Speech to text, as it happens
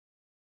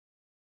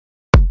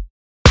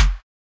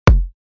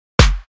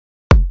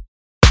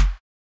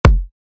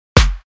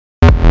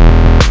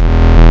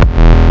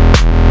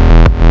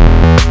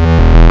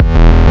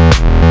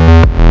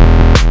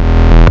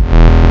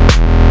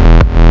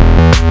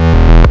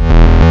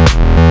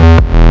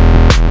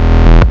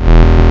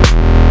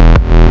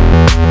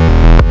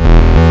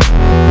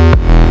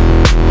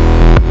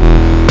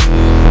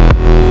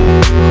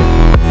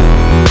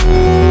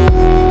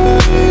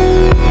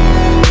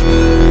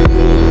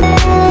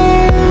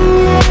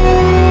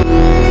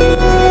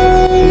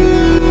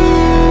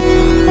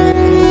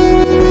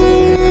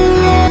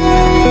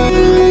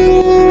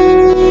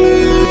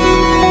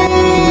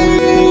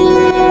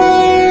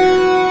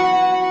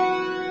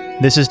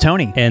This is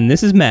Tony. And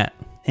this is Matt.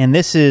 And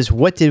this is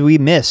What Did We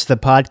Miss, the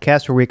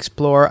podcast where we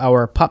explore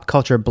our pop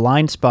culture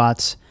blind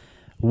spots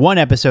one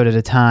episode at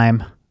a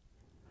time.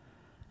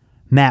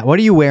 Matt, what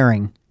are you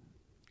wearing?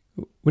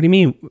 What do you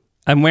mean?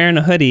 I'm wearing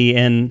a hoodie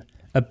and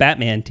a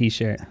Batman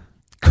t-shirt.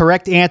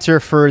 Correct answer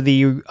for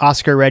the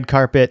Oscar red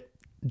carpet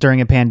during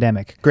a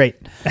pandemic. Great.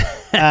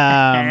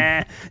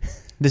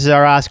 This is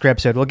our Oscar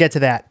episode. We'll get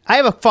to that. I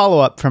have a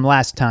follow-up from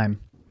last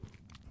time.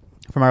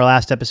 From our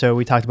last episode,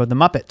 we talked about the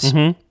Muppets.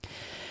 Mm-hmm.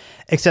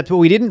 Except what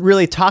we didn't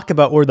really talk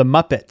about were the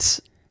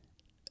Muppets.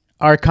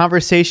 Our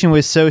conversation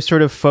was so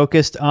sort of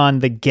focused on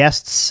the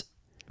guests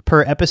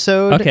per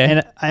episode.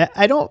 Okay. And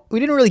we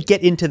didn't really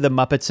get into the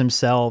Muppets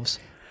themselves.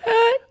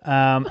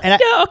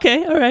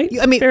 Okay, all right.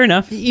 I mean, fair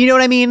enough. You know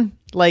what I mean?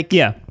 Like,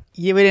 yeah.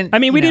 We didn't.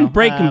 We didn't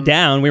break them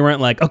down. We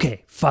weren't like,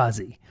 okay,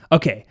 Fozzie.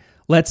 Okay,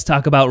 let's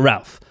talk about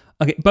Ralph.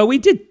 Okay, but we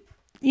did.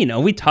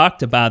 We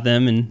talked about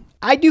them, and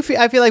I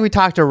feel like we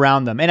talked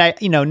around them,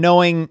 and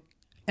knowing.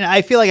 And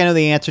I feel like I know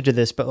the answer to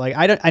this, but like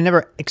I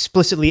never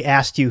explicitly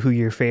asked you who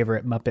your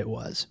favorite Muppet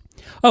was.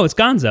 Oh, it's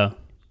Gonzo.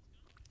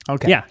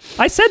 Okay. Yeah,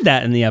 I said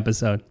that in the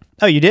episode.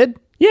 Oh, you did?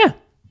 Yeah.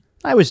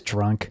 I was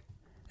drunk.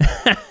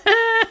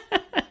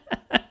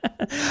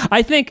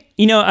 I think,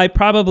 I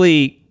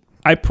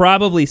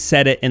probably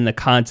said it in the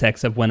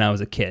context of when I was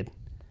a kid.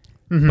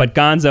 Mm-hmm. But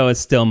Gonzo is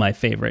still my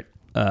favorite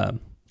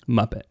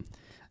Muppet.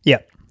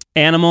 Yep.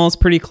 Animal's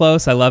pretty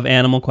close. I love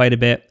Animal quite a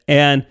bit.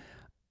 And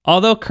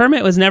although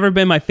Kermit has never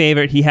been my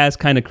favorite, he has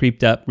kind of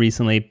creeped up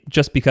recently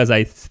just because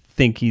I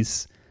think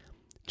he's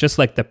just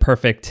like the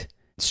perfect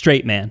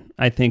straight man.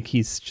 I think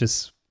he's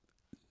just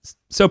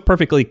so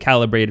perfectly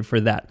calibrated for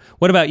that.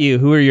 What about you?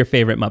 Who are your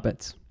favorite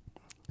Muppets?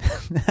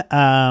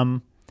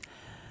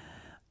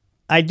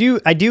 I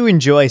do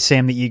enjoy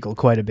Sam the Eagle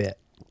quite a bit.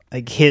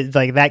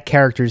 Like that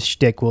character's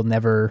shtick will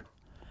never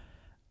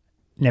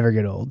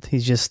get old.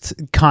 He's just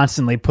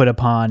constantly put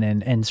upon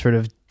and sort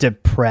of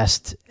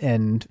depressed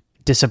and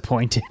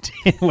disappointed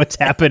in what's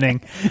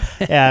happening,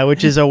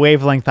 which is a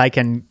wavelength I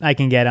can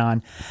get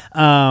on.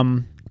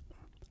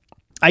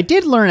 I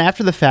did learn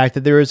after the fact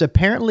that there was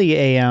apparently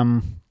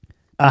a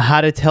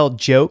how to tell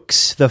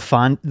jokes the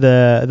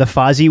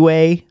Fozzie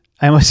way.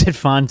 I almost said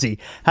Fonzie.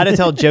 How to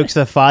tell jokes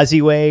the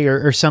Fozzie way,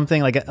 or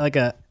something like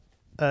a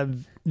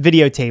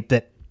videotape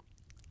that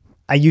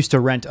I used to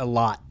rent a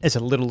lot as a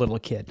little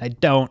kid. I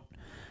don't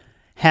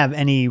have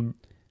any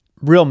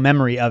real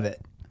memory of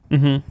it,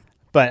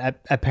 but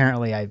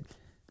apparently I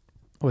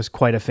was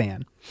quite a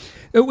fan.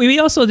 We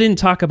also didn't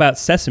talk about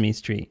Sesame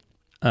Street,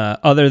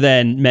 other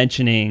than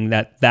mentioning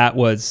that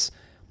was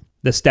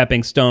the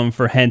stepping stone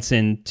for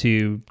Henson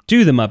to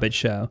do the Muppet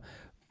Show.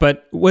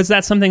 But was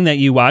that something that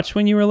you watched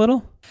when you were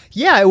little?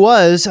 Yeah, it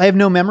was. I have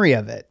no memory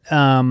of it.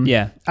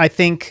 Yeah. I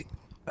think,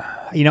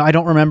 I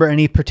don't remember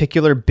any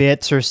particular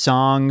bits or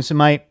songs.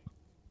 My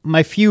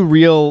few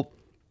real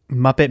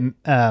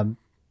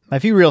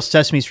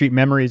Sesame Street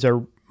memories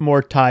are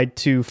more tied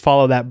to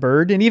Follow That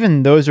Bird. And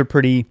even those are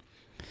pretty,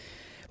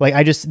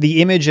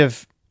 the image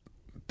of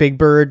Big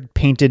Bird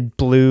painted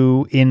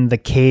blue in the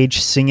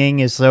cage singing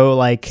is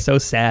so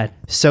sad.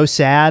 So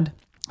sad.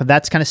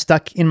 That's kind of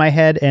stuck in my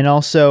head. And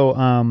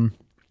also,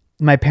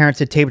 my parents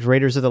had taped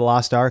Raiders of the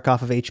Lost Ark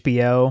off of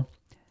HBO,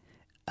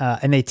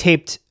 and they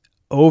taped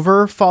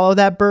over Follow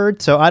That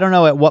Bird. So I don't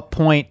know at what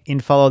point in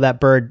Follow That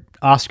Bird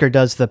Oscar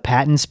does the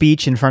Patton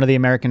speech in front of the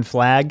American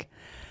flag,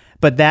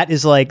 but that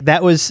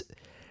was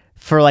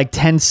for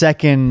 10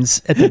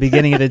 seconds at the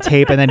beginning of the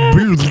tape, and then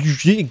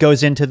it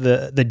goes into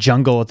the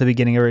jungle at the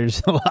beginning of Raiders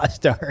of the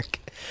Lost Ark.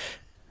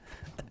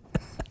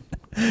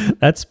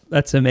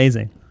 That's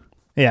amazing.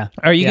 Yeah.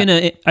 Are you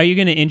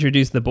gonna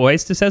introduce the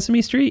boys to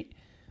Sesame Street?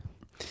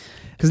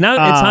 Because now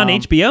it's on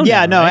HBO.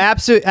 Yeah, now, right?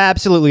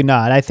 Absolutely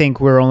not. I think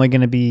we're only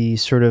going to be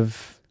sort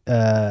of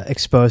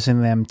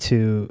exposing them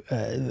to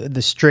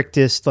the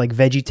strictest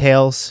Veggie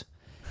Tales,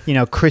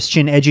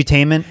 Christian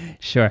edutainment.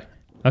 Sure.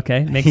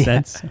 Okay, makes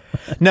sense.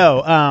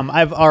 No,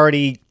 I've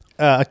already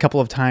a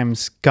couple of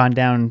times gone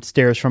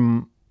downstairs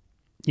from,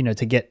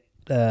 to get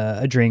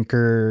a drink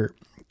or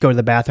go to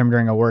the bathroom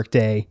during a work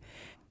day.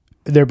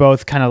 They're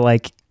both kind of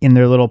in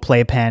their little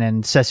playpen,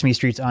 and Sesame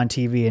Street's on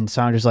TV, and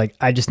Sandra's like,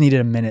 I just needed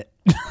a minute.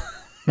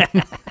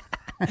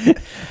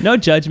 No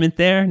judgment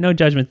there.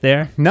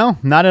 No,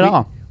 not at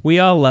all. We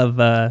all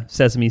love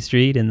Sesame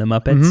Street and the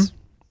Muppets. Mm-hmm.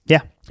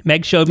 Yeah.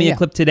 Meg showed me a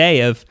clip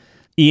today of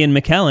Ian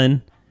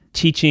McKellen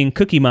teaching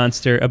Cookie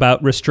Monster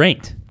about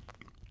restraint.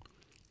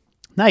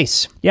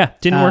 Nice. Yeah,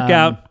 didn't work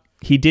out.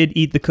 He did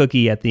eat the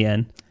cookie at the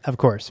end. Of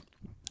course.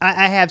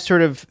 I have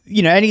sort of,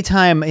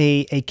 anytime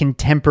a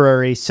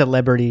contemporary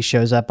celebrity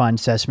shows up on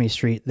Sesame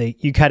Street,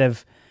 you kind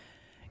of,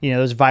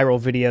 those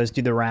viral videos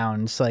do the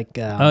rounds.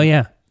 Oh,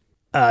 yeah.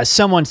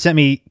 Someone sent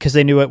me, because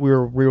they knew we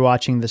were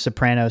watching The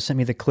Sopranos, sent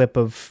me the clip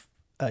of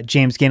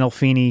James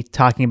Gandolfini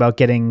talking about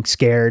getting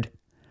scared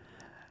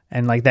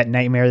and that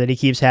nightmare that he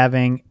keeps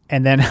having.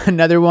 And then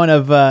another one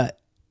of the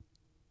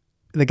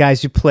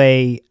guys who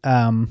play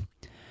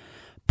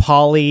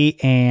Polly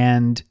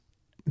and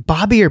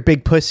Bobby or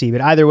Big Pussy,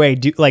 but either way,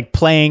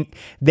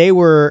 they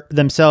were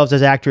themselves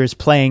as actors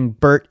playing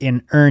Bert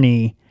and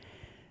Ernie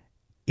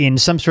in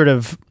some sort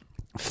of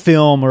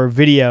film or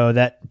video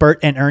that Bert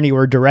and Ernie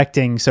were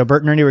directing. So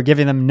Bert and Ernie were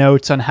giving them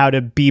notes on how to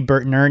be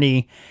Bert and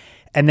Ernie.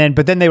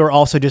 But then they were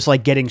also just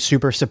like getting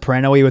super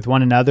soprano-y with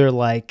one another.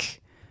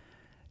 Like,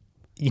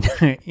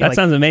 that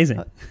sounds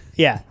amazing.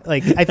 Yeah.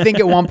 Like, I think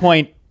at one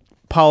point,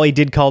 Pauly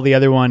did call the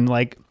other one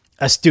like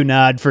a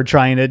stunad for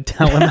trying to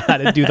tell him how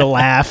to do the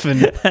laugh.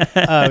 And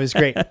it was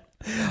great.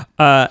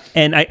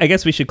 And I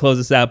guess we should close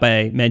this out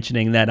by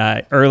mentioning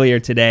that earlier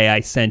today, I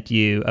sent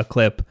you a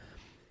clip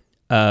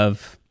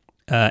of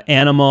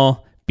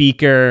Animal,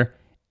 Beaker,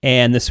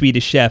 and the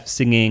Swedish Chef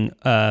singing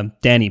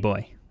Danny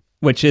Boy,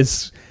 which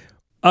is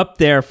up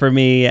there for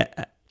me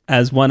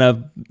as one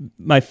of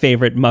my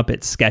favorite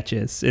Muppet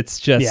sketches. It's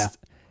just,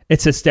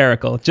 it's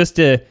hysterical.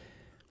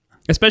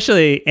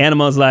 Especially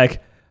Animal's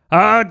like,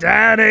 oh,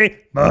 Danny,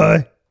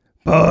 boy.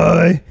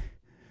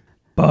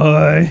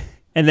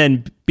 And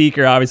then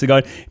Beaker obviously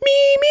going,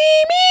 me.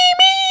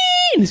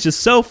 And it's just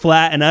so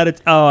flat and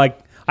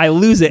I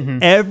lose it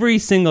every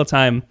single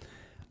time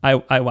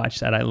I watch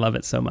that. I love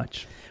it so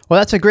much. Well,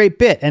 that's a great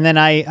bit. And then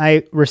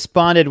I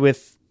responded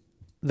with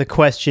the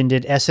question,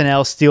 did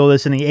SNL steal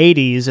this in the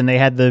 80s? And they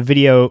had the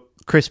video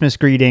Christmas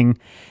greeting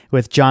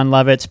with John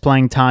Lovitz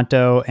playing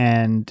Tonto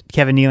and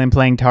Kevin Nealon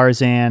playing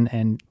Tarzan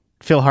and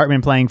Phil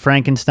Hartman playing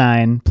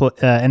Frankenstein.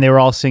 And they were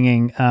all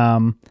singing,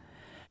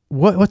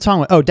 what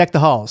song? Oh, Deck the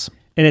Halls.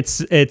 And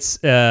it's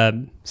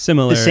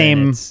similar. The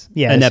same,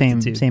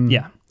 same.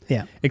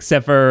 Yeah.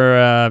 Except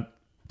for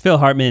Phil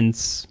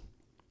Hartman's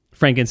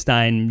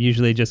Frankenstein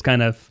usually just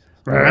kind of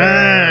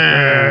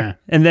and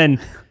then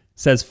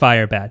says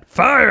fire bad.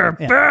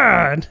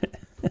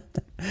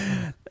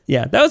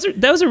 Yeah, that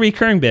was a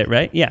recurring bit,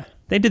 right? Yeah,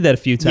 they did that a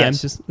few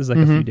times. Just there's like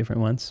a few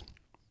different ones.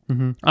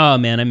 Oh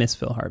man, I miss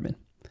Phil Hartman.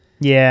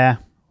 Yeah.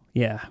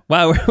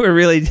 Wow, we're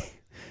really.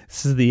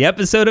 This is the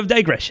episode of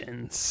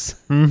digressions.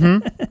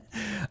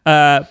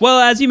 Well,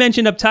 as you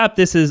mentioned up top,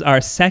 this is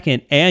our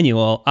second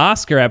annual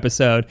Oscar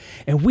episode,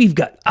 and we've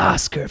got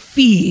Oscar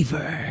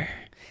fever.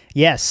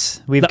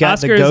 Yes, we've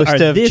got the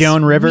ghost of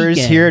Joan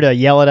Rivers here to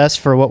yell at us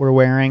for what we're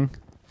wearing.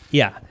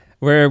 Yeah,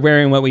 we're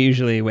wearing what we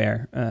usually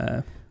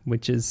wear,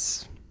 which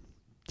is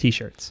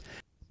T-shirts.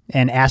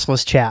 And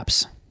assless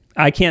chaps.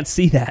 I can't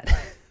see that.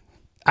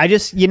 I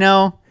just, you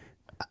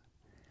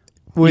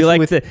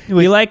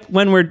like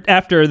when we're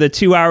after the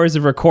 2 hours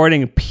of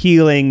recording,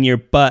 peeling your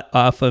butt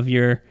off of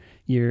your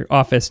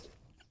office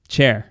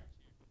chair.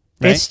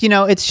 Right?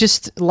 It's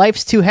just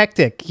life's too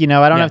hectic. I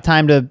don't have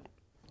time to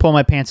pull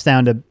my pants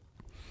down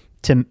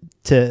to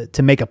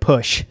make a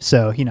push.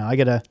 So I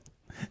gotta.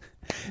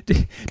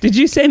 Did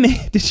you say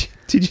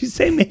Did you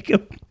say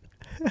makeup?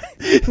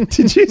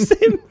 Did you say?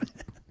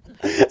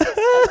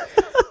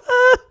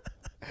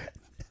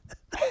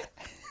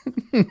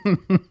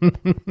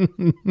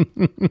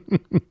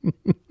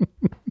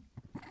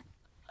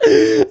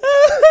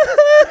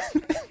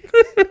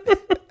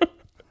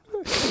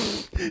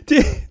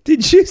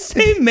 Did you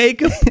say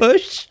make a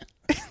push?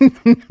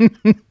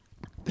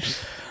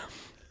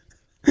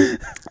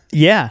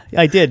 Yeah,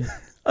 I did.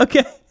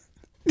 Okay.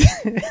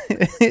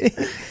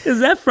 Is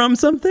that from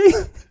something?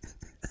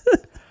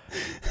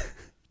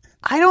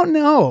 I don't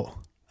know.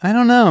 I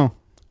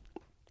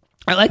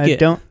like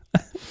it.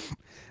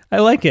 I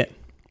like it.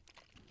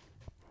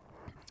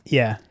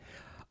 Yeah.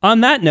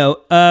 On that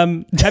note,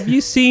 have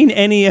you seen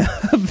any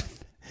of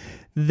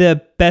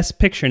the Best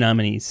Picture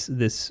nominees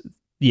this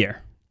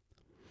year?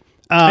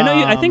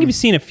 I think you've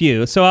seen a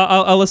few, so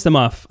I'll list them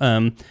off.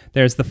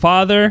 There's The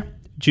Father,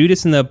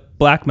 Judas and the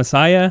Black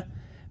Messiah,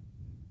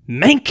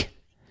 Mank.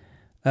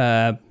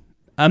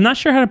 I'm not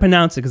sure how to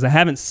pronounce it because I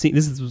haven't seen.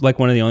 This is like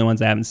one of the only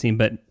ones I haven't seen.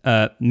 But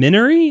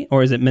Minari,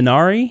 or is it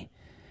Minari?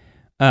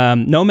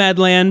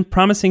 Nomadland,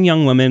 Promising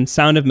Young Woman,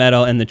 Sound of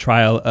Metal, and The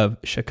Trial of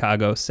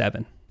Chicago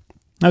 7.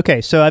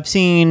 Okay, so I've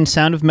seen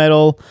Sound of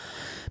Metal,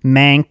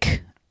 Mank,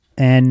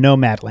 and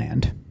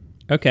Nomadland.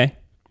 Okay.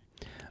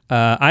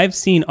 I've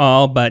seen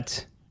all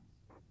but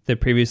the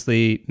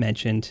previously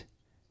mentioned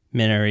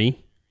Minari,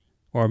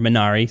 or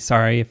Minari,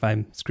 sorry if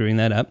I'm screwing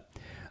that up,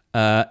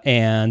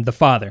 and The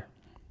Father.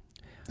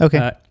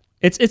 Okay.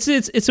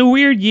 It's a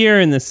weird year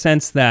in the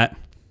sense that,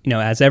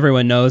 as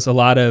everyone knows, a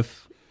lot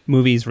of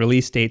movies'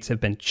 release dates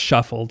have been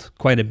shuffled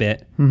quite a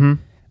bit. Mm-hmm.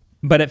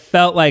 But it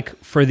felt like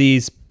for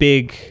these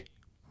big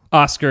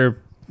Oscar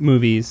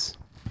movies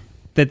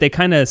that they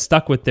kind of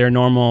stuck with their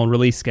normal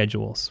release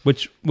schedules,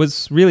 which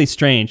was really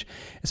strange,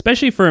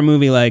 especially for a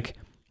movie like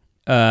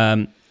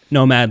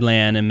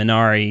Nomadland and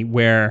Minari,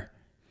 where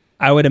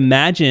I would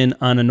imagine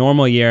on a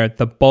normal year,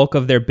 the bulk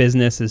of their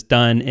business is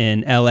done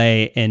in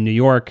LA and New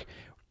York,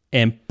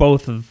 and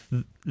both of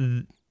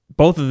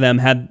them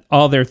had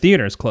all their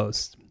theaters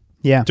closed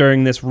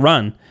during this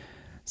run.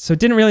 So it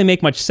didn't really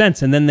make much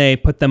sense. And then they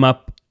put them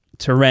up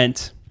to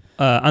rent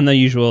on the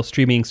usual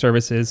streaming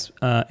services.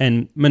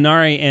 And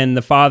Minari and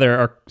The Father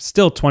are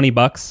still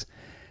 $20.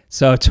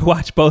 So to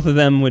watch both of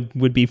them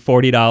would be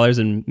 $40,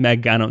 and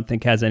Meg, I don't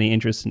think, has any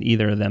interest in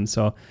either of them.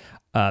 So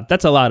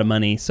that's a lot of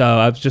money. So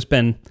I've just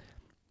been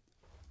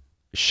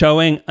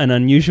showing an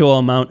unusual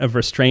amount of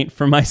restraint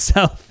for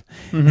myself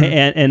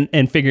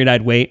and figured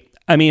I'd wait.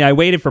 I mean, I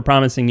waited for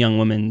Promising Young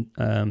Woman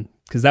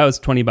because that was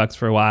 $20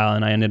 for a while,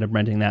 and I ended up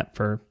renting that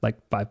for like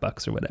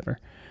 $5 or whatever.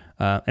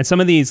 And some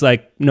of these,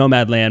 like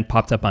Nomadland,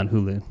 popped up on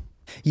Hulu.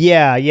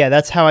 Yeah,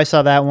 that's how I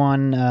saw that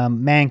one.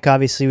 Mank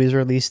obviously was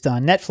released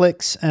on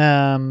Netflix.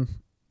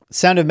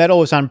 Sound of Metal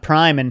was on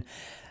Prime, and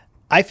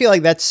I feel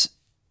like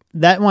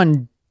that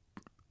one.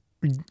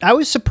 I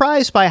was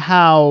surprised by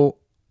how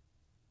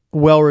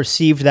well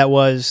received that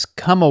was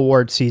come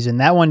award season.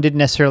 That one didn't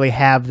necessarily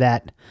have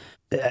that.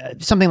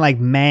 Something like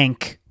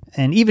Mank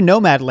and even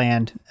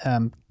Nomadland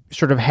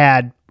sort of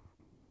had,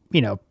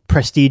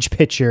 prestige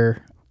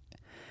picture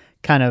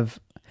kind of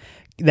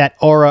that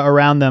aura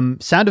around them.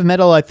 Sound of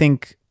Metal, I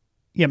think.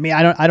 I mean,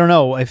 I don't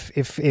know if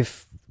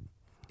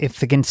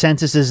the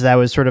consensus is that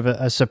was sort of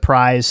a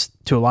surprise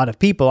to a lot of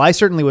people. I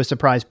certainly was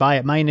surprised by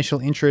it. My initial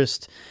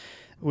interest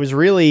was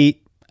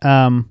really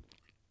in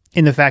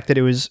the fact that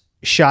it was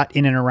shot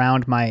in and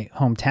around my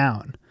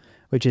hometown,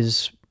 which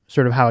is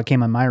sort of how it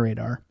came on my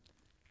radar.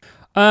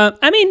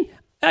 I mean,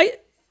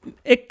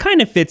 it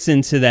kind of fits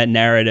into that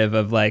narrative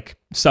of like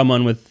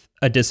someone with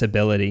a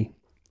disability,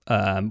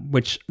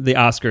 which the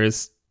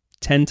Oscars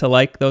tend to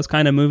like those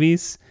kind of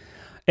movies.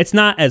 It's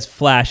not as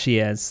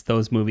flashy as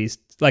those movies,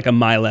 like a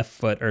My Left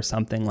Foot or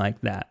something like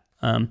that.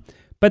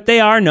 But they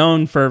are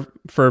known for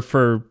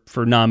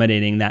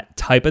nominating that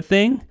type of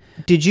thing.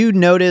 Did you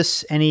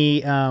notice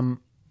any?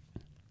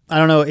 I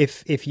don't know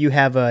if you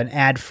have an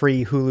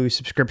ad-free Hulu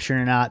subscription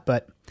or not,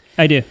 but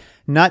I do.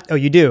 Oh,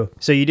 you do.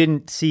 So you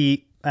didn't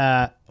see.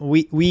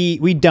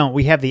 We don't.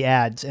 We have the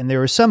ads, and there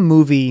was some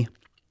movie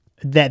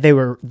that they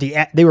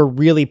were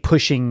really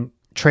pushing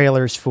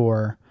trailers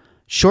for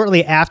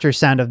shortly after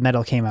Sound of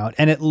Metal came out,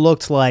 and it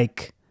looked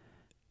like,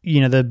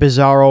 the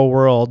Bizarro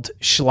World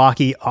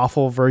schlocky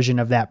awful version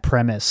of that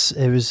premise.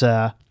 It was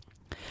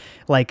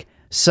like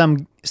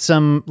some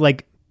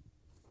like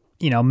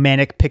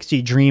manic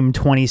pixie dream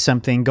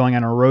 20-something going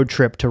on a road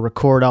trip to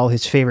record all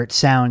his favorite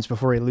sounds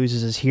before he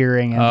loses his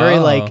hearing,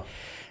 and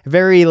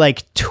very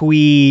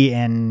twee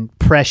and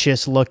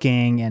precious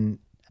looking. And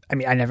I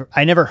mean,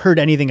 I never heard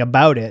anything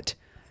about it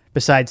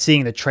besides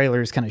seeing the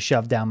trailers kind of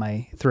shoved down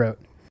my throat.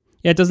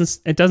 Yeah,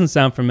 it doesn't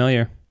sound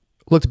familiar.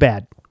 Looked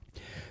bad.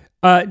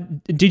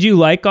 Did you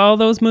like all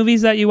those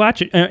movies that you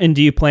watch? And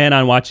do you plan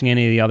on watching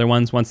any of the other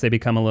ones once they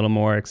become a little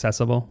more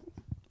accessible?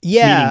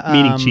 Yeah.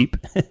 Meaning cheap.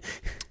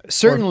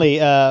 Certainly.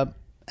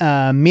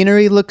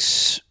 Minari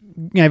looks,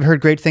 I've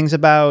heard great things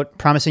about.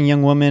 Promising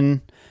Young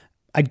Woman,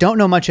 I don't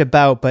know much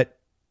about, but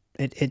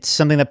it's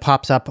something that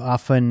pops up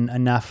often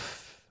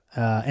enough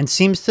and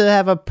seems to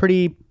have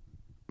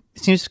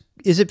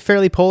is it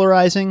fairly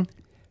polarizing?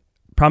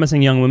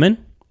 Promising Young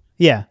Woman?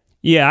 Yeah.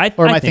 Yeah, I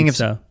think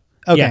so.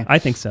 Okay. Yeah, I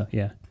think so,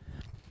 yeah.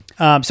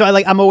 So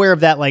I'm aware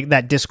of that, like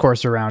that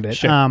discourse around it.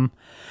 Sure.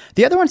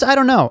 The other ones, I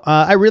don't know.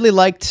 I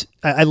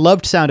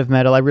loved Sound of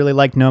Metal. I really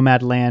liked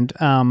Nomadland.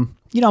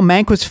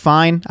 Mank was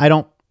fine.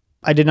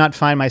 I did not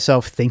find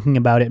myself thinking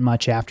about it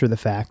much after the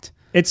fact.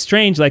 It's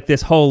strange, like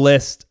this whole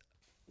list.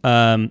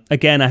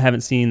 Again, I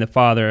haven't seen The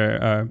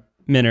Father,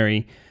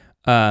 Minari.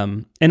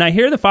 And I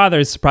hear The Father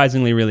is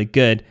surprisingly really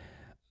good.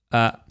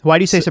 Why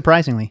do you say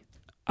surprisingly?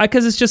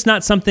 Because it's just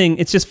not something,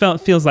 it just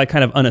feels like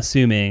kind of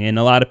unassuming. And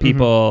a lot of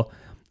people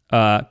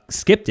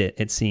skipped it,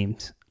 it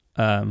seemed.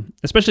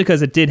 Especially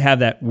because it did have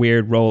that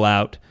weird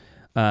rollout,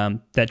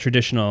 that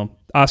traditional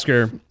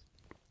Oscar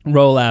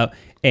rollout,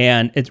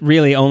 and it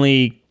really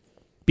only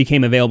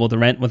became available to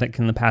rent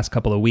in the past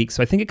couple of weeks.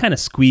 So I think it kind of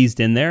squeezed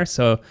in there.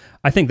 So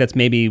I think that's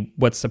maybe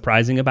what's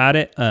surprising about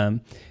it.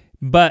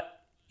 But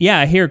yeah,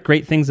 I hear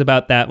great things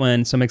about that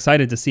one, so I'm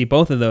excited to see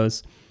both of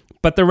those.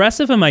 But the rest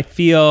of them, I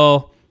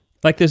feel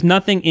like there's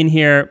nothing in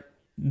here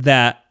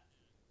that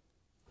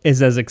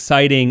is as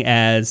exciting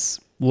as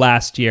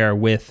last year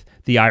with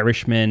The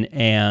Irishman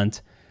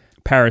and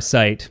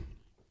Parasite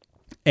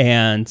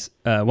and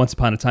Once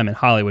Upon a Time in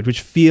Hollywood, which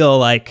feel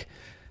like,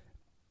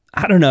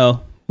 I don't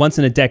know, once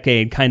in a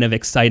decade kind of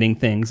exciting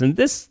things. And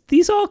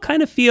these all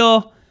kind of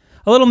feel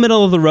a little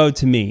middle of the road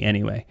to me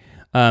anyway.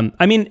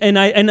 I mean, and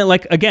I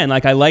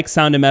like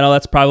Sound of Metal.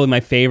 That's probably my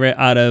favorite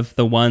out of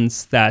the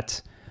ones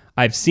that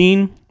I've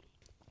seen.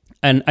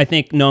 And I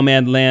think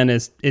Nomadland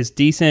is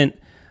decent.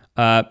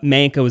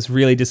 Mank I was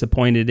really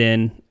disappointed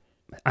in.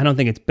 I don't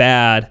think it's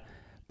bad.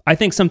 I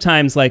think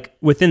sometimes, like,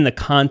 within the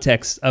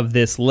context of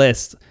this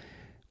list,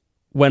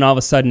 when all of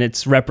a sudden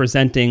it's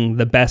representing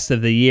the best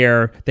of the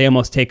year, they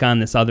almost take on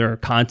this other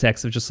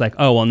context of just like,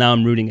 oh, well, now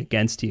I'm rooting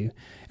against you.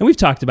 And we've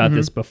talked about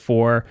this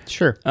before.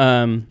 Sure.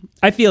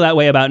 I feel that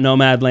way about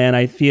Nomadland.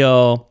 I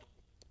feel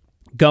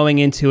going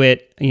into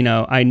it,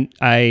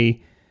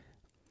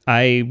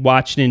 I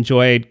watched and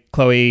enjoyed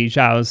Chloe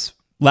Zhao's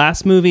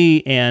last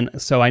movie, and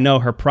so I know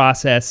her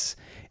process.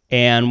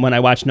 And when I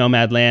watched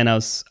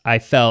Nomadland, I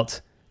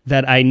felt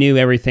that I knew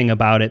everything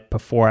about it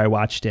before I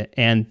watched it,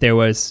 and there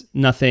was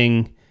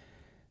nothing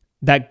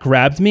that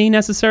grabbed me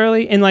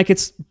necessarily. And like,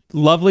 it's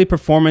lovely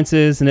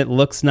performances and it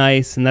looks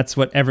nice, and that's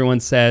what everyone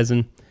says.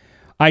 And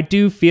I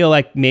do feel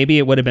like maybe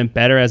it would have been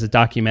better as a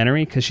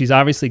documentary, because she's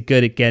obviously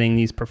good at getting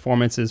these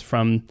performances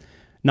from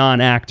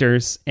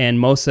non-actors, and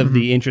most of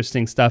the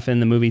interesting stuff in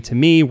the movie to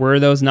me were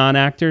those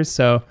non-actors.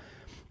 So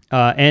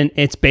and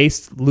it's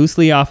based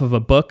loosely off of a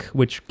book,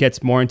 which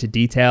gets more into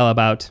detail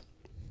about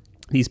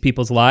these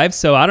people's lives.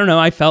 So I don't know,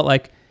 I felt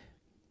like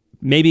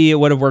maybe it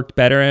would have worked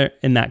better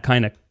in that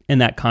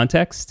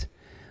context.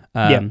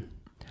 I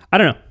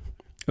don't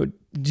know,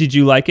 did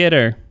you like it?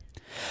 Or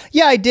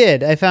Yeah, I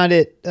did. I found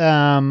it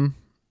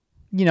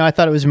I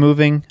thought it was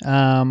moving.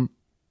 I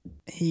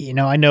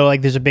know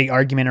like there's a big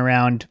argument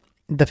around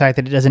the fact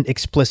that it doesn't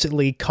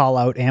explicitly call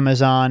out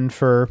Amazon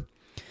for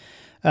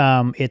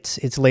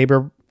its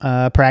labor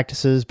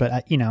practices, but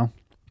I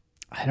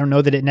don't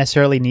know that it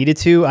necessarily needed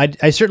to.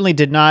 I certainly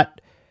did not.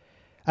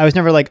 I was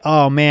never like,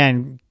 oh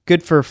man,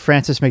 good for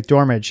Frances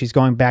McDormand, she's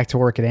going back to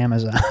work at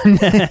Amazon.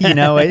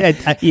 I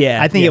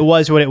think it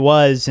was what it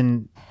was,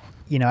 and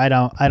I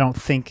don't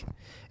think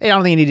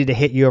it needed to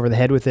hit you over the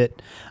head with it.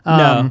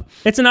 No,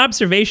 it's an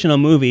observational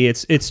movie.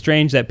 It's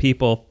strange that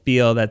people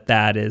feel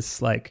that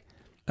is like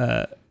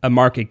a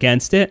mark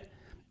against it.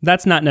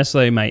 That's not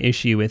necessarily my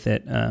issue with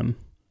it.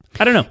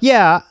 I don't know.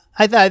 Yeah,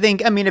 I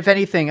think. I mean, if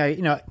anything,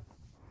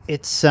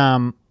 it's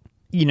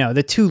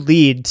the two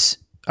leads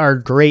are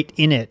great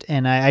in it,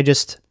 and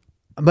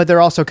but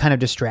they're also kind of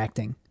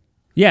distracting.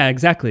 Yeah,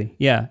 exactly.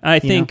 Yeah, I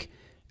think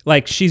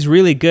like she's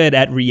really good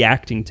at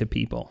reacting to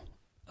people,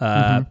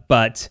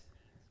 but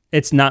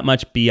it's not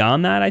much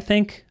beyond that. I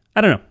think.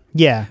 I don't know.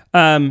 Yeah.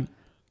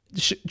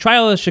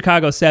 Trial of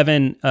Chicago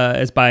 7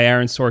 is by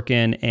Aaron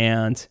Sorkin,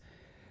 and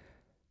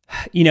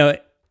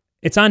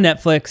it's on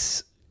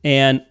Netflix.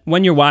 And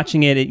when you're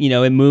watching it,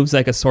 it moves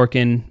like a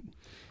Sorkin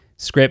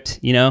script.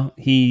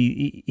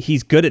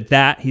 He's good at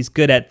that. He's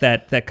good at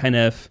that kind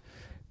of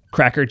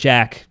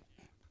crackerjack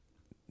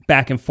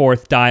back and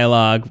forth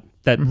dialogue,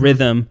 that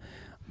rhythm.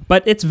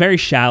 But it's very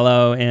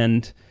shallow,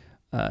 and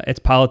its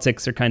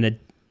politics are kind of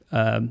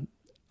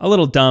a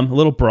little dumb, a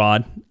little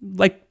broad,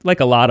 like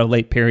a lot of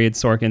late period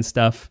Sorkin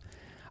stuff.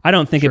 I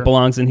don't think it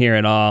belongs in here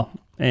at all.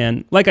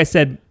 And like I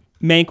said,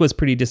 Mank was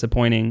pretty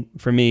disappointing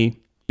for me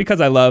because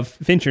I love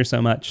Fincher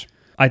so much.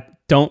 I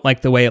don't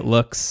like the way it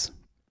looks.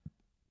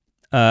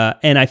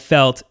 And I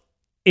felt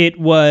it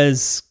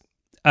was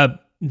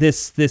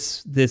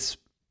this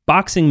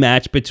boxing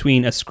match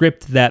between a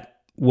script that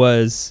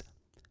was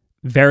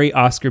very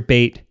Oscar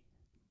bait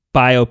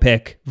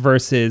biopic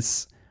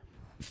versus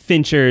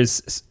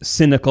Fincher's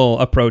cynical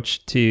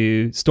approach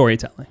to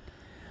storytelling.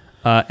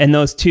 And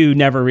those two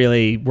never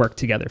really worked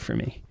together for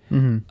me.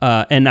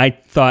 And I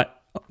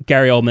thought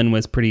Gary Oldman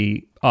was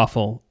pretty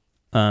awful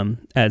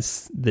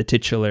as the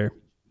titular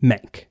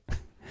Mank.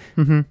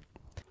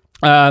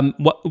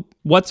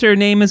 What's her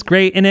name is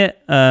great in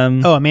it.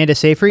 Amanda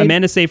Seyfried.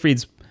 Amanda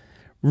Seyfried's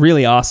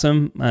really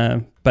awesome.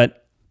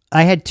 But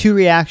I had two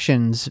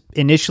reactions.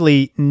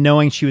 Initially,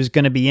 knowing she was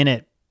going to be in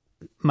it,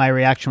 my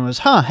reaction was,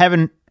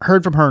 haven't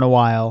heard from her in a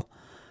while.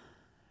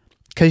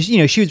 Because,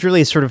 she was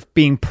really sort of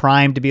being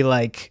primed to be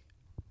like,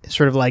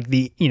 sort of like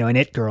the, an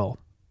it girl,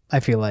 I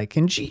feel like.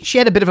 And she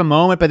had a bit of a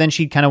moment, but then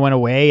she kind of went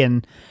away.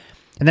 And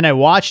then I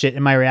watched it,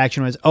 and my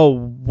reaction was,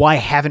 why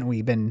haven't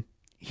we been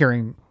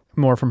hearing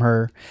more from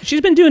her?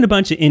 She's been doing a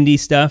bunch of indie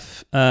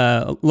stuff,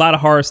 a lot of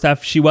horror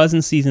stuff. She was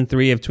in season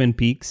 3 of Twin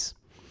Peaks.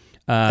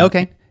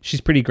 Okay.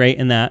 She's pretty great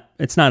in that.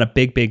 It's not a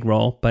big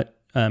role, but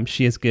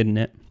she is good in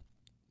it.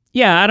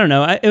 Yeah, I don't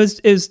know. It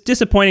was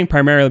disappointing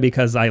primarily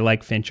because I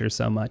like Fincher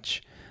so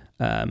much.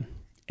 And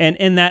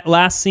in that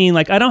last scene,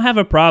 like, I don't have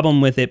a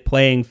problem with it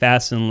playing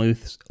fast and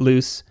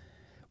loose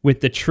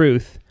with the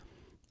truth.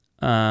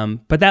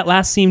 But that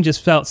last scene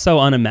just felt so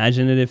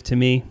unimaginative to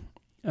me,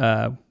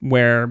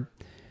 where,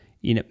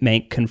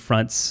 Mank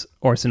confronts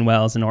Orson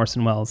Welles and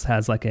Orson Welles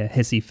has like a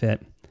hissy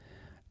fit.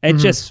 It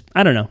just,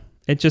 I don't know.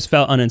 It just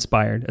felt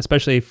uninspired,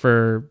 especially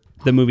for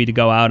the movie to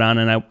go out on.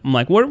 And I'm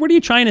like, what are you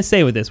trying to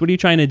say with this? What are you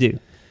trying to do?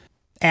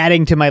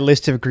 Adding to my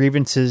list of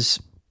grievances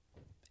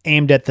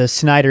aimed at the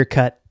Snyder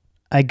Cut,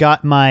 I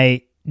got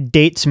my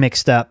dates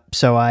mixed up.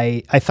 So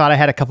I thought I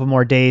had a couple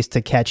more days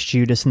to catch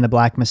Judas and the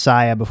Black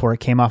Messiah before it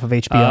came off of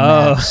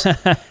HBO Max,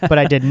 but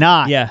I did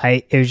not. Yeah.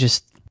 It was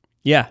just...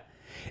 Yeah.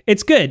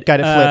 It's good.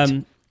 Got it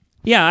flipped.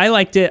 Yeah, I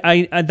liked it.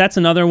 I that's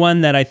another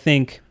one that I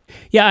think...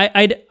 Yeah,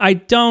 I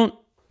don't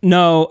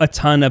know a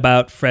ton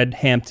about Fred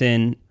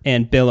Hampton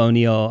and Bill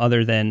O'Neill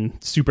other than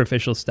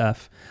superficial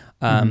stuff.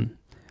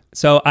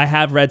 So I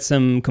have read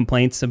some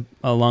complaints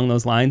along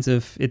those lines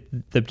of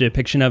the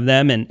depiction of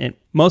them, and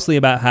mostly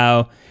about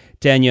how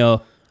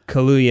Daniel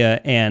Kaluuya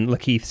and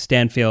Lakeith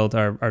Stanfield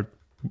are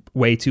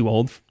way too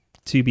old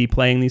to be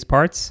playing these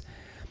parts.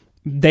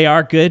 They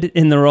are good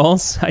in the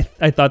roles.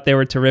 I thought they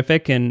were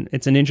terrific, and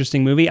it's an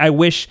interesting movie. I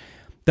wish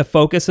the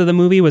focus of the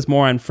movie was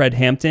more on Fred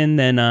Hampton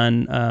than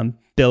on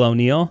Bill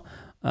O'Neill.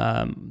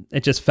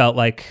 It just felt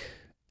like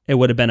it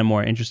would have been a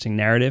more interesting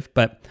narrative,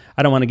 but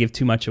I don't want to give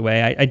too much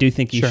away. I do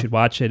think you should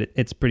watch it.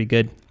 It's pretty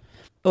good.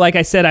 like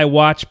I said, I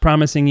watched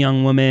Promising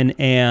Young Woman,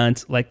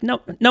 and like no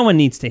one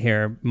needs to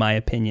hear my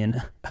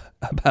opinion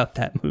about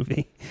that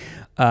movie.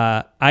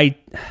 I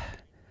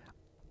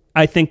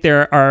think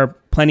there are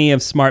plenty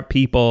of smart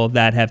people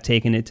that have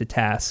taken it to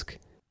task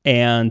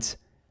and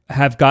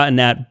have gotten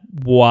at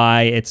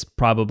why it's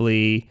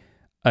probably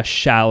a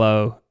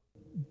shallow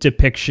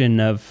depiction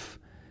of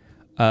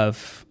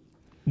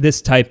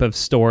this type of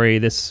story,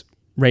 this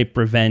rape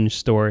revenge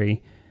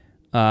story.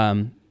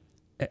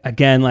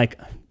 Again, like,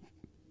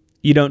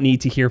 you don't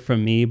need to hear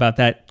from me about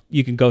that.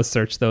 You can go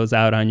search those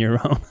out on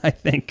your own, I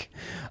think.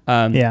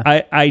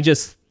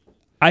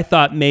 I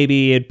thought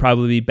maybe it'd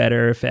probably be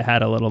better if it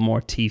had a little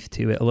more teeth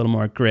to it, a little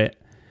more grit.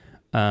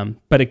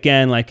 But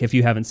again, like, if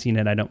you haven't seen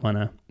it, I don't want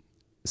to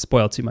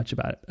spoil too much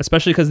about it,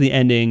 especially because the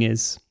ending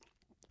is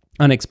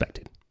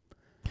unexpected.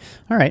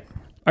 All right.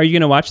 Are you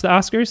going to watch the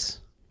Oscars?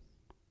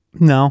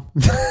 No.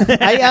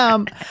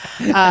 I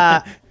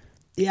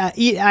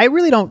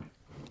really don't.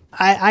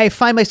 I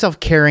find myself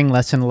caring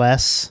less and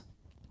less.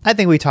 I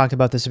think we talked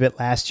about this a bit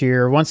last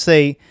year. Once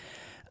they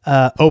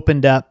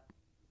opened up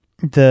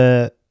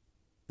the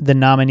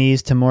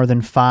nominees to more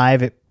than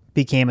 5, it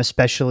became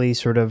especially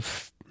sort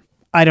of,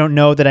 I don't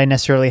know that I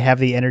necessarily have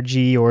the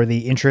energy or the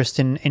interest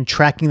in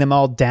tracking them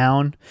all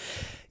down.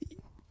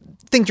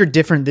 Things are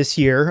different this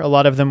year. A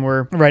lot of them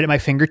were right at my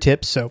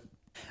fingertips. So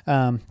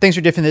things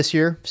are different this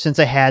year since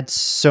I had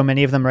so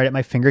many of them right at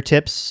my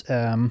fingertips.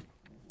 I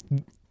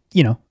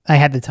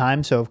had the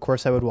time, so of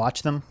course I would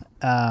watch them.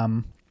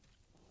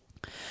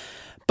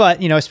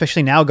 But,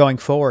 especially now going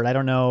forward, I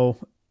don't know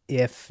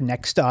if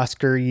next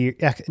Oscar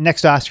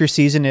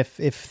season, if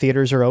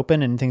theaters are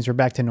open and things are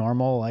back to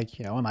normal, like,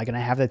 am I going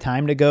to have the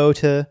time to go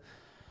to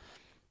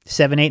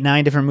 7, 8,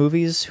 9 different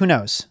movies? Who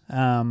knows?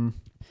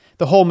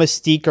 The whole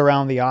mystique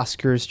around the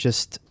Oscars,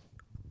 just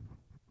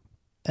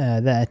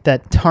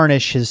that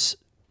tarnish has,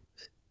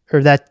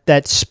 or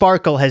that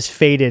sparkle has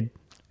faded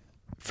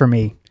for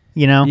me.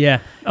 Yeah.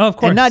 Oh, of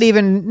course. And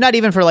not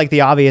even for like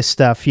the obvious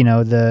stuff,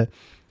 the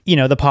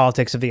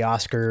politics of the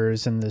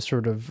Oscars and the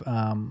sort of,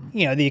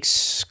 the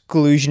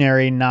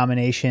exclusionary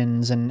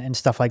nominations and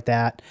stuff like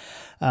that.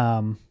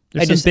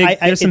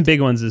 There's some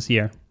big ones this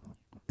year.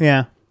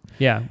 Yeah.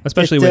 Yeah.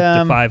 Especially with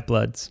the Five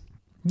Bloods.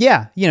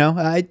 Yeah.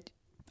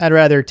 I'd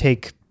rather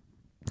take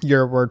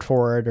your word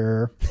for it,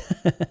 or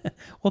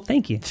well,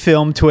 thank you.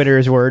 Film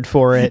Twitter's word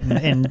for it,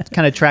 and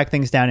kind of track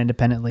things down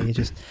independently. It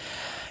just,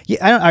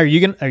 are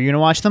you gonna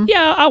watch them?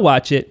 Yeah, I'll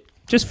watch it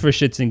just for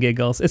shits and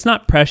giggles. It's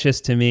not precious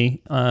to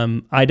me.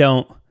 I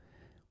don't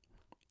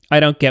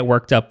get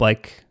worked up.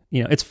 Like,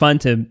 it's fun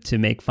to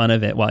make fun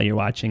of it while you're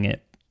watching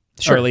it,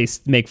 sure, or at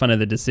least make fun of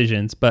the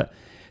decisions. But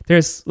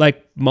there's,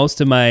 like,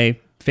 most of my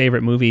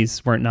favorite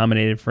movies weren't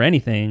nominated for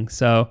anything,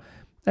 so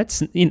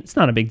that's, it's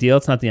not a big deal.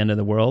 It's not the end of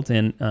the world,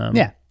 and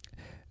yeah.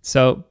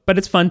 So, but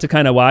it's fun to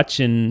kind of watch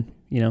and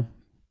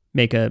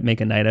make a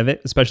night of it,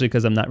 especially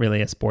because I'm not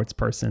really a sports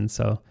person.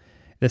 So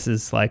this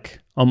is like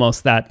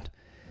almost that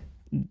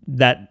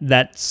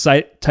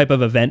type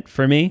of event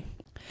for me.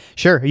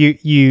 Sure. Are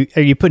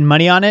you putting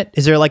money on it?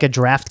 Is there like a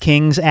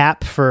DraftKings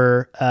app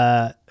for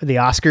the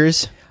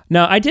Oscars?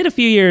 No, I did a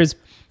few years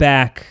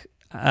back.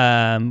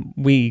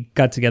 We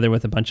got together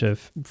with a bunch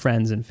of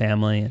friends and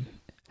family and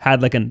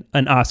had like an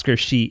Oscar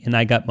sheet, and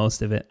I got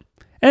most of it.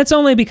 And it's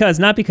only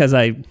not because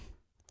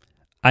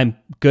I'm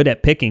good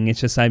at picking. It's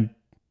just I'm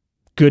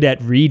good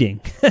at reading.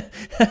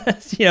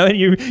 And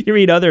you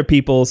read other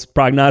people's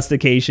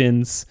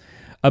prognostications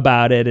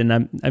about it, and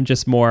I'm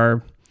just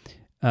more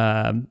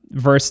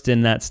versed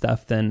in that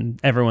stuff than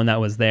everyone that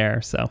was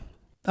there. So,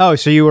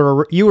 so you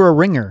were a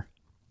ringer.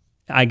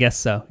 I guess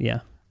so.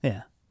 Yeah.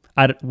 Yeah.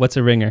 What's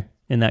a ringer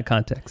in that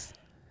context?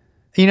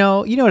 You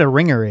know what a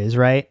ringer is,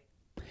 right?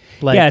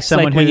 Like, yeah, it's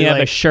someone like when who, you have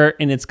like, a shirt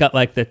and it's got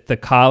like the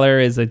collar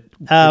is a...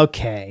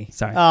 Okay.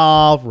 Sorry.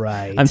 All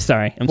right. I'm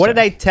sorry. What did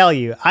I tell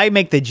you? I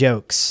make the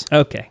jokes.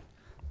 Okay.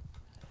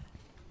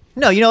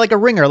 No, like a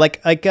ringer,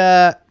 like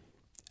in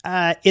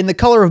The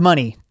Color of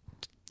Money,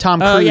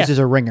 Tom Cruise is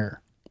a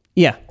ringer.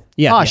 Yeah.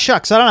 Yeah. Oh,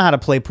 shucks. I don't know how to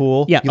play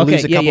pool. Yeah. You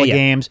lose a couple of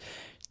games.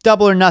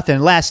 Double or nothing.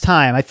 Last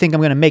time. I think I'm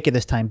going to make it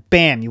this time.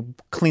 Bam. You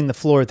clean the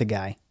floor with the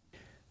guy.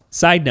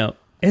 Side note.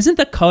 Isn't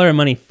The Color of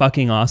Money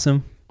fucking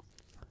awesome?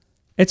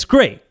 It's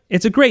great.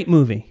 It's a great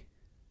movie.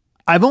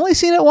 I've only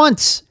seen it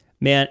once.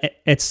 Man,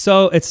 it's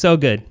so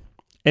good.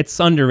 It's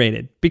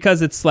underrated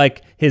because it's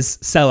like his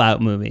sellout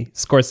movie,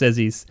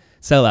 Scorsese's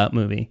sellout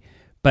movie.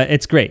 But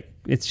it's great.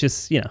 It's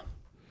just,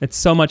 it's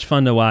so much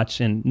fun to watch,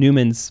 and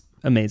Newman's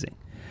amazing.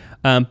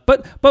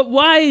 But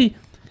why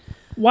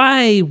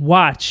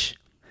watch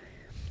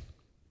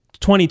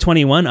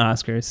 2021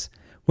 Oscars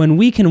when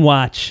we can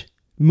watch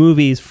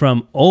movies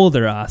from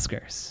older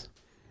Oscars?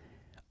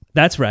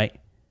 That's right.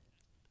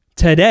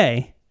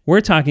 Today, we're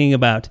talking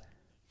about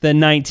the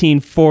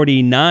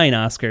 1949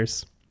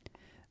 Oscars.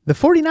 The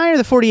 49 or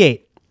the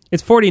 48?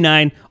 It's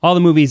 49. All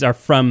the movies are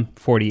from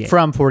 48.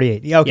 From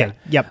 48. Okay.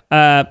 Yeah.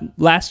 Yep.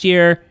 Last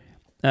year,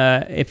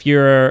 if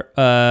you're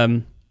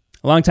a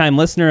longtime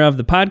listener of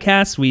the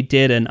podcast, we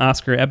did an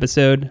Oscar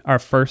episode, our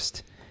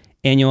first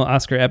annual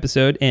Oscar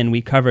episode, and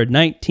we covered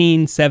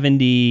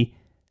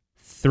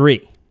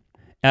 1973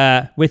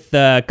 with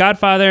The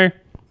Godfather,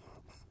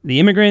 The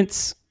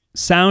Immigrants,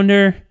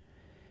 Sounder,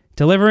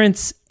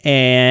 Deliverance,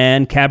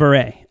 and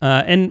Cabaret.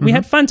 And we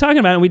had fun talking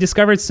about it. And we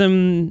discovered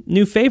some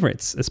new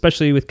favorites,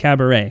 especially with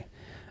Cabaret.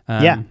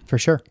 Yeah, for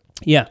sure.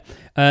 Yeah.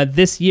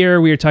 This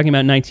year we were talking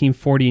about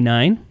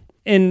 1949.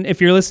 And if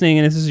you're listening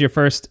and this is your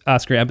first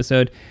Oscar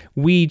episode,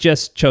 we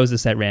just chose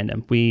this at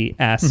random. We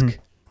ask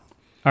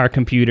our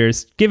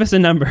computers, give us a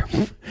number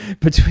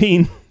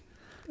between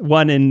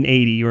 1 and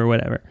 80 or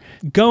whatever.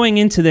 Going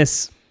into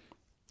this,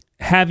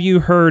 have you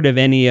heard of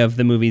any of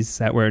the movies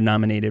that were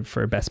nominated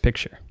for Best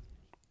Picture?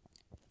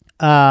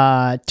 2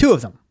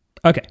 of them.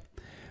 Okay.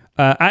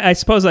 I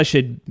suppose I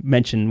should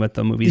mention what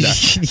the movies are.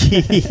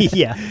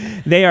 Yeah.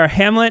 They are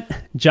Hamlet,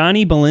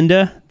 Johnny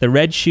Belinda, The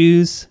Red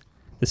Shoes,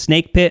 The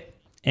Snake Pit,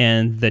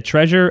 and The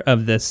Treasure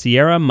of the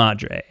Sierra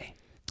Madre.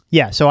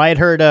 Yeah, so I had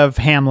heard of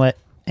Hamlet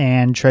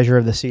and Treasure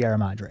of the Sierra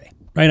Madre.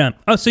 Right on.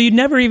 Oh, so you'd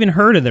never even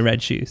heard of The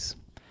Red Shoes?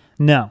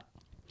 No.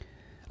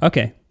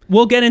 Okay.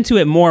 We'll get into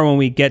it more when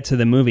we get to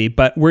the movie,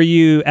 but were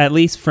you at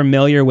least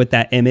familiar with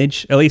that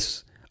image, at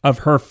least of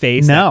her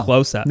face, that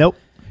close-up? Nope.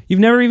 You've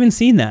never even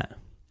seen that?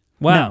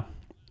 Wow. No.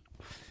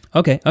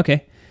 Okay.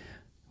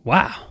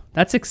 Wow.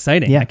 That's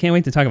exciting. Yeah. I can't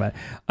wait to talk about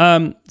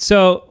it.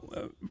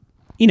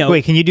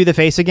 Wait, can you do the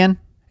face again?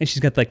 And she's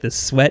got like the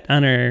sweat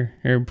on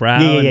her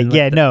brow.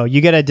 Yeah. No,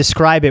 you got to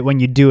describe it when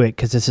you do it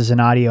because this is an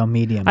audio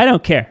medium. I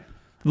don't care.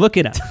 Look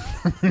it up.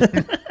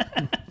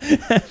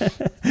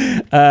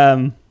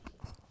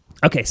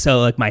 Okay, so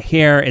like my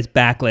hair is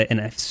backlit and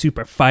I have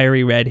super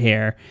fiery red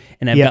hair,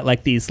 and I've got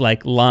like these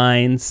like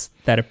lines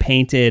that are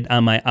painted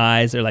on my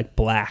eyes. They're like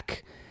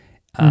black,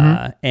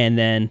 and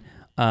then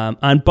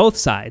on both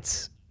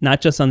sides, not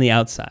just on the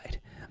outside.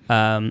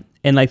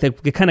 And like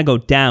they kind of go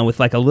down with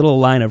like a little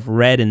line of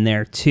red in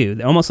there too.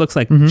 It almost looks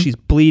like she's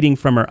bleeding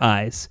from her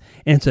eyes,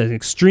 and it's an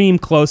extreme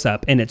close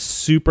up, and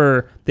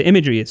the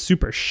imagery is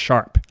super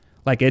sharp,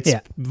 like it's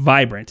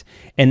vibrant,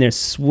 and there's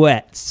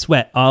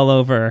sweat all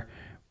over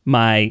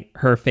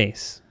her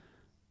face.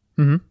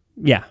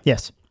 Yeah.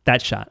 Yes.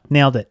 That shot.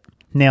 Nailed it.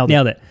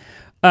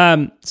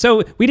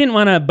 So we didn't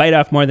want to bite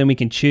off more than we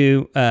can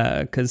chew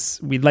because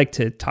we'd like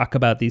to talk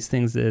about these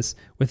things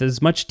with as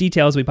much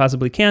detail as we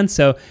possibly can.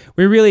 So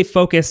we really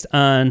focused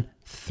on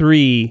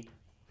 3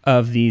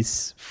 of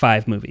these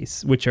 5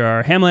 movies, which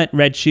are Hamlet,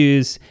 Red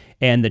Shoes,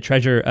 and The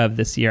Treasure of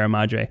the Sierra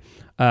Madre.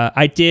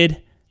 I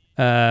did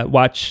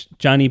watch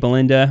Johnny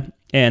Belinda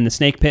and The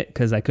Snake Pit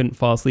because I couldn't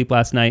fall asleep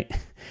last night.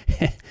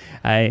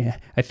 I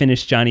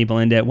finished Johnny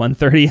Belinda at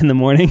 1:30 in the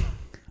morning.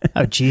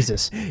 Oh,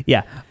 Jesus.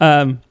 Yeah.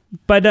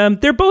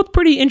 But they're both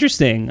pretty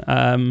interesting.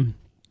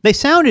 They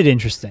sounded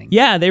interesting.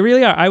 Yeah, they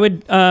really are. I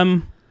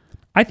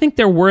think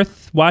they're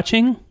worth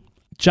watching.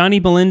 Johnny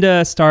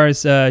Belinda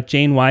stars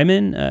Jane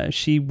Wyman.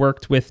 She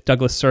worked with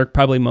Douglas Sirk,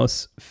 probably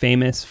most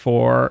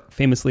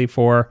famously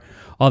for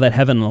All That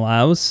Heaven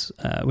Allows,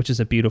 which is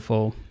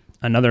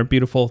another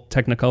beautiful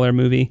Technicolor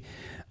movie.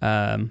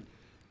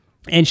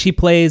 And she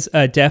plays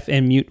a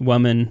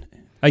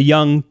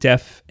young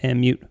deaf and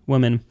mute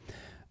woman.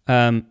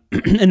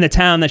 In the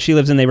town that she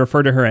lives in, they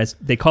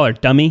call her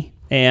Dummy.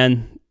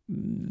 And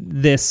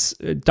this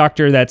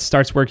doctor that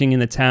starts working in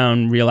the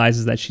town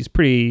realizes that she's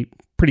pretty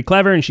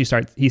clever, and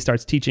he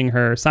starts teaching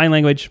her sign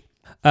language.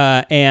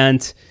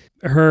 And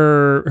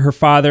her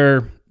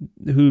father,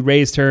 who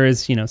raised her,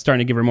 is starting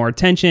to give her more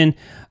attention.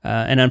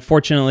 And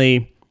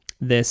unfortunately,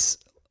 this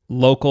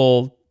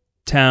local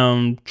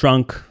town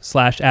drunk /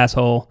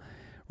 asshole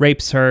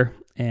rapes her,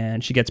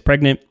 and she gets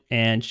pregnant,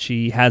 and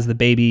she has the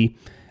baby.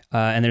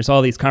 And there's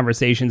all these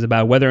conversations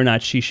about whether or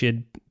not she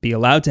should be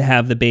allowed to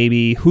have the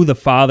baby, who the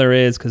father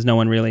is, because no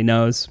one really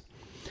knows.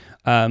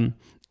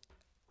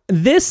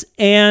 This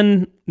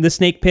and The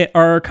Snake Pit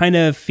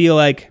feel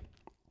like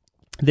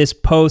this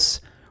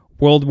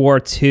post-World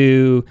War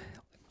II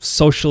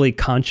socially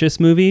conscious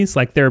movies.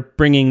 Like they're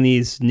bringing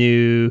these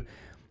new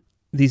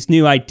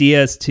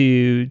ideas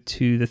to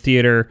the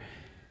theater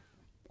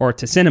or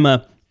to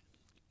cinema.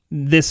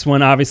 This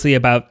one obviously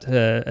about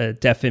a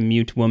deaf and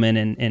mute woman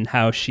and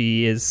how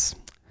she is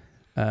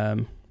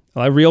a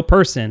real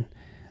person.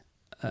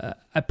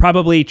 I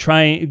probably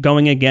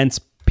going against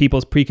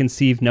people's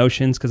preconceived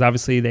notions, because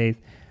obviously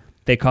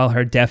they call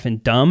her deaf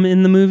and dumb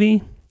in the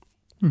movie,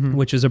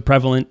 which is a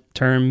prevalent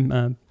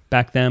term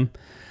back then.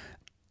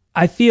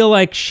 I feel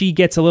like she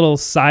gets a little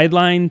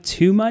sidelined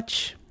too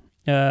much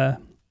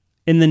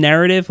in the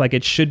narrative. Like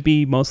it should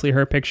be mostly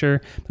her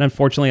picture, but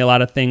unfortunately a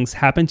lot of things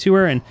happen to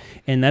her,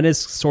 and that is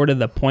sort of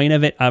the point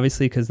of it,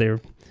 obviously, because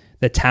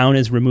the town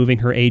is removing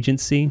her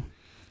agency.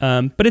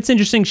 But it's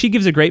interesting. She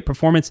gives a great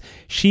performance.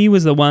 She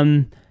was the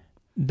one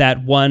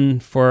that won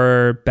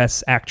for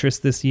Best Actress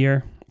this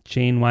year,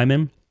 Jane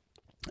Wyman.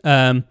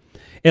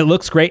 It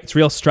looks great. It's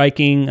real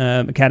striking,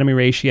 Academy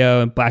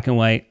ratio, black and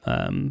white,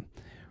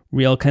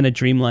 real kind of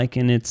dreamlike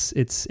in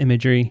its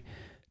imagery.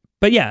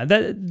 But yeah,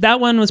 that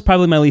one was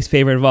probably my least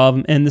favorite of all of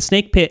them. And The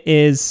Snake Pit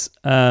is,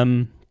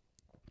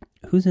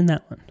 who's in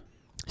that one?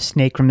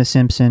 Snake from The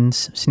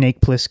Simpsons,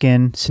 Snake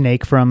Plissken,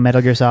 Snake from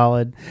Metal Gear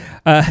Solid.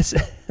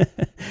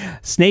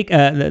 Snake.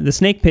 The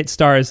Snake Pit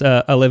stars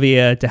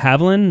Olivia de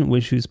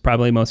Havilland, who's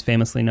probably most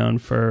famously known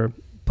for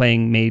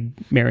playing Maid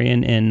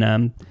Marian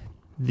in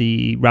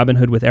the Robin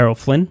Hood with Errol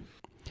Flynn.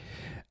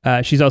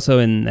 She's also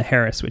in The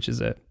Harris, which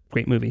is a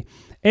great movie.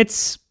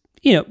 It's,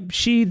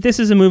 this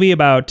is a movie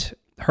about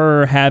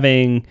her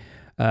having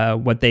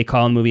what they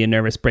call in the movie a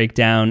nervous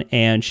breakdown,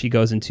 and she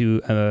goes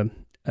into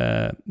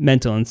a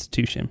mental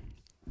institution.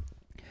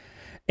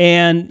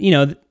 And,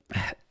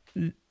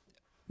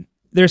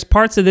 there's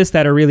parts of this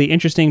that are really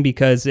interesting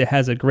because it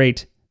has a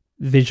great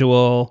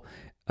visual,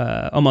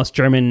 almost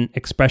German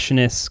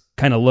expressionist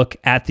kind of look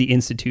at the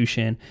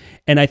institution.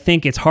 And I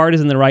think its heart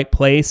is in the right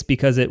place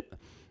because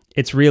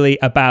it's really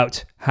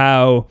about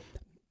how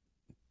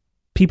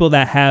people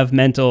that have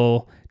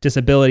mental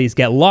disabilities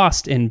get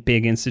lost in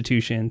big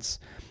institutions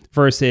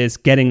versus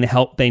getting the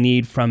help they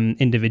need from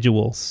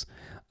individuals.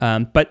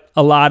 But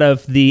a lot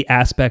of the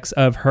aspects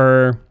of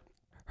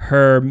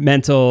her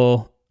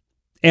mental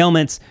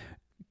ailments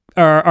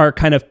are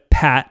kind of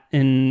pat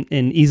and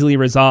easily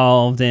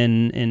resolved,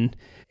 and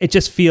it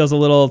just feels a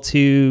little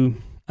too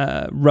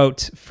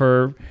rote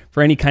for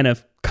any kind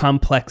of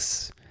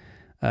complex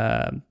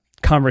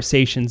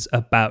conversations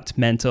about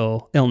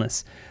mental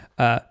illness.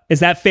 Is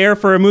that fair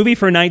for a movie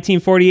for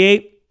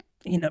 1948?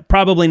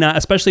 Probably not,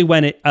 especially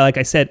when it, like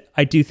I said,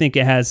 I do think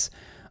it has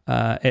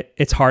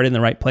its heart in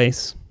the right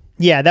place.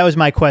 Yeah, that was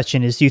my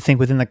question, is do you think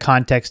within the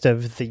context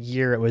of the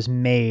year it was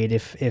made,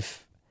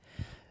 if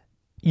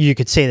you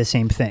could say the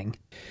same thing?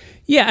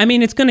 Yeah, I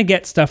mean, it's going to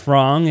get stuff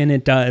wrong, and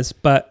it does,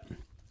 but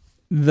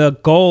the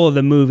goal of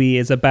the movie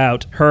is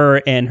about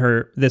her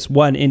and this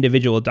one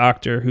individual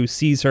doctor who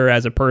sees her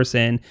as a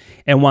person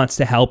and wants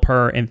to help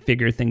her and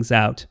figure things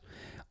out.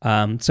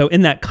 So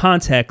in that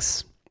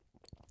context,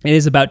 it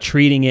is about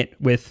treating it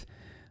with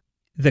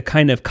the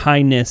kind of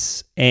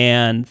kindness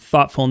and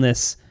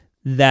thoughtfulness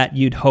that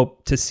you'd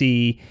hope to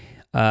see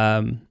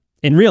in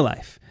real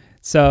life.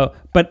 So,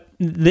 but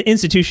the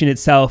institution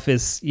itself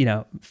is,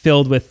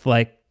 filled with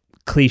like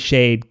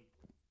cliched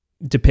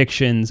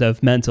depictions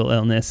of mental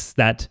illness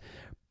that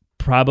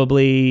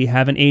probably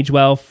haven't aged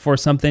well for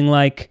something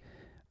like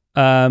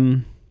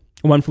One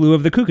Flew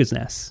Over the Cuckoo's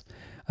Nest.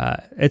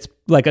 It's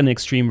like an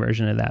extreme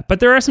version of that. But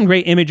there are some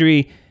great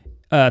imagery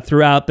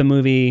throughout the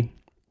movie.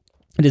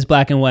 It is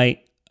black and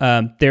white.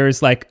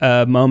 There's like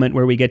a moment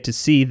where we get to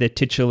see the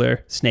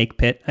titular snake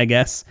pit, I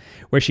guess,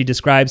 where she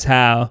describes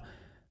how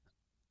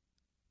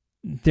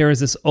there is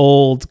this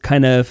old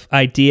kind of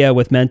idea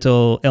with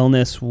mental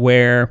illness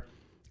where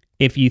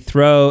if you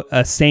throw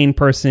a sane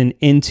person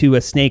into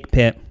a snake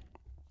pit,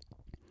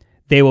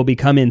 they will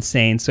become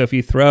insane. So if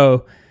you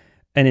throw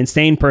an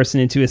insane person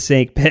into a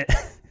snake pit,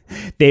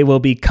 they will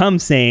become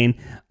sane.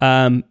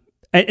 And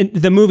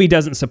the movie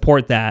doesn't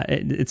support that.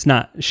 It's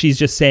not, she's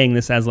just saying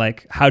this as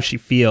like how she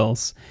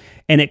feels.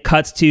 And it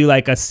cuts to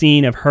like a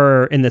scene of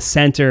her in the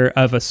center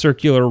of a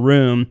circular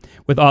room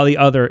with all the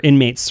other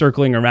inmates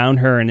circling around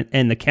her.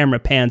 And the camera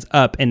pans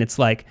up and it's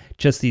like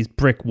just these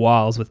brick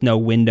walls with no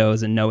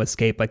windows and no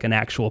escape, like an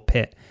actual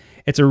pit.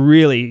 It's a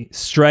really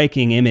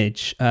striking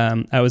image.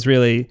 I was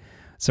really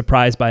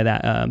surprised by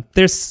that.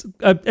 There's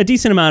a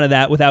decent amount of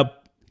that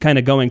without kind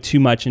of going too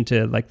much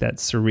into like that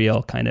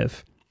surreal kind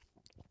of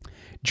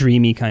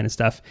dreamy kind of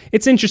stuff.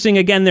 It's interesting.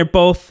 Again, they're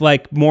both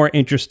like more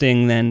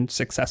interesting than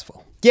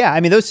successful. Yeah,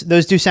 I mean, those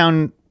do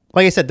sound,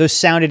 like I said, those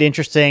sounded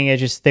interesting. It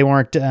just, they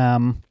weren't,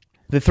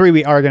 the three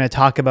we are going to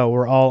talk about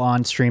were all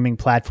on streaming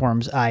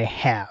platforms I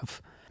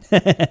have.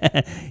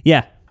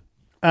 Yeah.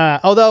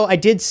 Although I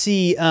did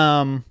see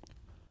Turner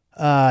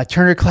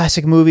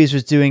Classic Movies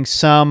was doing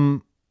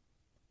some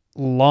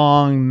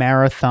long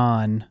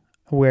marathon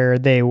where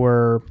they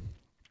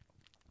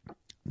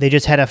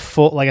just had a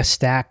full, like a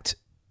stacked,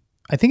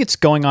 I think it's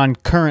going on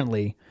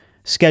currently,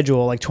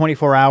 schedule, like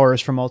 24 hours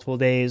for multiple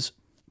days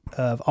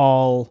of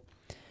all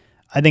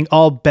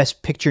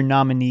Best Picture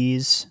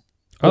nominees.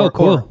 Oh,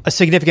 cool. Or a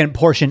significant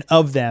portion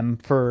of them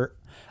for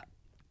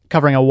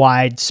covering a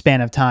wide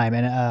span of time.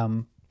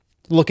 And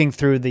looking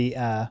through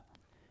the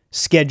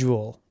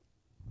schedule,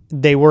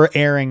 they were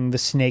airing The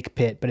Snake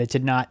Pit, but it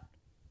did not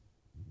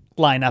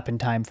line up in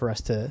time for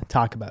us to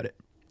talk about it.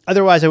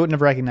 Otherwise, I wouldn't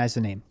have recognized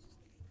the name.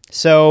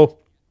 So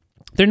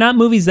they're not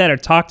movies that are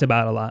talked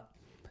about a lot.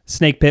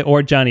 Snake Pit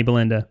or Johnny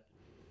Belinda.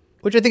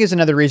 Which I think is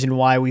another reason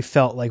why we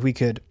felt like we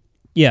could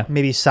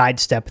maybe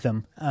sidestep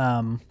them.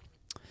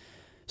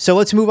 So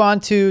let's move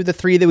on to the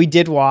three that we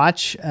did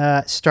watch,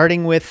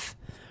 starting with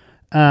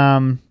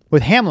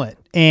Hamlet.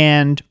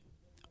 And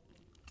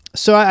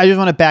so I just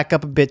want to back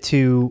up a bit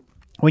to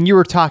when you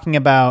were talking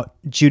about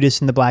Judas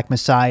and the Black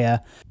Messiah.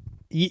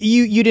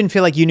 You didn't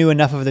feel like you knew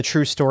enough of the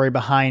true story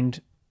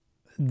behind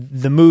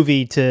the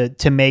movie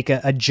to make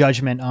a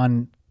judgment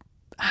on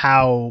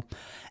how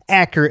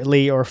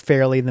accurately or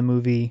fairly the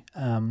movie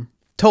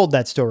told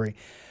that story.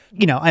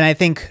 And I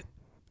think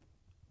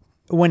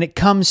when it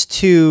comes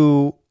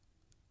to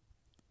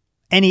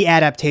any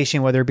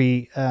adaptation, whether it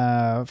be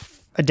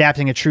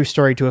adapting a true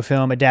story to a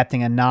film,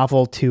 adapting a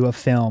novel to a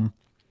film,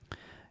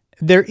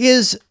 there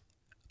is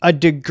a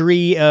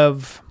degree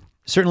of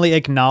certainly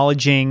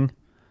acknowledging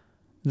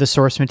the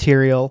source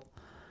material,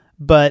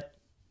 but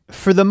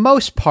for the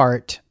most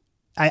part,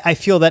 I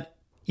feel that,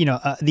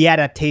 the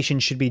adaptation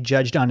should be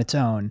judged on its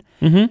own.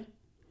 Mm-hmm.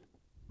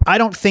 I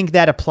don't think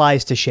that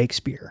applies to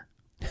Shakespeare.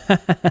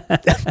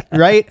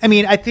 Right? I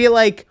mean, I feel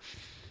like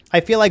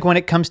when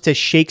it comes to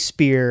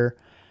Shakespeare,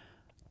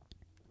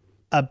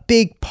 a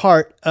big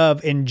part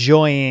of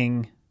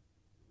enjoying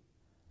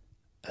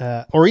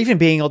or even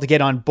being able to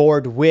get on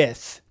board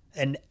with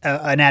an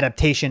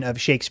adaptation of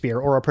Shakespeare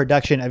or a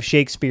production of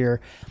Shakespeare,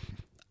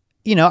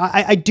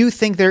 I do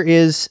think there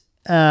is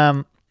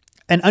an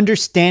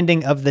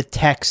understanding of the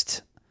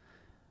text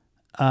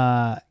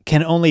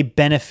can only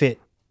benefit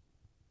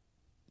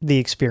the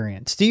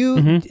experience. Do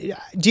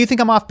you think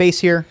I'm off base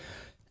here?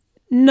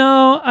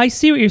 No, I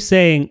see what you're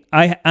saying.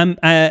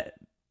 I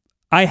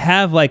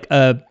have like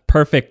a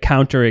perfect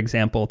counter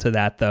example to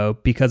that though,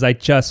 because I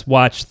just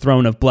watched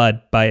Throne of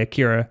Blood by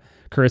Akira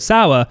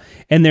Kurosawa,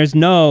 and there's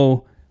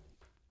no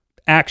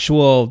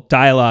actual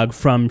dialogue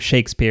from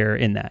Shakespeare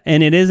in that.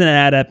 And it is an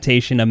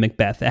adaptation of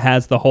Macbeth. It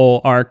has the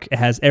whole arc. It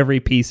has every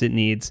piece it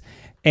needs.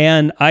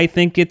 And I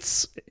think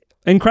it's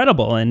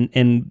incredible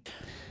and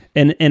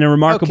a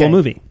remarkable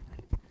movie.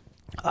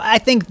 I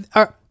think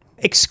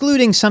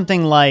excluding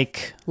something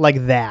like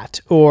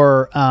that,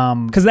 or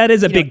because that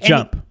is a big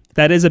jump.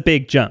 That is a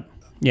big jump.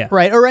 Yeah.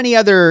 Right. Or any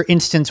other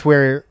instance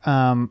where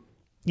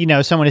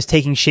someone is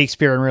taking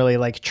Shakespeare and really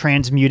like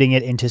transmuting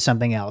it into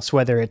something else,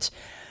 whether it's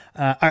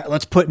all right,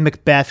 let's put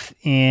Macbeth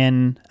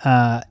in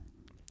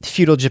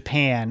feudal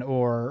Japan,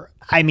 or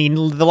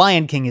The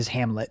Lion King is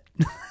Hamlet,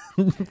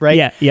 right?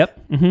 Yeah.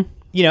 Yep.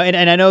 Mm-hmm.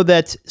 And I know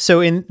that.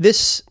 So in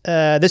this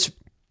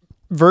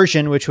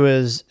version, which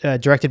was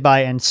directed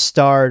by and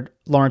starred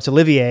Laurence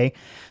Olivier,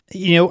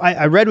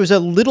 I read was a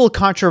little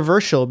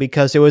controversial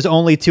because it was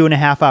only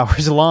 2.5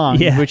 hours long,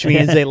 which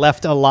means they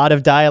left a lot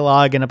of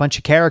dialogue and a bunch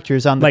of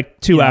characters on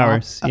like 2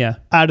 hours,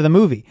 out of the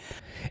movie.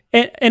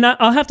 And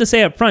I'll have to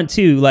say up front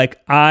too, like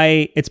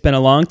it's been a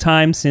long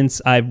time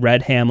since I've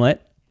read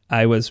Hamlet.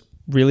 I was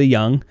really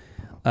young,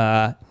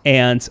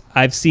 and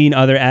I've seen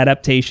other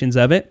adaptations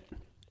of it.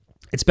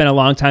 It's been a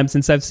long time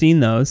since I've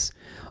seen those.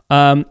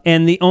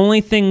 And the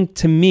only thing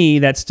to me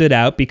that stood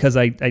out, because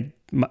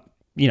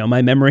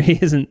my memory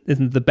isn't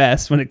the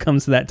best when it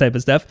comes to that type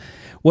of stuff,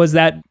 was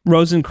that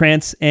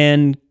Rosencrantz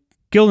and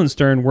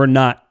Guildenstern were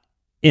not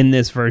in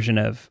this version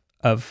of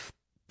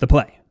the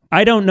play.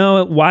 I don't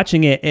know,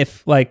 watching it,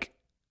 if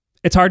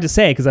it's hard to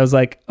say, because I was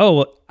like,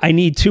 oh, I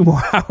need 2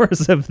 more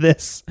hours of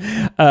this.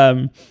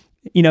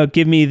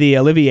 Give me the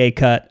Olivier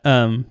cut.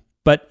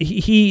 But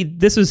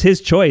this was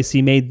his choice.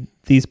 He made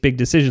these big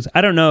decisions.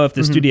 I don't know if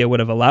the studio would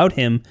have allowed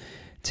him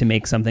to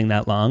make something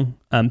that long.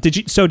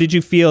 Did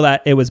you feel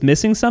that it was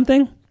missing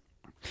something?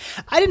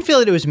 I didn't feel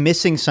that it was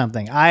missing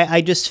something.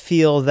 I just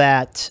feel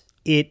that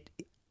it,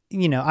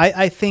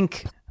 I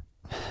think,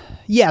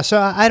 so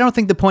I don't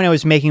think the point I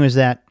was making was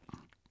that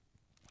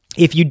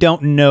if you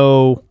don't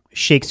know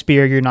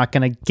Shakespeare, you're not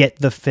going to get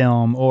the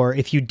film, or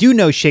if you do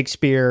know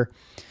Shakespeare,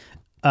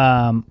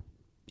 that's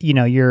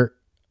going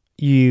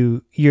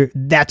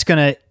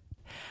to,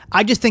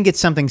 I just think it's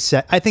something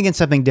set. I think it's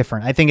something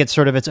different. I think it's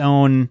sort of its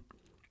own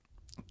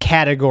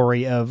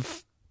category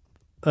of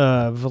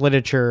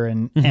literature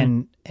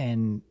and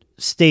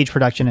stage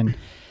production and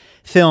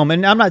film.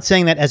 And I'm not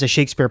saying that as a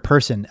Shakespeare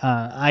person.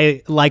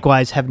 I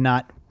likewise haven't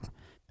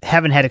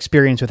had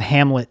experience with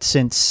Hamlet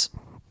since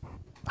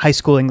high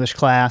school English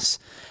class,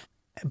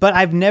 but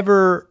I've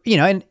never,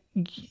 and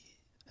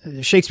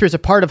Shakespeare's a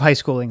part of high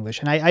school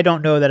English, and I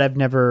don't know that I've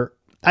never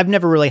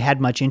really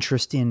had much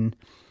interest in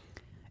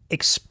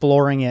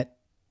exploring it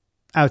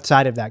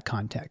outside of that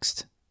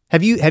context.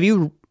 Have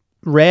you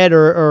read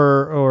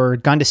or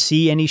gone to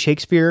see any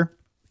Shakespeare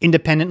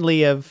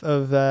independently of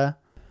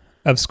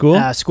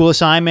school school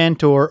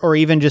assignment, or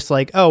even just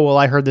like, oh well,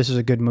 I heard this is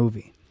a good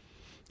movie?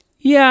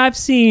 Yeah, I've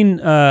seen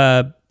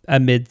A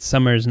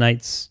Midsummer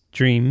Night's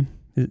Dream.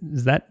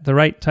 Is that the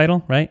right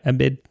title? Right, A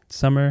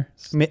Midsummer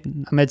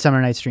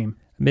Night's Dream.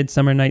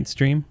 Midsummer Night's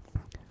Dream.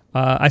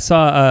 I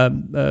saw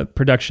a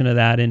production of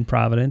that in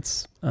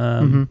Providence.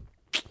 Trying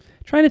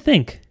to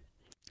think.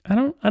 I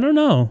don't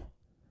know.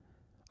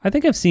 I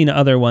think I've seen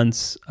other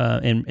ones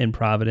in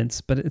Providence,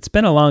 but it's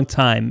been a long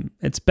time.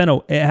 It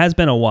has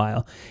been a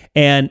while.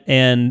 And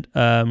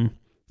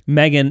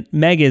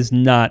Meg is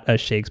not a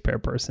Shakespeare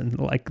person.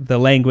 Like, the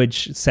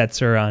language sets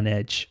her on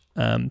edge.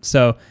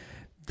 So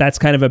that's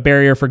kind of a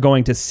barrier for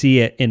going to see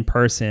it in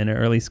person,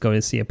 or at least go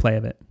to see a play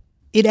of it.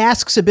 It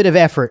asks a bit of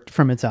effort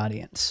from its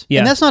audience. Yeah.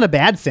 And that's not a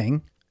bad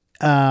thing.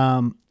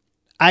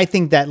 I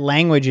think that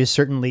language is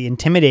certainly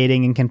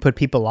intimidating and can put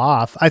people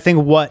off. I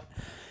think what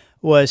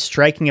was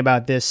striking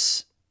about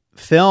this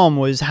film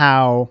was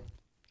how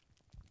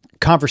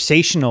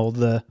conversational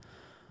the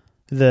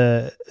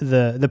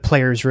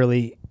players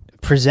really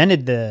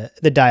presented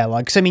the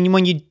dialogue. Because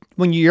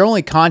when your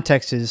only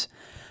context is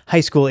high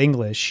school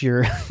English,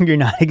 you're you're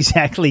not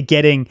exactly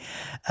getting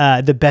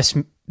the best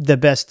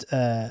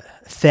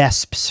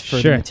thesps for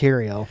the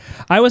material.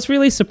 I was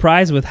really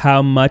surprised with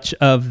how much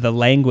of the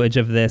language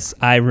of this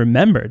I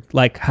remembered,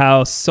 like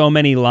how so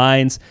many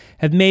lines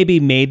have maybe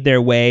made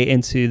their way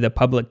into the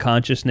public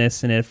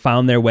consciousness and have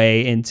found their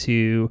way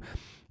into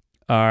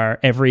our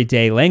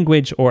everyday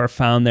language or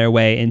found their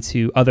way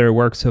into other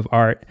works of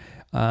art.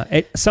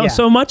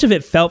 So much of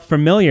it felt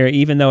familiar,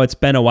 even though it's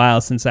been a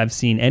while since I've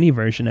seen any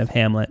version of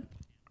Hamlet.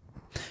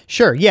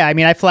 Sure. Yeah. I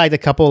mean, I flagged a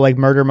couple like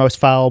murder most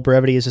foul,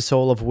 brevity is the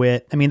soul of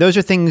wit. I mean, those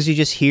are things you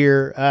just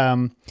hear.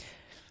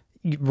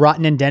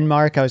 Rotten in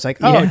Denmark. I was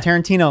like, oh,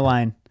 Tarantino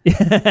line.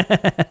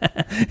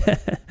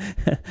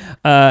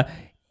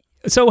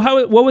 So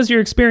what was your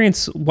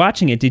experience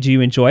watching it? Did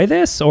you enjoy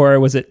this or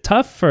was it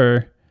tough?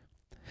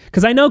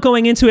 Because I know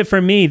going into it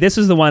for me, this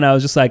is the one I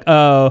was just like,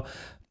 oh,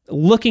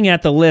 looking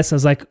at the list, I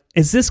was like,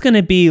 is this going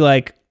to be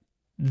like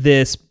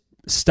this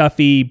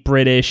stuffy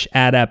British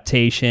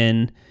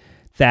adaptation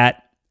that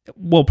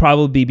will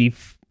probably be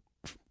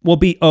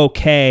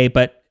okay,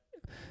 but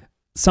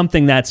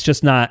something that's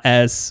just not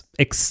as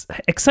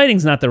exciting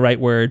is not the right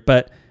word,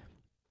 but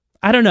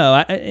I don't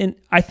know.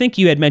 I think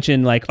you had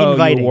mentioned like,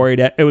 inviting. You were worried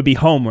it would be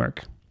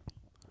homework.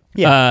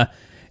 Yeah.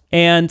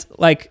 And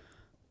like,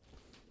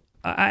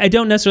 I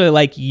don't necessarily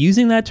like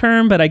using that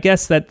term, but I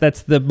guess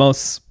that's the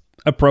most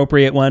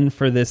appropriate one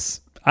for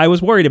this. I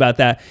was worried about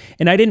that,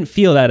 and I didn't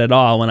feel that at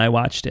all when I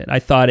watched it. I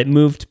thought it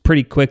moved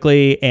pretty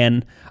quickly,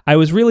 and I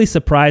was really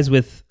surprised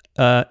with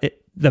the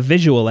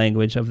visual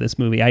language of this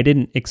movie. I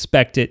didn't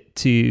expect it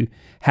to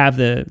have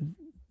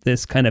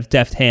this kind of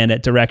deft hand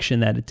at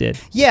direction that it did.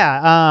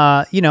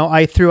 Yeah,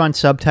 I threw on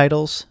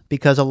subtitles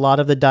because a lot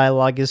of the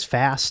dialogue is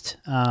fast.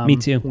 Me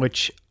too.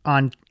 Which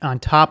on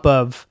top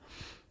of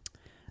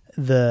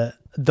the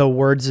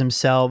words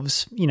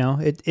themselves,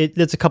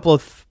 it's a couple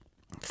of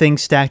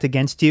things stacked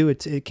against you.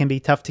 It can be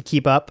tough to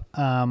keep up.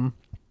 But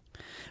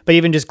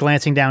even just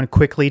glancing down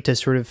quickly to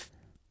sort of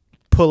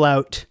pull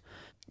out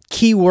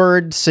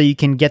keywords so you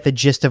can get the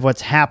gist of what's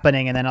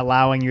happening, and then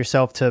allowing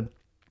yourself to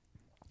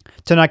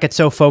not get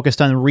so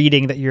focused on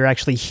reading that you're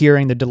actually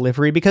hearing the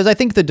delivery, because I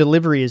think the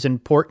delivery is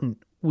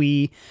important.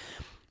 We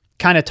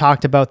kind of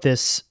talked about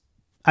this,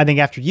 I think,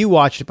 after you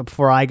watched it, but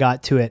before I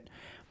got to it,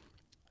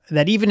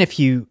 that even if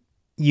you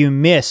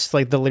miss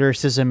like the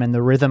lyricism and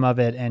the rhythm of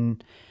it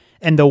and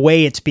the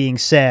way it's being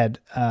said,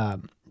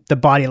 the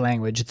body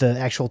language, the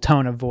actual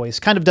tone of voice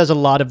kind of does a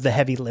lot of the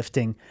heavy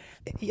lifting.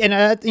 And,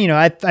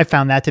 I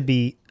found that to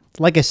be,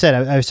 like I said,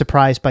 I was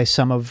surprised by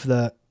some of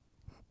the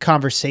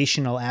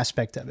conversational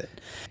aspect of it.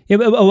 Yeah,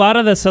 but a lot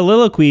of the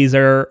soliloquies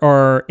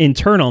are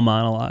internal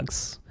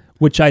monologues,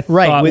 which I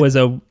thought was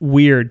a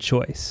weird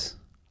choice.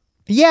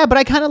 Yeah, but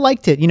I kind of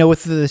liked it,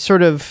 with the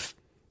sort of,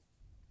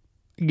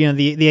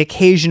 the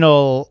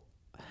occasional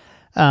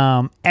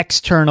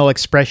external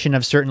expression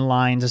of certain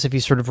lines, as if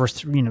he's sort of,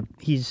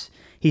 he's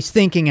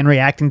thinking and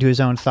reacting to his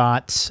own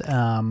thoughts.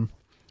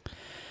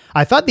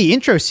 I thought the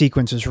intro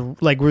sequence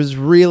was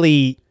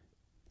really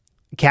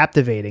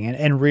captivating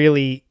and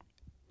really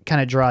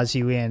kind of draws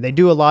you in. They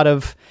do a lot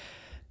of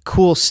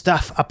cool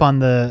stuff up on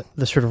the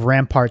sort of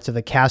ramparts of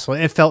the castle.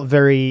 It felt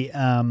very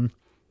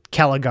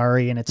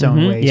Caligari in its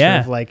own way,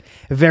 sort of like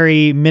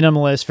very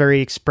minimalist,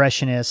 very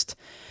expressionist.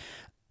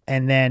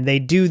 And then they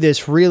do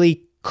this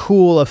really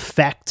cool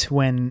effect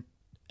when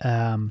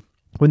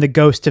the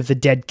ghost of the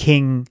dead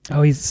king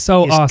he's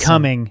so is awesome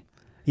coming.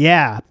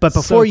 Yeah, but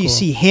before you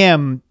see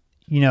him,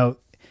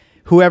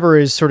 whoever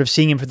is sort of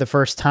seeing him for the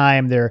first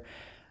time,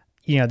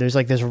 there's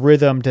like this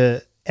rhythm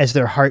as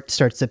their heart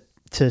starts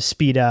to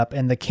speed up,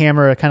 and the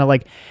camera kind of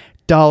like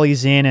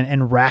dollies in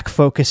and rack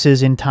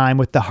focuses in time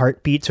with the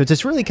heartbeat. So it's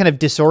this really kind of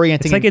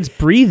disorienting. It's like it's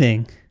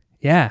breathing.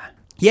 Yeah.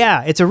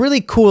 Yeah, it's a really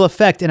cool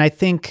effect. And I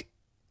think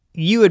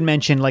you had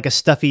mentioned like a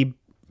stuffy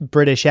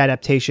British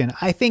adaptation.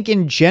 I think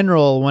in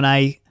general, when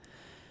I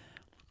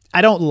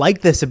don't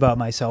like this about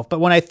myself, but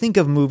when I think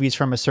of movies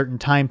from a certain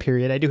time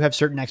period, I do have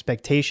certain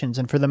expectations.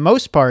 And for the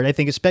most part, I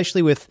think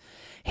especially with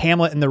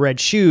Hamlet and the Red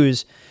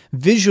Shoes,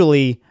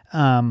 visually,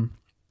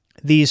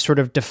 these sort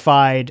of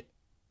defied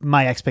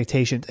my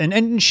expectations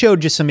and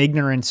showed just some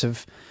ignorance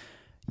of,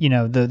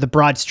 the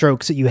broad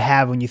strokes that you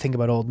have when you think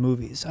about old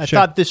movies. I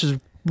thought this was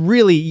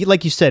really,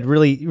 like you said,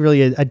 really,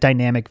 really a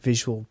dynamic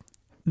visual.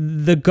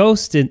 The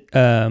ghost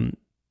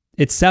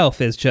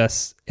itself is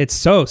it's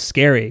so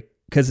scary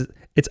because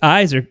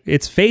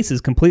its face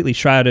is completely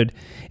shrouded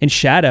in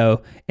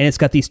shadow, and it's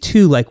got these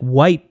two like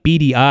white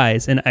beady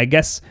eyes. And I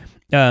guess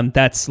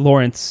that's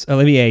Laurence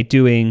Olivier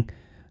doing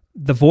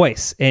the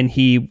voice, and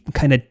he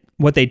kind of,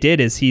 what they did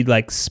is he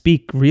like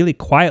speak really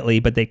quietly,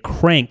 but they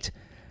cranked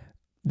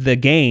the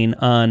gain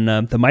on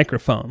the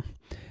microphone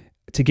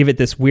to give it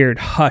this weird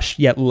hush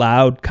yet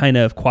loud kind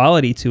of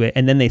quality to it,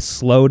 and then they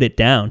slowed it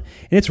down,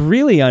 and it's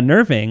really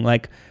unnerving.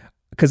 Like,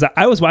 because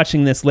I was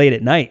watching this late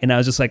at night, and I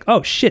was just like,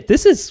 "Oh shit,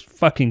 this is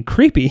fucking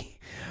creepy."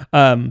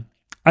 I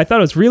thought it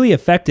was really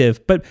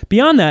effective, but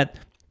beyond that,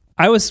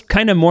 I was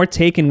kind of more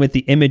taken with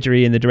the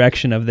imagery and the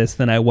direction of this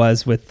than I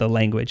was with the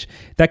language.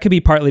 That could be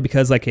partly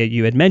because, like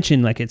you had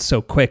mentioned, like it's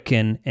so quick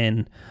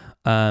and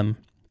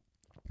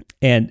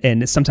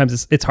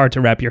sometimes it's hard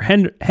to wrap your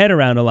head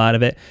around a lot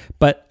of it.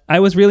 But I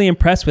was really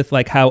impressed with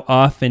like how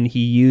often he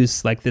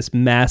used like this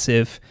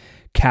massive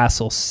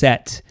castle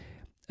set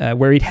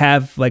where he'd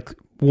have like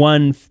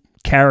one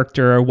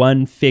character or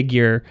one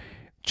figure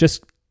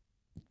just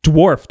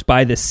dwarfed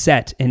by this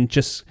set and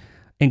just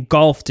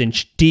engulfed in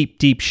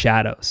deep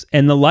shadows.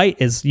 And the light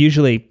is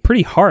usually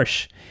pretty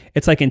harsh.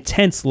 It's like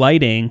intense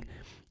lighting,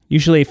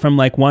 usually from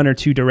like one or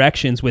two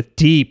directions with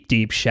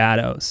deep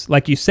shadows.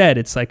 Like you said,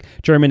 it's like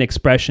German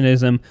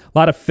expressionism, a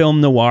lot of film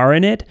noir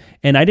in it.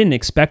 And I didn't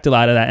expect a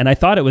lot of that. And I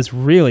thought it was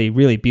really,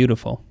 really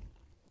beautiful.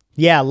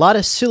 Yeah, a lot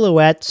of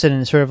silhouettes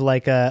and sort of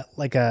like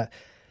a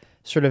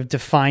sort of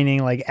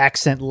defining like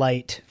accent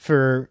light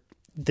for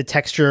the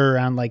texture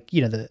around like,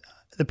 you know,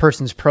 the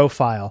person's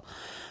profile.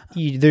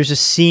 There's a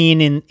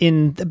scene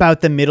in about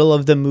the middle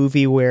of the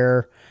movie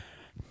where,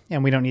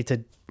 and we don't need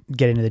to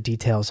get into the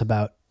details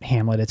about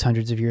Hamlet, it's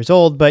hundreds of years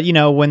old, but you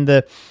know, when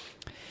the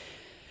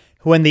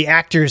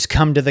actors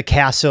come to the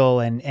castle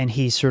and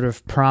he sort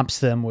of prompts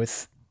them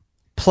with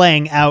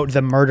playing out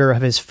the murder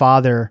of his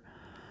father,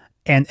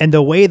 and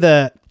the way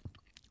the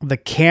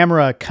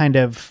camera kind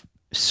of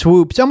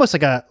swoops, almost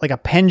like a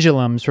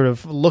pendulum, sort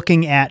of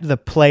looking at the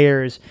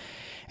players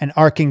and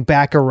arcing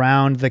back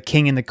around the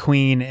king and the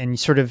queen, and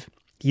sort of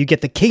you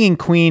get the king and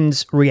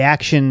queen's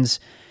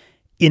reactions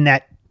in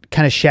that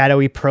kind of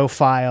shadowy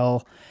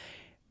profile,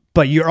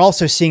 but you're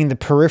also seeing the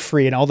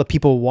periphery and all the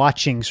people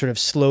watching sort of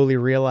slowly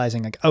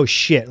realizing like, oh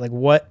shit, like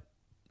what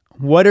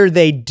are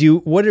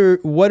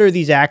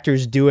these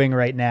actors doing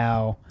right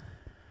now?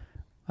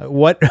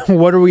 What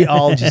are we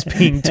all just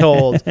being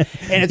told?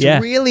 And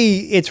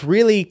it's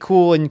really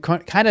cool and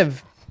kind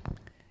of,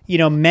 you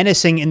know,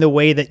 menacing in the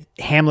way that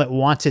Hamlet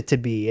wants it to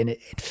be. And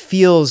it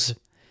feels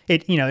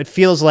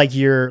like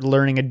you're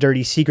learning a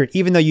dirty secret,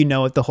 even though you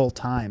know it the whole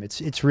time.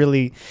 It's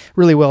really,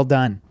 really well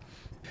done.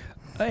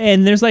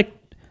 And there's like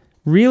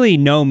really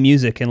no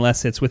music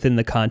unless it's within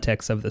the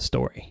context of the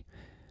story,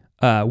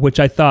 which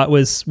I thought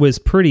was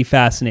pretty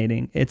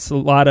fascinating. It's a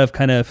lot of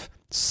kind of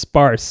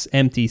sparse,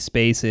 empty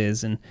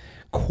spaces and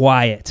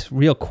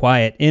real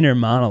quiet inner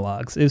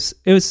monologues.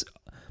 It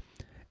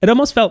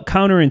almost felt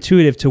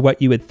counterintuitive to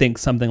what you would think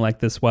something like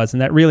this was,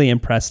 and that really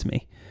impressed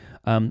me.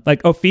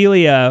 Like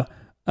Ophelia,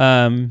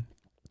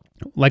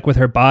 like with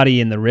her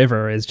body in the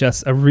river, is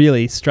just a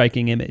really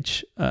striking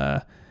image.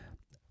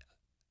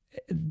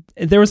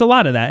 There was a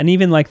lot of that, and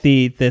even like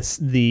the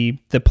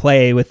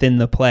play within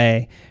the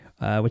play,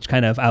 which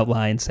kind of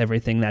outlines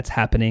everything that's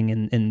happening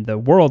in the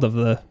world of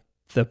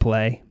the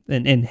play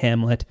in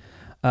Hamlet.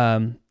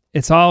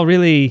 It's all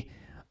really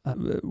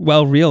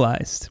well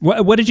realized.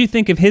 What did you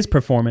think of his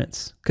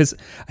performance? Because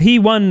he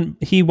won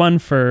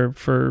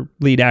for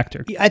lead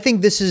actor. I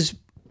think this is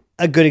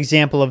a good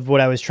example of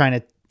what I was trying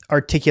to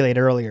articulate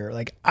earlier.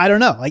 Like, I don't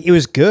know, like it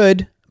was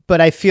good,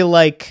 but I feel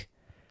like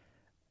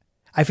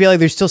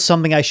there's still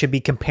something I should be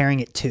comparing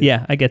it to.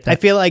 Yeah, I get that.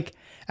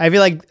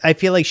 I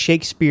feel like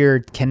Shakespeare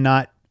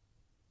cannot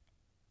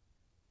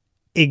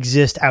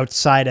exist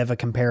outside of a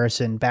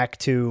comparison back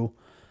to,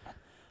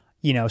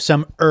 you know,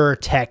 some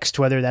text,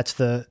 whether that's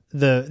the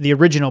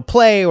original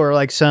play or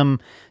like some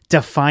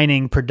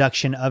defining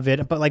production of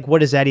it. But like, what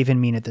does that even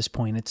mean at this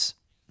point? It's,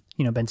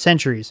 you know, been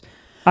centuries.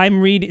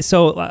 I'm reading,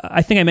 so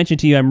I think I mentioned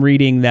to you, I'm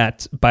reading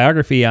that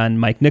biography on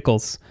Mike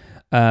Nichols.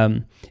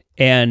 And,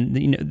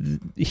 you know,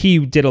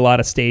 he did a lot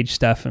of stage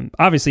stuff, and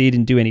obviously he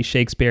didn't do any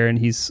Shakespeare, and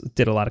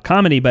did a lot of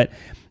comedy, but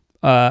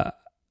I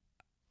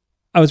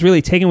was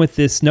really taken with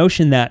this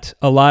notion that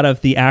a lot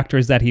of the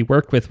actors that he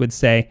worked with would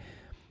say,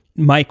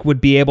 Mike would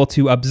be able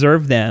to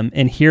observe them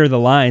and hear the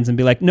lines and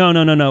be like,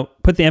 no,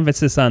 put the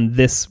emphasis on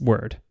this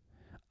word,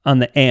 on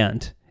the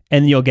and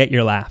you'll get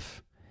your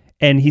laugh.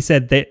 And he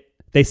said that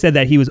they said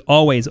that he was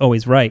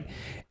always right.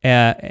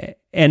 And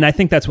I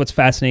think that's what's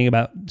fascinating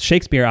about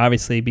Shakespeare,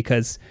 obviously,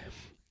 because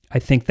I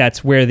think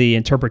that's where the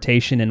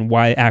interpretation and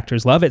why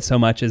actors love it so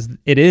much is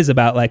it is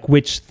about like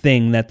which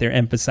thing that they're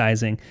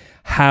emphasizing,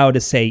 how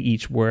to say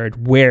each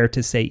word, where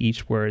to say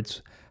each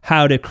words,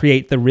 how to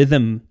create the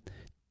rhythm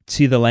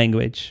to the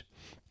language.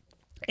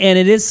 And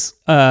it is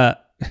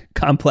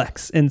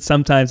complex, and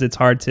sometimes it's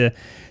hard to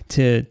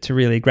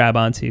really grab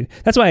onto.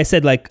 That's why I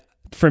said, like,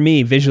 for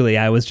me, visually,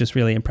 I was just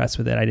really impressed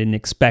with it. I didn't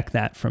expect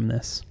that from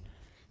this.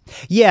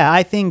 Yeah,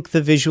 I think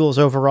the visuals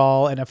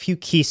overall and a few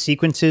key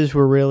sequences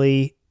were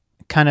really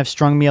kind of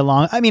strung me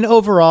along. I mean,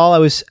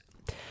 overall,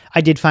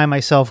 I did find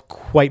myself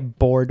quite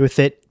bored with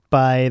it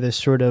by the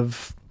sort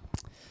of,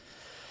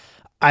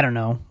 I don't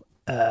know,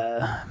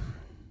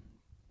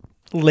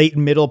 late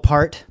middle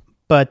part.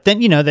 But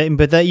then, you know,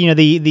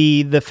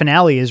 the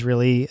finale is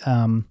really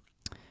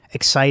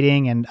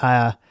exciting, and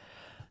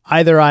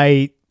either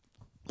I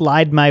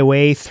lied my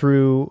way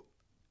through,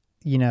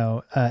 you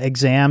know,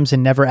 exams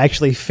and never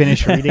actually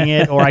finished reading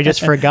it, or I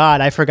just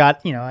forgot. I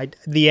forgot, you know,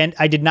 the end.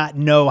 I did not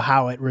know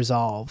how it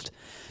resolved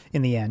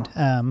in the end.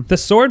 The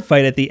sword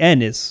fight at the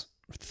end is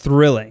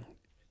thrilling.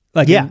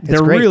 Like, Yeah,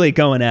 they're great. really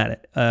going at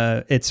it.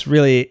 It's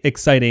really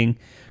exciting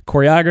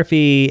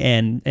choreography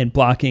and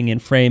blocking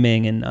and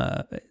framing, and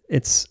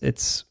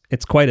it's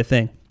quite a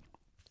thing.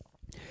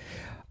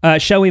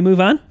 Shall we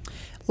move on?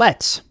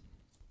 Let's.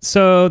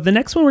 So the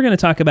next one we're going to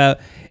talk about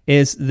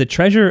is The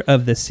Treasure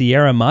of the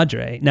Sierra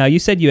Madre. Now, you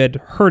said you had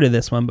heard of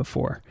this one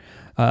before.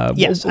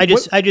 Yes, I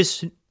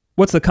just.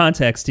 What's the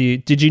context?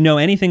 Did you know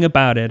anything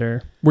about it,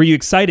 or were you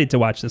excited to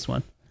watch this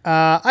one?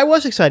 I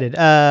was excited.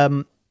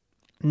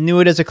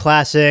 Knew it as a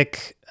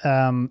classic.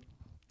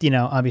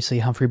 Obviously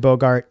Humphrey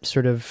Bogart,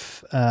 sort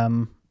of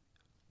one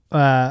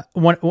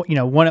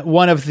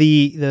of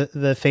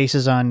the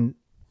faces on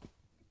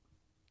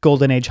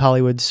Golden Age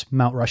Hollywood's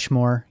Mount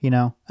Rushmore.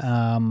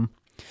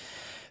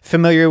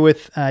 Familiar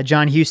with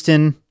John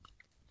Huston.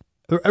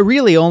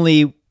 Really,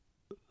 only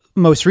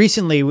most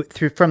recently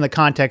from the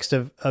context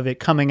of it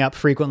coming up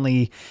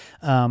frequently.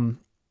 In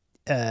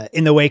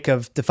the wake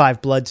of The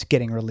Five Bloods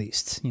getting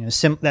released,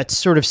 that's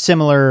sort of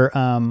similar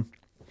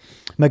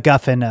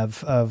MacGuffin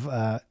of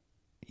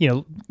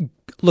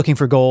looking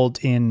for gold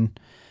in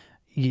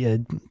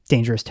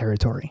dangerous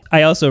territory.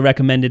 I also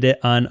recommended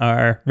it on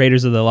our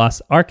Raiders of the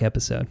Lost Ark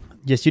episode.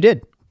 Yes, you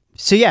did.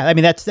 So yeah,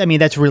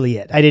 that's really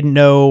it. I didn't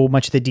know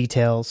much of the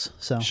details.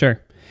 So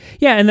sure,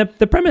 yeah, and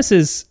the premise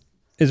is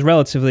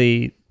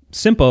relatively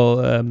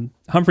simple.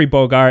 Humphrey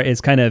Bogart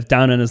is kind of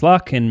down on his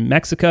luck in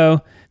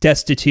Mexico,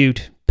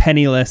 destitute,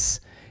 penniless.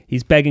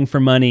 He's begging for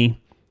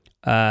money.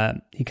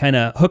 He kind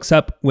of hooks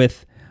up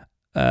with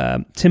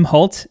Tim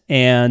Holt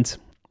and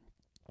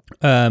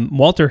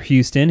Walter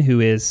Huston, who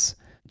is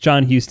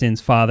John Huston's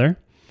father,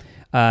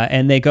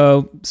 and they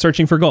go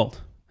searching for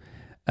gold.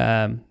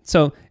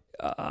 So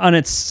on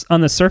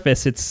the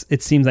surface,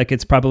 it seems like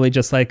it's probably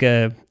just like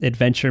a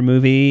adventure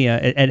movie.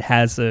 It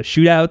has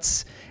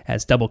shootouts,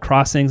 has double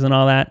crossings and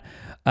all that.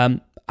 I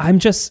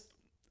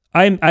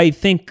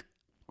think,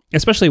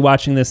 especially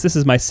watching this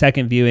is my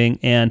second viewing,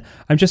 and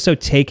I'm just so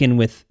taken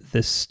with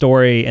the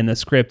story and the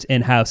script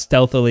and how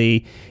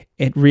stealthily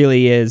it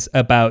really is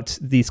about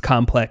these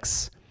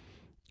complex,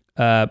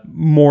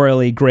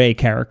 morally gray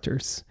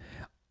characters.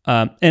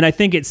 And I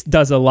think it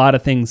does a lot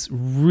of things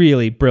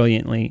really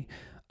brilliantly.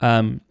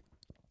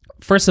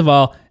 First of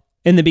all,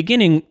 in the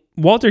beginning,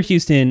 Walter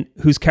Huston,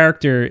 whose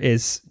character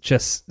is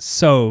just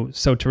so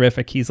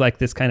terrific. He's like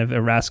this kind of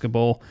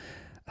irascible,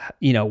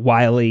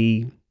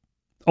 wily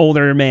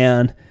older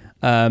man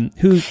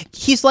who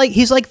he's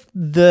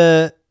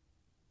the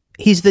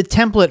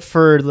template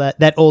for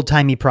that old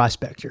timey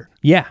prospector.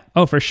 Yeah.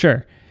 Oh, for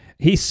sure.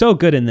 He's so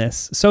good in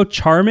this. So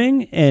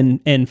charming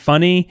and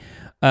funny.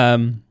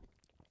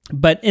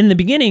 But in the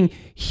beginning,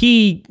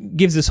 he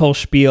gives this whole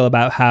spiel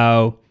about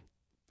how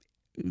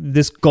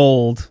this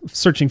gold,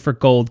 searching for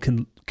gold,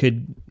 could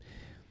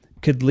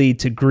lead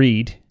to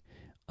greed.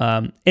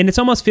 And it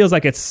almost feels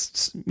like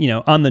it's,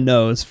 on the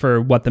nose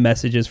for what the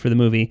message is for the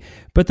movie.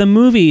 But the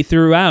movie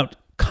throughout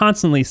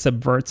constantly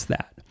subverts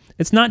that.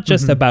 It's not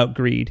just about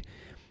greed.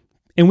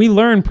 And we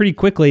learn pretty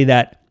quickly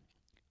that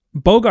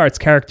Bogart's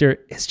character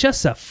is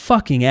just a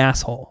fucking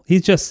asshole.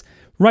 He's just,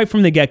 right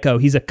from the get-go,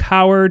 he's a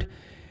coward.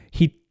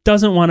 He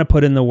doesn't want to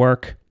put in the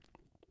work.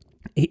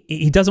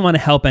 He doesn't want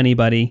to help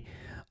anybody.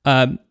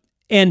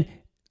 And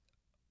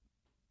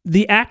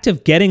the act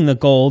of getting the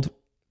gold,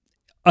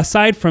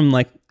 aside from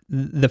like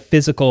the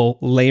physical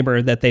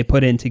labor that they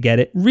put in to get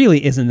it,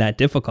 really isn't that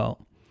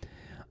difficult.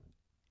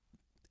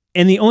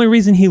 And the only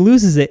reason he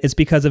loses it is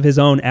because of his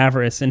own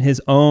avarice and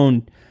his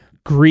own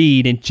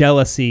greed and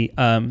jealousy.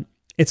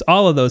 It's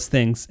all of those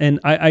things. And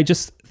I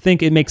just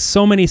think it makes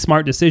so many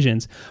smart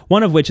decisions.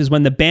 One of which is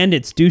when the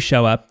bandits do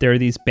show up, there are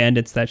these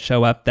bandits that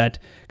show up that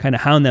kind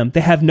of hound them.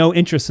 They have no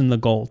interest in the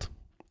gold.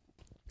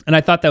 And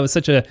I thought that's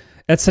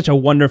such a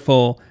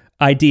wonderful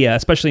idea,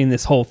 especially in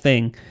this whole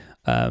thing,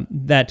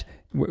 that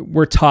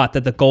we're taught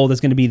that the gold is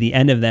going to be the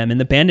end of them.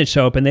 And the bandits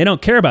show up and they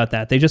don't care about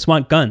that. They just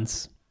want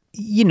guns.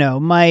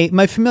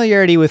 My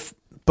familiarity with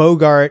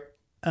Bogart,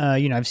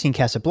 I've seen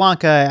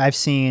Casablanca, I've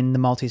seen The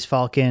Maltese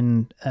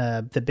Falcon,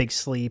 The Big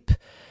Sleep.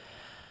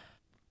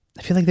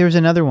 I feel like there was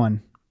another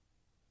one.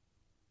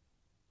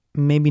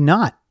 Maybe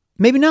not.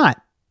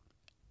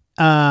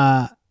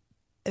 And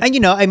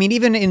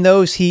even in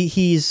those,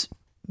 he's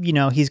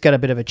got a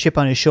bit of a chip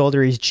on his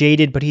shoulder. He's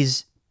jaded, but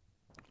he's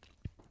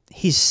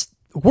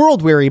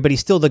world weary, but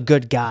he's still the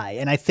good guy.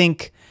 And I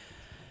think,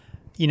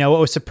 what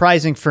was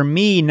surprising for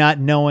me, not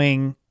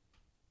knowing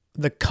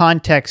the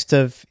context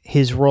of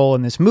his role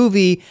in this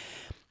movie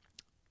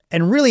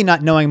and really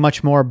not knowing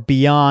much more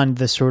beyond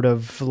the sort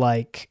of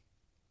like,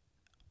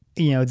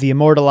 the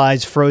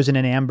immortalized frozen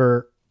in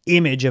amber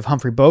image of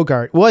Humphrey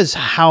Bogart, was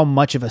how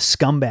much of a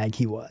scumbag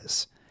he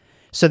was.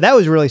 So that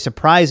was really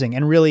surprising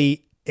and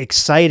really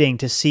exciting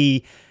to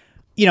see,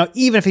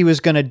 even if he was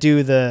going to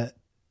do the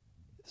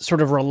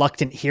sort of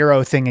reluctant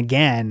hero thing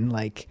again,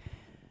 like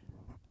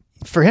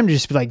for him to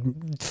just be like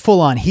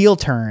full on heel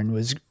turn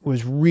was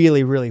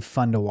really, really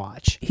fun to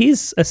watch.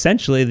 He's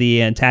essentially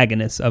the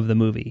antagonist of the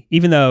movie,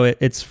 even though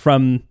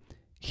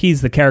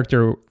he's the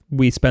character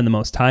we spend the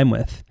most time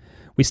with.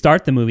 we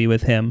start the movie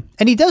with him.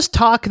 And he does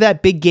talk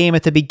that big game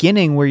at the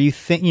beginning where you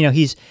think,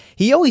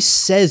 he always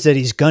says that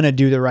he's going to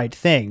do the right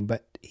thing,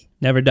 but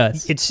Never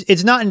does.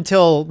 It's not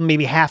until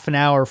maybe half an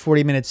hour,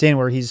 40 minutes in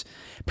where he's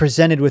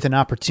presented with an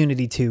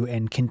opportunity to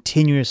and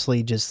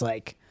continuously just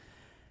like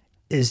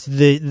is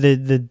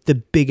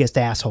the biggest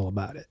asshole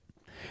about it.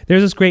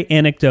 There's this great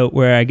anecdote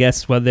where I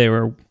guess they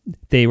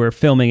were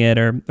filming it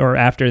or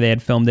after they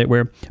had filmed it,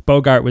 where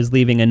Bogart was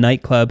leaving a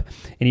nightclub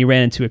and he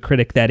ran into a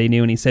critic that he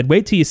knew and he said,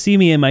 "Wait till you see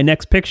me in my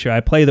next picture. I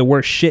play the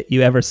worst shit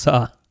you ever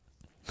saw."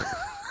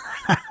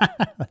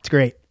 That's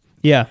great.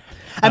 Yeah.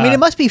 I mean, it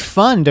must be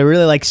fun to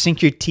really like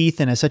sink your teeth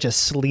into such a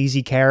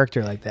sleazy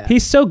character like that.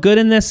 He's so good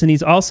in this, and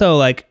he's also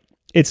like,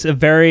 it's a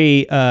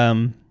very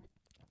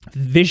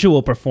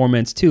visual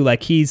performance too.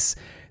 Like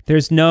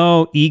there's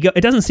no ego.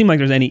 It doesn't seem like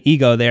there's any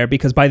ego there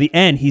because by the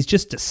end, he's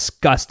just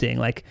disgusting.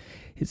 Like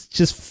his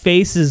just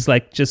face is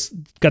like just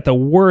got the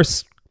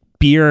worst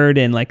beard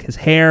and like his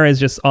hair is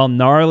just all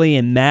gnarly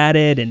and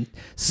matted and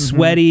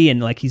sweaty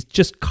and like he's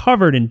just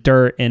covered in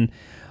dirt and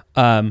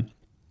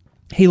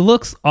he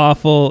looks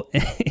awful.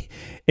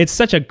 It's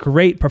such a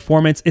great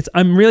performance.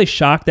 I'm really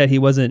shocked that he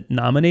wasn't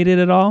nominated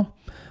at all.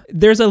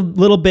 There's a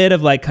little bit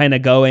of like kind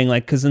of going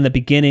like, because in the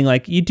beginning,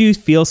 like you do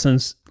feel some,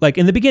 like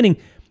in the beginning,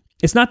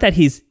 it's not that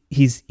he's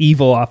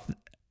evil off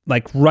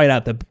like right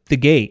out the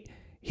gate.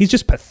 He's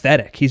just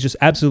pathetic. He's just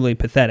absolutely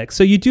pathetic.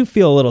 So you do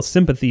feel a little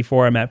sympathy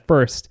for him at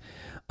first,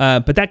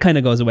 but that kind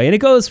of goes away, and it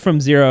goes from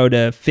 0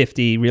 to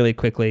 50 really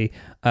quickly.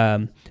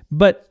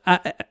 But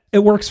it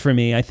works for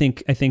me. I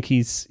think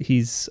he's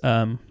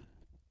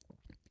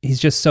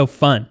just so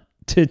fun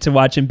to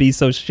watch him be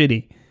so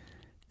shitty.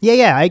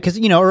 Yeah. Because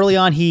early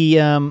on he,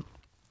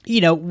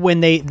 when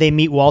they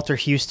meet Walter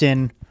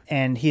Houston,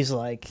 and he's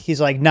like,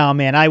 no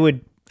man,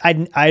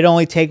 I'd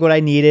only take what I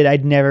needed.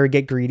 I'd never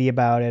get greedy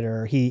about it.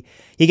 Or he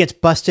gets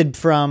busted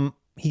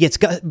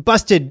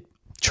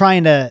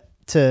trying to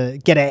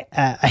get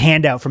a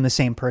handout from the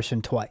same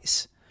person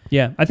twice.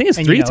 Yeah, I think it's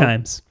 3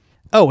 times.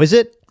 Oh, is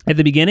it at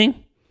the beginning?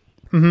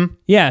 Mm-hmm.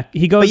 Yeah,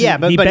 he goes.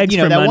 But he begs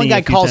for that money one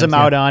guy calls times, him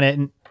out on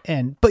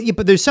it,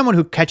 but there's someone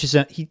who catches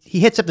him. He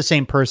hits up the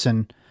same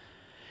person,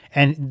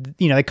 and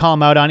they call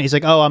him out on it. He's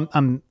like, "Oh,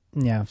 I'm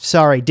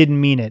sorry, didn't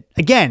mean it."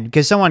 Again,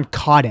 because someone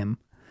caught him.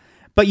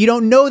 But you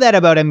don't know that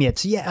about him yet.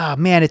 So yeah, oh,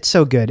 man, it's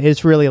so good.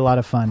 It's really a lot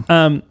of fun.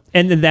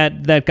 And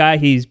that guy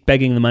he's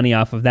begging the money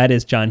off of, that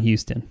is John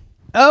Huston.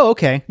 Oh,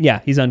 okay. Yeah,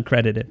 he's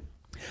uncredited.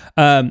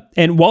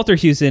 And Walter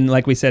Houston,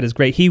 like we said, is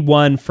great. He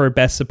won for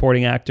Best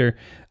Supporting Actor.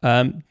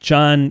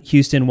 John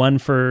Huston won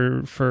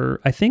for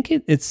I think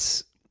did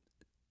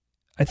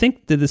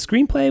the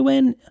screenplay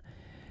win?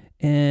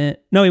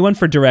 No, he won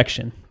for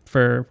direction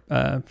for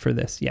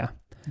this. Yeah,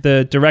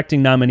 the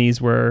directing nominees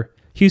were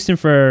Huston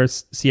for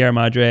Sierra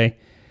Madre,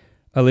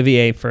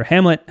 Olivier for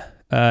Hamlet,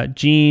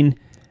 Gene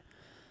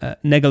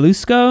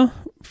Negalusco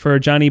for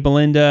Johnny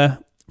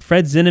Belinda,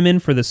 Fred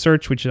Zinnemann for The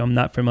Search, which I'm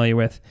not familiar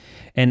with,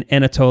 and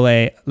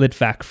Anatole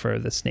Litvak for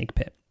The Snake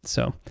Pit.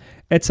 So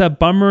it's a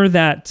bummer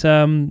that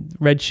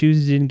Red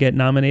Shoes didn't get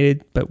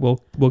nominated, but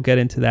we'll get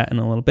into that in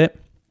a little bit.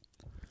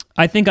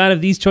 I think out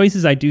of these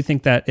choices, I do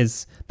think that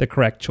is the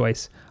correct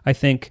choice. I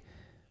think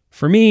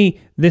for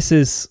me, this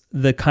is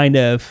the kind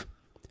of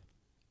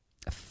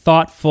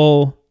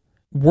thoughtful,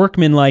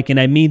 workmanlike, and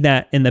I mean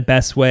that in the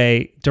best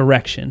way,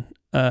 direction.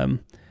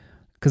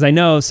 Because I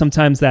know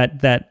sometimes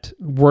that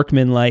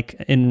workmanlike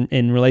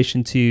in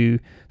relation to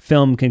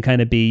film can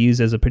kind of be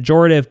used as a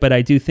pejorative, but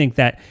I do think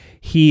that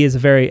he is a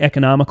very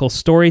economical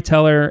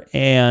storyteller,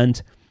 and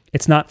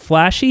it's not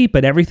flashy,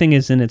 but everything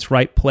is in its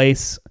right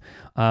place.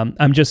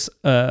 I'm just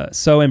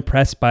so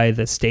impressed by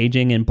the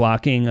staging and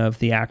blocking of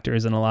the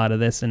actors in a lot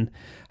of this, and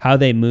how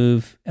they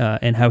move,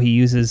 and how he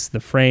uses the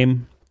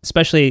frame.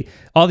 Especially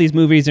all these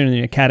movies are in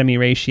the Academy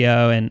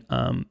ratio, and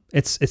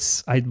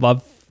I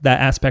love that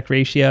aspect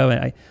ratio,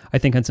 and I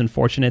think it's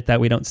unfortunate that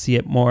we don't see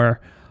it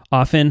more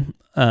often,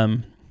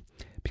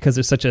 because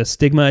there's such a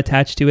stigma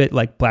attached to it.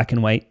 Like black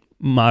and white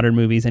modern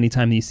movies,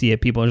 anytime you see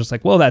it, people are just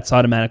like, well, that's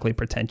automatically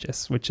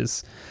pretentious, which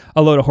is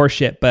a load of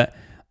horseshit. But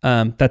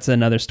that's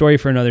another story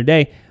for another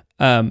day.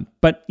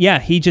 But yeah,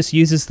 he just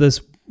uses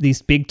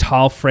these big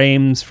tall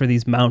frames for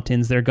these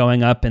mountains they're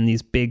going up in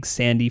these big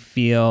sandy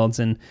fields,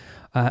 and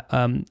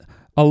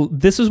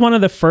this was one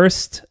of the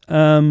first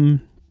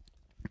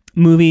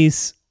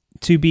movies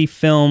to be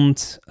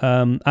filmed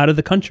out of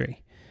the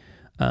country,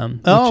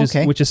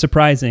 which is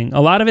surprising.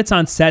 A lot of it's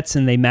on sets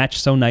and they match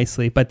so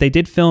nicely, but they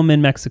did film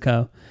in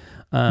Mexico.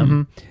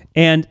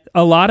 And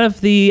a lot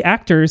of the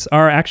actors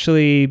are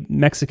actually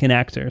Mexican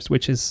actors,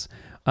 which is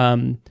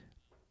kind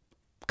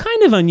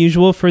of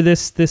unusual for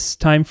this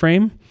time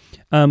frame.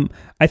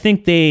 I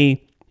think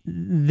they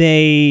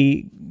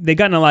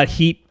got in a lot of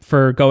heat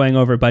for going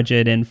over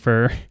budget and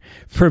for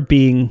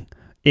being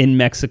in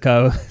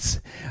Mexico,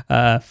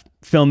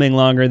 filming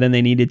longer than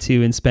they needed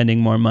to and spending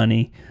more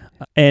money.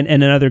 And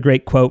another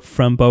great quote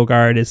from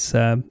Bogart is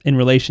in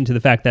relation to the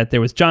fact that there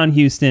was John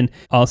Huston,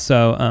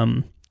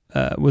 also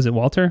was it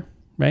Walter,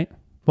 right?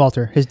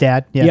 Walter, his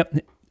dad. Yeah.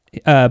 Yep.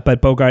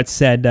 But Bogart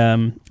said,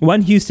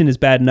 one, Houston is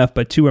bad enough,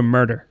 but two, a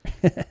murder.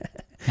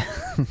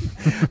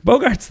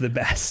 Bogart's the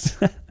best.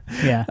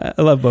 Yeah.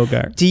 I love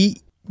Bogart.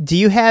 Do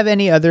you have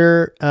any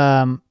other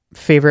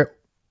favorite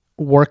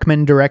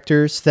workman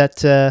directors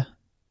that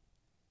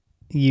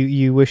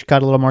you wish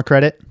got a little more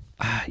credit?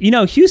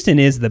 Houston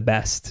is the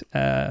best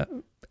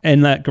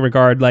in that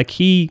regard. Like,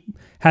 he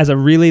has a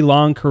really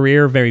long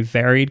career, very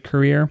varied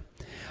career.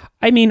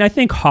 I mean, I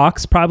think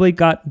Hawks probably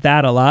got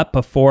that a lot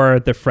before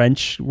the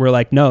French were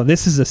like, no,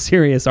 this is a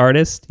serious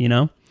artist,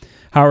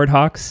 Howard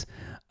Hawks.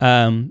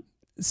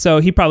 So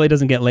he probably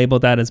doesn't get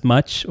labeled that as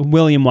much.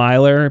 William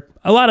Wyler,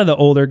 a lot of the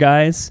older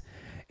guys.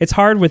 It's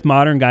hard with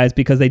modern guys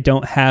because they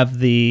don't have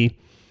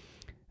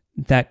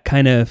that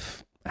kind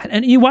of,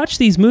 and you watch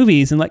these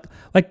movies and like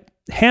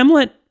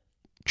Hamlet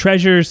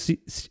treasures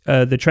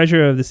the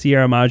treasure of the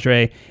Sierra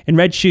Madre and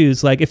Red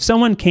Shoes. Like, if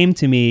someone came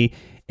to me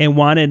and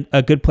wanted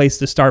a good place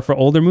to start for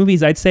older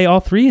movies, I'd say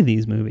all three of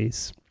these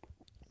movies.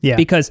 Yeah.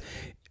 Because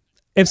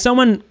if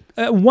someone,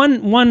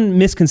 one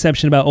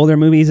misconception about older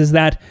movies is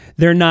that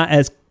they're not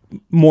as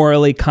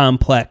morally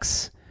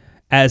complex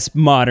as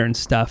modern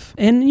stuff.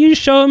 And you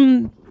just show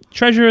them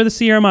Treasure of the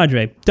Sierra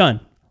Madre. Done.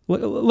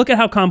 Look at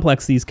how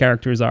complex these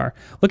characters are.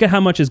 Look at how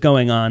much is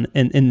going on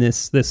in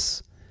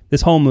this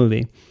whole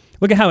movie.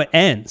 Look at how it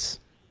ends,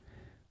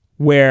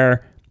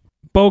 where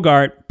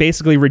Bogart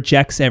basically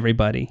rejects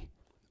everybody.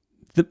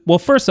 Well,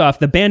 first off,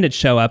 the bandits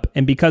show up,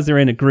 and because they're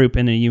in a group,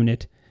 in a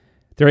unit,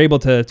 they're able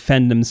to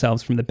defend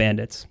themselves from the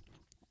bandits.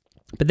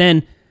 But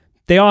then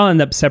they all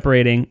end up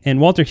separating,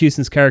 and Walter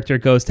Houston's character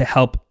goes to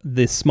help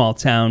this small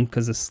town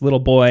because this little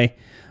boy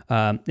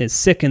is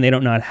sick and they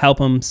don't know how to help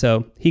him.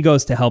 So he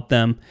goes to help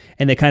them,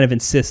 and they kind of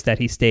insist that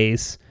he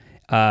stays,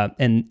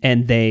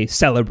 and they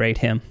celebrate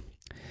him.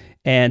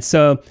 And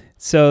so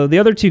the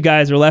other two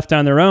guys are left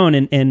on their own,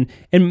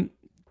 and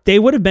they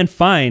would have been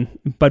fine,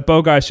 but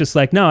Bogart's just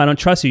like, no, I don't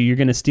trust you. You're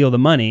going to steal the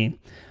money.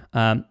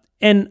 And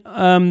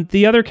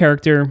the other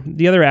character,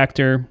 the other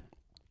actor,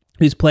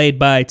 who's played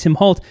by Tim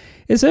Holt,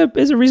 is a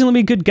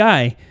reasonably good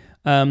guy.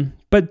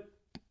 But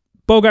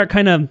Bogart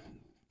kind of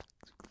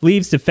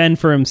leaves to fend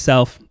for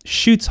himself,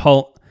 shoots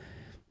Holt,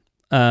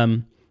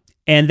 and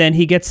then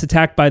he gets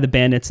attacked by the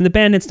bandits. And the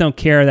bandits don't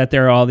care that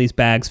there are all these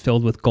bags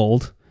filled with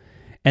gold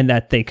and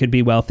that they could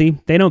be wealthy.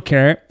 They don't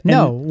care.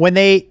 No, when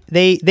they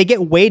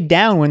get weighed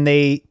down when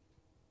they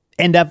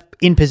end up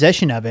in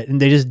possession of it,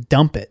 and they just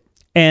dump it.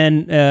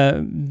 And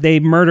they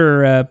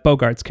murder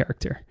Bogart's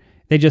character.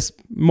 They just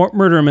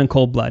murder him in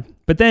cold blood.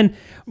 But then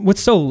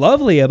what's so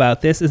lovely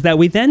about this is that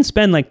we then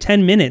spend like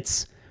 10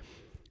 minutes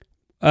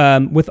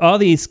with all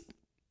these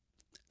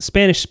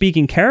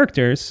Spanish-speaking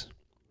characters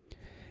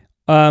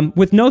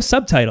with no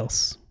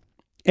subtitles.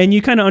 And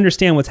you kind of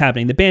understand what's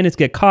happening. The bandits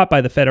get caught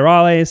by the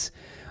federales.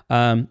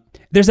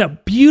 There's a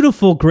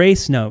beautiful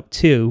grace note,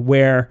 too,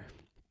 where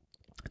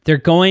they're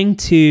going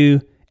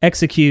to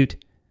execute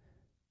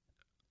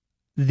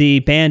the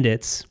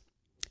bandits,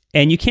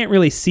 and you can't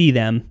really see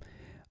them,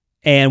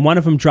 and one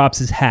of them drops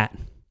his hat.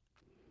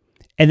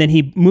 And then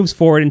he moves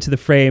forward into the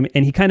frame,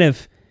 and he kind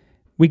of,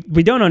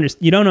 you don't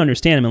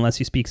understand him unless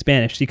you speak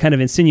Spanish. He kind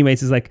of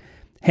insinuates, is like,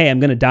 hey, I'm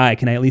going to die.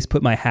 Can I at least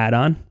put my hat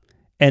on?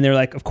 And they're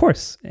like, of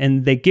course.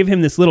 And they give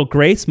him this little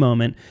grace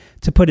moment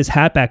to put his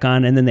hat back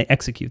on, and then they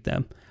execute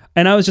them.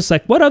 And I was just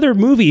like, what other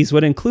movies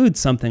would include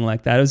something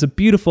like that? It was a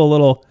beautiful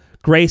little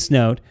grace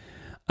note.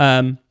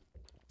 And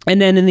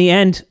then in the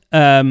end,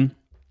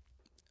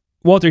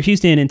 Walter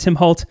Houston and Tim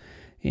Holt,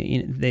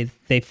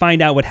 they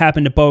find out what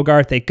happened to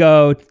Bogart. They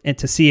go and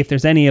to see if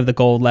there's any of the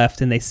gold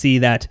left, and they see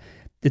that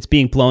it's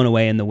being blown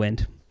away in the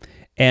wind.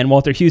 And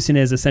Walter Houston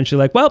is essentially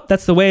like, well,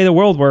 that's the way the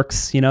world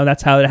works.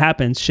 That's how it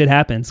happens. Shit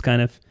happens,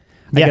 kind of.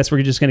 I guess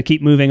we're just going to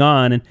keep moving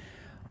on. And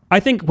I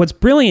think what's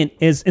brilliant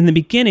is in the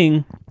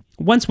beginning,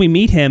 once we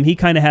meet him, he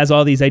kind of has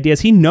all these ideas.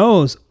 He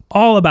knows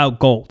all about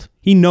gold.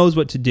 He knows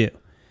what to do.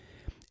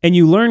 And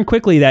you learn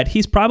quickly that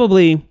he's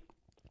probably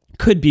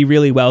could be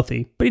really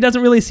wealthy, but he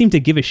doesn't really seem to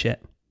give a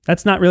shit.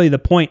 That's not really the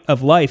point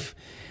of life.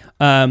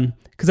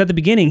 Because at the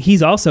beginning,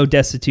 he's also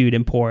destitute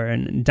and poor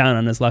and down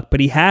on his luck, but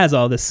he has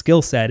all this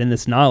skill set and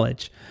this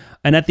knowledge.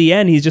 And at the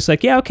end, he's just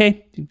like, yeah,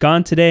 okay,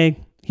 gone today,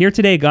 here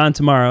today, gone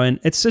tomorrow. And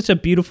it's such a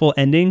beautiful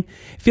ending.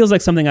 It feels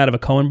like something out of a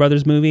Coen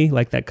Brothers movie,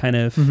 like that kind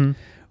of,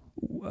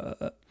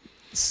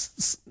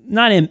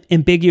 not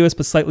ambiguous,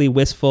 but slightly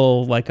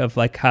wistful, like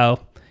how,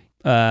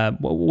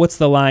 what's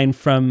the line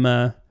from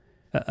A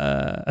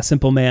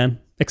Simple Man?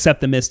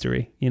 Accept the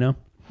mystery,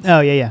 Oh,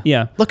 yeah.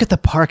 Yeah. Look at the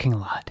parking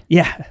lot.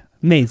 Yeah,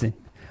 amazing.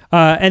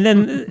 And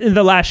then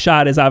the last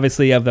shot is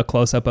obviously of the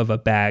close-up of a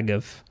bag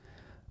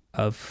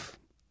of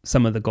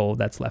some of the gold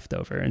that's left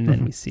over. And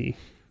then we see,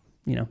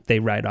 they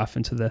ride off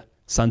into the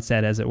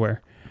sunset, as it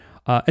were.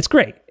 It's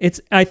great.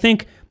 I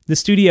think the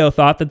studio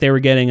thought that they were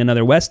getting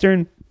another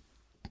Western.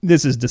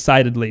 This is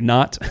decidedly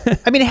not.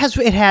 I mean,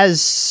 it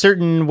has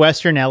certain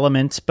Western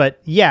elements,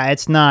 but yeah,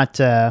 it's not...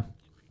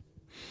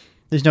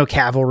 there's no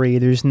cavalry.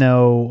 There's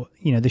no...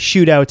 the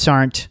shootouts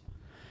aren't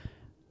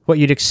what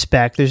you'd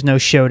expect. There's no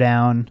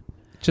showdown.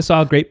 Just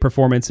all great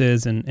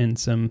performances and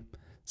some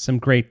some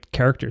great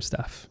character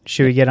stuff.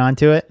 Should we get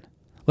onto it?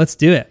 Let's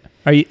do it.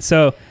 Are you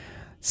so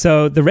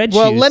the Red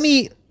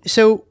Shoes?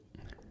 So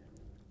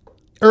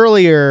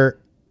earlier,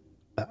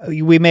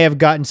 we may have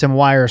gotten some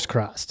wires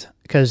crossed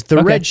because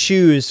the Red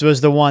Shoes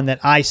was the one that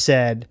I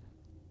said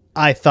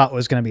I thought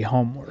was going to be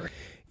homework.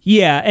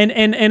 Yeah,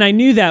 and I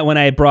knew that when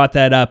I brought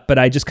that up, but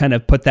I just kind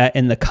of put that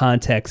in the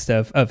context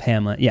of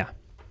Hamlet. Yeah.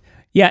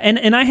 Yeah,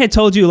 and I had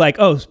told you, like,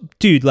 oh,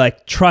 dude,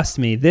 like, trust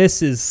me,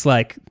 this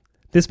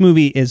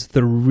movie is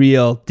the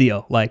real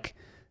deal. Like,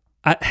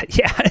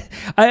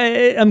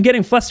 I'm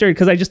getting flustered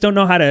because I just don't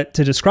know how to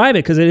describe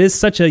it because it is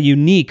such a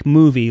unique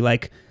movie.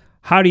 Like,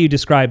 how do you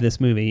describe this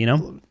movie, you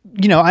know?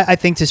 You know, I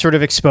think to sort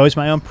of expose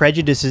my own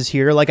prejudices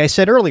here, like I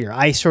said earlier,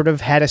 I sort of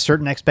had a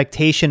certain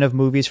expectation of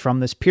movies from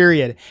this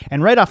period.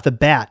 And right off the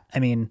bat, I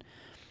mean,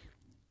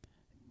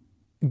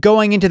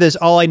 going into this,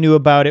 all I knew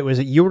about it was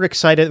that you were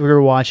excited that we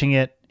were watching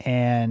it,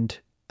 and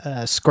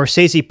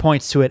Scorsese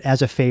points to it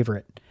as a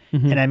favorite.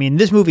 Mm-hmm. And I mean,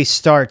 this movie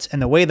starts,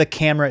 and the way the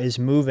camera is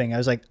moving, I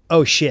was like,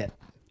 oh shit.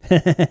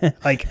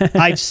 Like,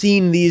 I've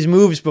seen these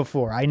moves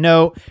before. I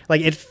know,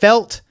 like, it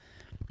felt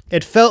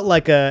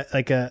like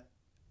a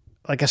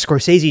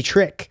Scorsese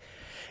trick,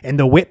 and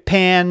the whip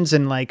pans,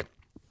 and like,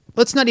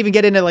 let's not even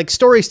get into like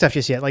story stuff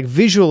just yet. Like,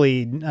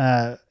 visually,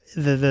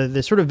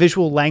 the sort of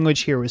visual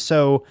language here was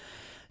so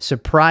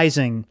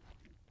surprising,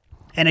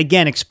 and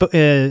again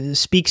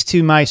speaks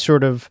to my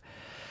sort of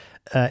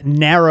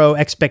narrow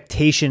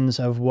expectations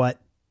of what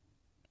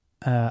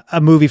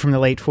a movie from the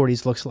late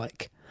 40s looks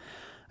like.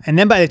 And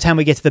then by the time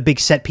we get to the big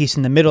set piece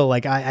in the middle,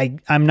 like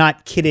I'm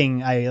not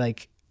kidding. I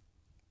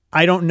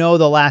don't know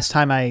the last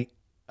time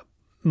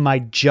my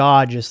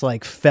jaw just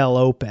like fell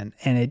open,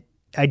 and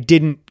I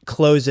didn't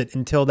close it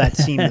until that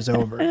scene was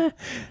over.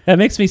 That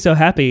makes me so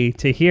happy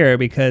to hear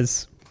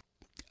because,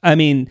 I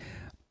mean,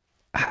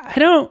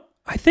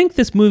 I think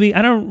this movie,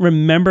 I don't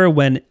remember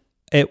when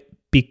it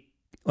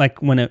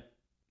when it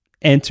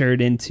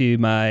entered into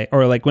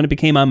when it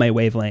became on my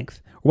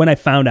wavelength, when I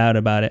found out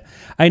about it.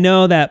 I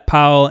know that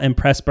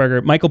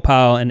Michael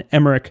Powell and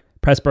Emmerich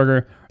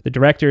Pressburger, the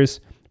directors,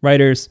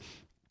 writers,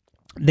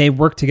 they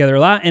worked together a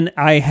lot. And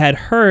I had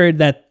heard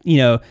that, you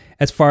know,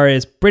 as far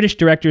as British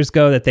directors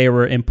go, that they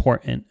were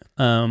important.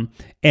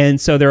 And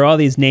so there are all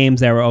these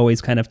names that were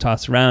always kind of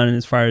tossed around. And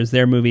as far as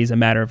their movies, A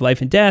Matter of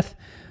Life and Death,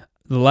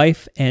 The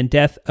Life and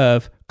Death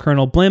of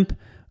Colonel Blimp,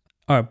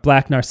 or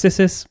Black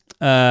Narcissus,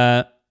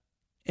 and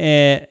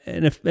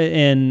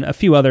a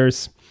few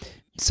others.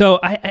 So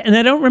I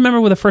don't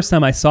remember the first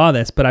time I saw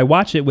this, but I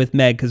watched it with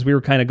Meg because we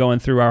were kind of going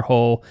through our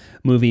whole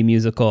movie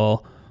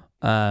musical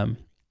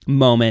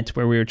moment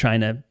where we were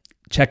trying to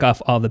check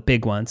off all the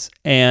big ones.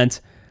 And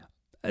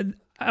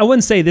I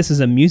wouldn't say this is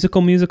a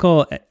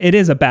musical. It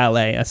is a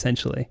ballet,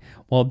 essentially.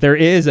 Well, there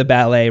is a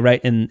ballet right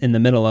in the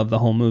middle of the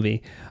whole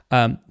movie.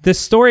 The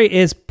story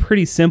is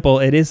pretty simple.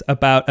 It is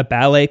about a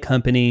ballet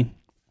company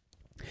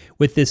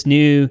with this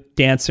new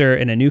dancer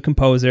and a new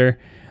composer.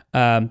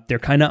 They're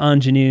kind of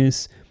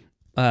ingenues.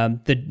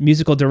 The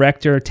musical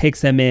director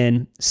takes them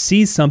in,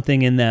 sees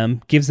something in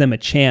them, gives them a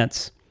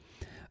chance.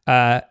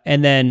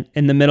 And then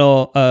in the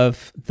middle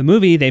of the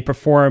movie, they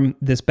perform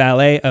this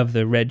ballet of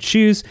The Red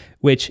Shoes,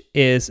 which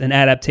is an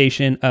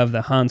adaptation of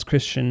the Hans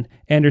Christian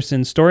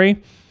Andersen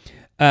story.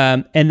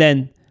 And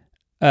then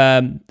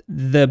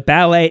the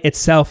ballet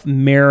itself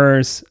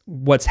mirrors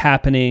what's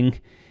happening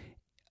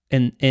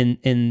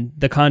in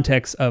the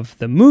context of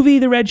the movie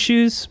The Red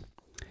Shoes.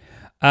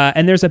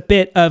 And there's a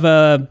bit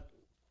of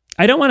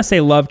I don't want to say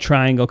love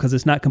triangle because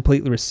it's not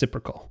completely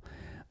reciprocal.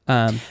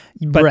 But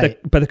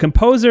the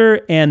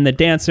composer and the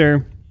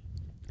dancer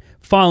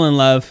fall in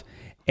love,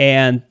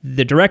 and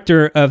the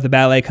director of the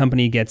ballet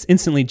company gets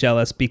instantly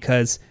jealous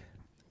because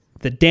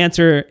the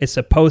dancer is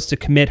supposed to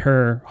commit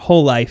her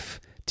whole life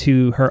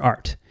to her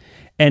art.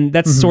 And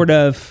that's sort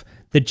of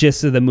the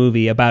gist of the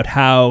movie, about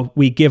how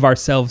we give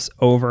ourselves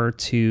over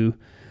to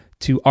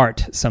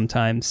art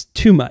sometimes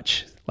too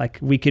much. Like,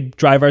 we could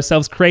drive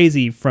ourselves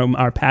crazy from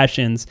our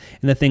passions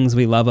and the things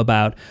we love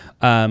about.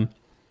 And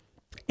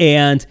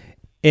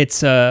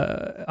it's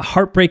a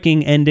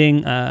heartbreaking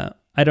ending.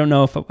 I don't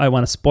know if I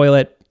want to spoil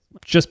it,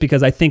 just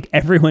because I think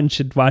everyone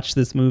should watch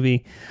this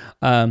movie.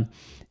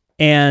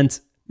 And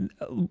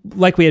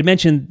like we had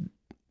mentioned,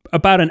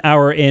 about an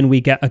hour in,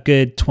 we get a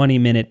good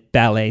 20-minute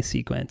ballet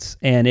sequence.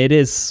 And it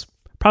is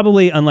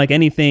probably unlike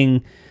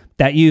anything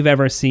that you've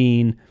ever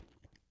seen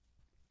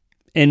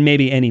in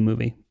maybe any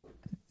movie.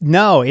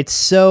 No, it's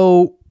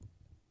so,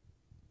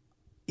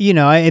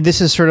 this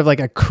is sort of like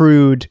a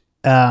crude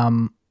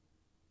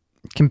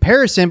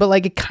comparison, but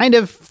like it kind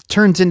of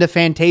turns into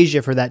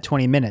Fantasia for that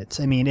 20 minutes.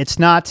 I mean, it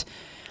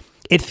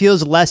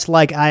feels less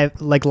like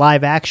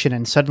live action,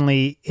 and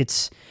suddenly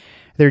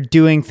they're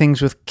doing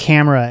things with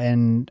camera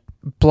and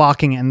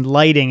blocking and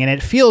lighting, and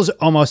it feels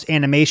almost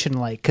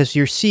animation-like, because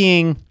you're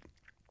seeing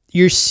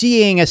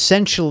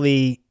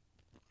essentially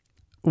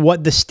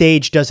what the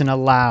stage doesn't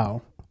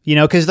allow.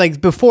 Because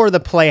like before the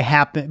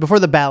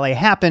ballet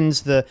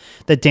happens, the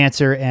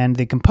dancer and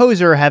the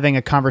composer are having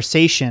a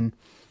conversation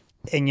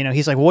And,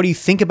 he's like, what do you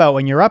think about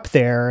when you're up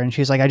there? And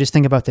she's like, I just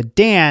think about the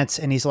dance.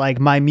 And he's like,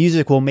 my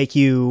music will make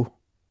you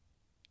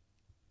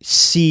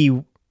see,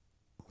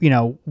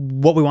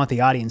 what we want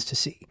the audience to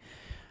see.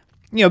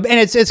 And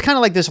it's kind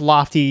of like this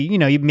lofty,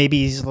 maybe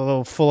he's a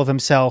little full of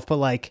himself,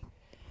 but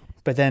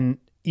then,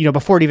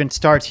 before it even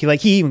starts,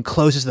 he even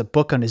closes the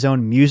book on his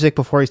own music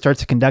before he starts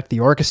to conduct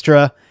the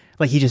orchestra.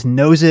 Like he just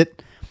knows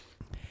it.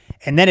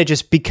 And then it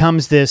just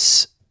becomes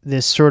this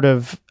sort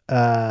of,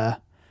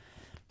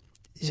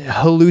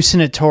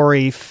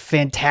 hallucinatory,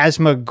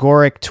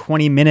 phantasmagoric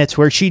 20 minutes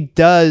where she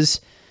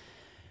does,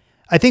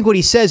 I think what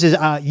he says is,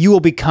 you will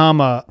become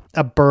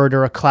a bird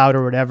or a cloud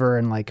or whatever.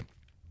 And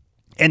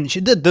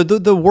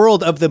the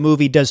world of the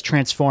movie does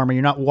transform, and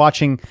you're not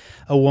watching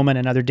a woman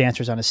and other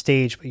dancers on a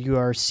stage, but you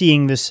are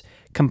seeing this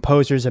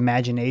composer's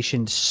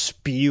imagination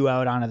spew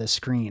out onto the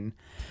screen.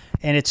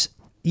 And it's,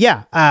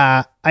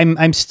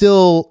 I'm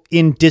still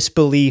in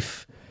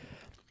disbelief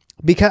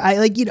because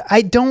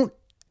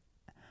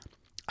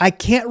I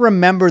can't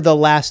remember the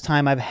last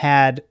time I've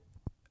had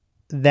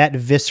that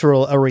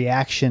visceral a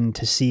reaction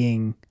to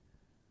seeing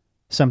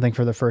something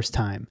for the first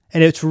time.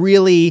 And it's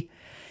really,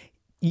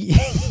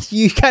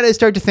 you kind of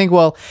start to think,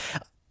 well,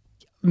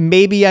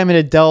 maybe I'm an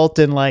adult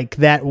and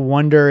that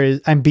wonder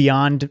I'm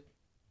beyond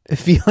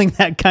feeling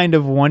that kind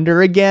of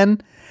wonder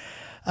again.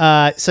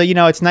 So,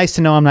 it's nice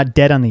to know I'm not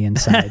dead on the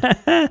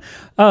inside.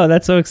 Oh,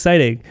 that's so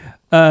exciting.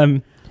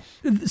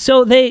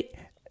 So they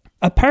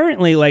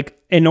apparently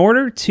in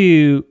order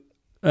to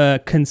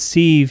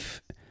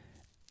conceive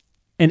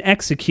and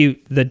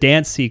execute the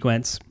dance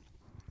sequence,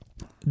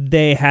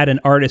 they had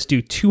an artist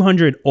do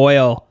 200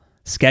 oil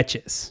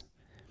sketches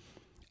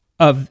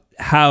of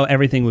how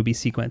everything would be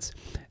sequenced.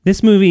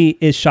 This movie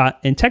is shot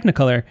in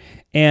Technicolor,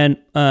 and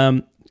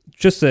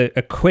just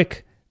a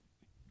quick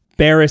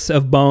Barris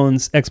of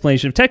Bones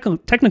explanation of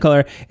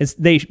Technicolor is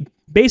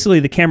basically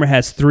the camera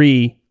has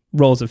 3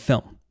 rolls of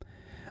film,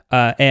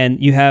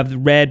 and you have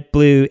red,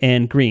 blue,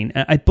 and green.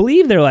 I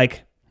believe they're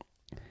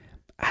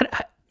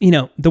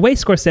the way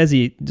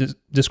Scorsese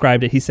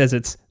described it, he says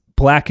it's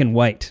black and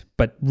white,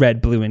 but red,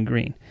 blue, and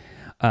green.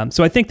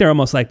 So I think they're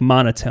almost like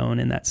monotone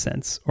in that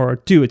sense, or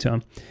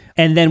duotone.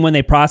 And then when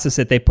they process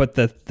it, they put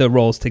the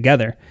rolls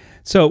together.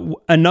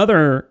 So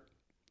another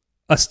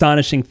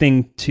astonishing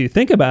thing to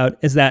think about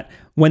is that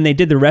when they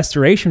did the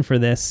restoration for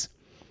this,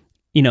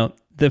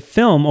 the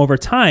film over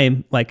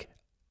time,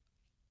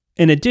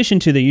 in addition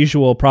to the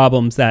usual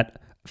problems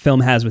that film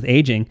has with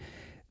aging,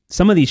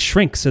 some of these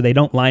shrink so they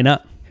don't line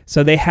up.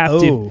 So they have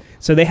to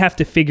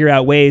figure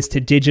out ways to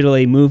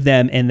digitally move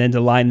them and then to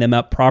line them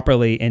up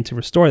properly and to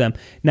restore them.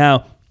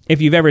 Now,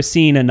 if you've ever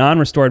seen a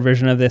non-restored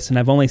version of this, and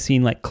I've only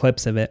seen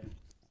clips of it,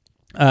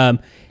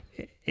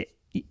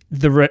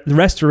 the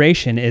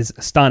restoration is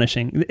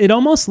astonishing. It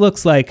almost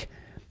looks like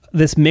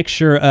this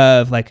mixture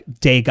of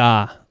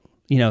Degas,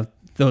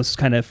 those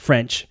kind of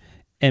French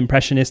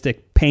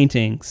impressionistic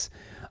paintings,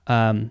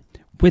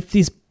 with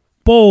these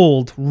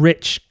bold,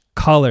 rich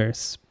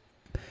colors,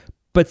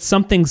 but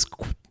something's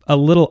a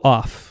little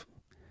off.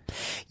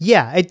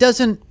 Yeah, it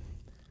doesn't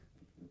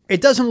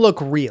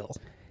look real.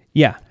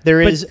 Yeah,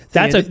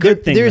 that's a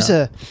good thing. There's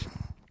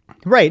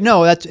right.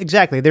 No, that's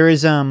exactly. There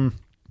is a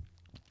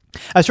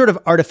sort of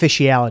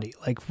artificiality.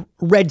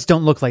 Reds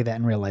don't look like that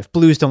in real life.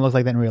 Blues don't look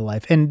like that in real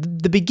life.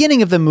 And the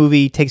beginning of the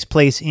movie takes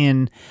place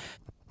in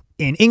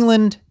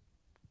England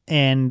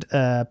and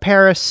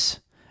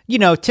Paris.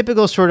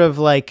 Typical sort of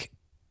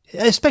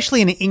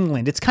especially in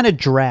England, it's kind of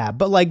drab,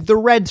 but the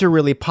reds are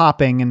really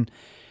popping, and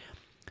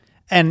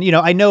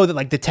I know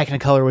that the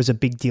Technicolor was a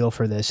big deal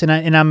for this, and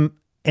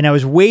I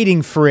was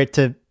waiting for it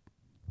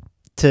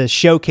to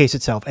showcase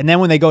itself. And then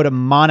when they go to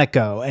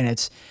Monaco and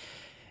it's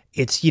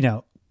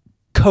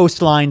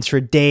coastlines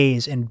for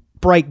days and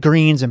bright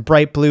greens and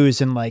bright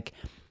blues and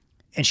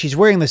she's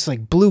wearing this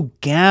blue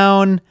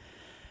gown,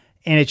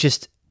 and it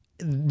just,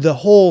 the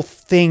whole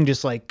thing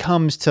just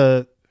comes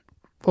to,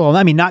 well,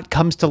 I mean, not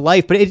comes to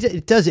life, but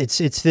it does.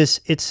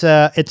 It's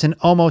an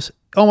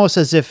almost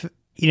as if,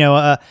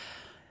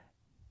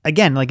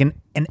 again, an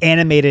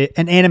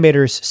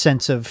animator's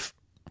sense of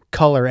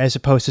color as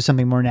opposed to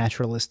something more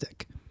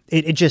naturalistic.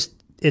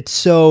 It's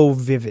so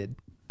vivid.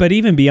 But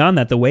even beyond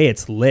that, the way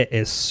it's lit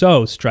is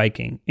so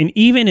striking. And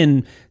even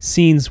in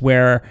scenes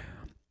where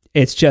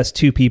it's just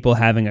two people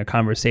having a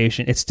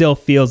conversation, it still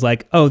feels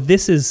like, oh,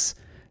 this is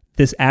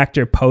this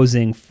actor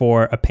posing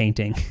for a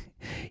painting,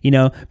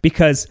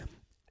 because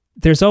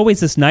there's always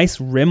this nice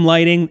rim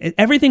lighting.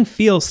 Everything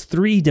feels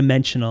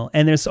three-dimensional,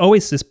 and there's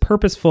always this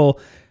purposeful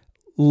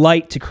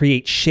light to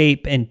create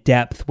shape and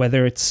depth,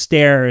 whether it's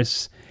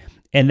stairs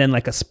and then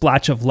a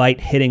splotch of light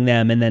hitting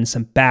them and then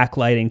some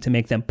backlighting to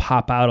make them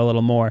pop out a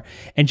little more.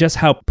 And just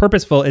how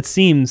purposeful it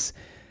seems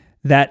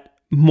that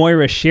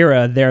Moira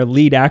Shearer, their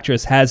lead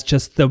actress, has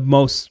just the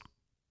most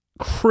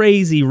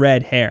crazy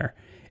red hair.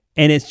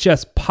 And it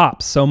just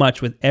pops so much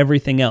with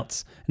everything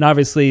else. And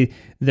obviously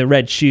the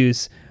red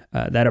shoes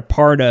that are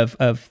part of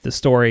the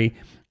story,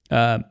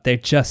 they're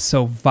just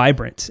so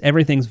vibrant.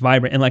 Everything's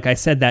vibrant. And like I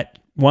said, that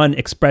one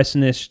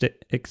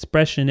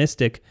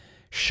expressionistic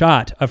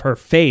shot of her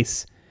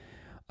face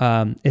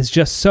is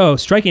just so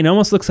striking. It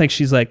almost looks like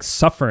she's like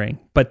suffering,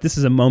 but this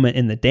is a moment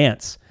in the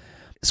dance.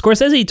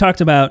 Scorsese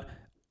talked about,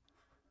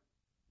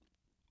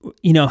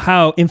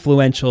 how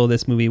influential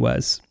this movie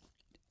was.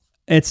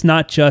 It's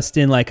not just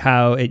in like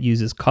how it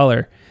uses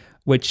color,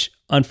 which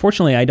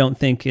unfortunately I don't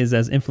think is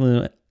as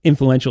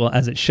influential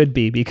as it should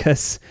be,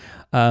 because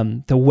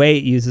the way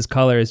it uses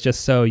color is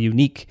just so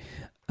unique.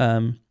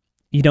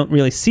 You don't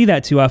really see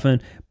that too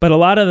often, but a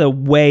lot of the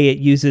way it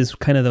uses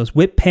kind of those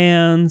whip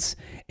pans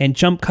and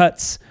jump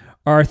cuts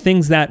are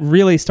things that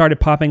really started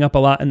popping up a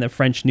lot in the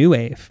French New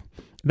Wave.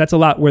 That's a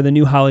lot where the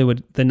New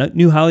Hollywood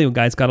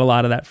guys got a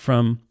lot of that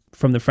from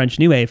the French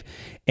New Wave.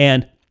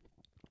 And,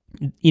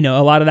 a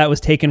lot of that was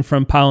taken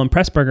from Powell and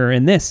Pressburger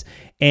in this.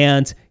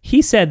 And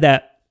he said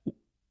that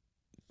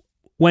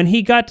when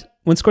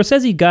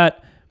Scorsese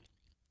got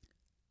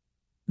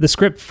the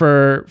script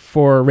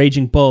for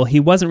Raging Bull, he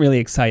wasn't really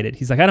excited.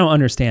 He's like, I don't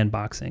understand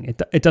boxing.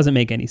 It doesn't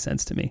make any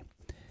sense to me.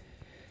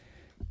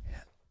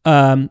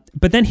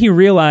 But then he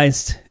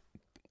realized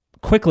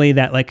quickly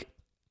that like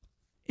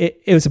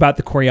it was about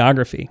the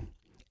choreography.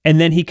 And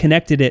then he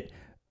connected it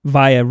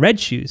via Red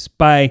Shoes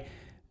by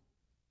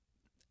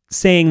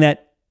saying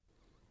that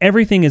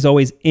everything is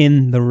always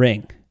in the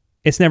ring.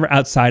 It's never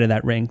outside of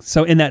that ring.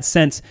 So in that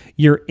sense,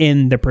 you're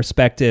in the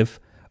perspective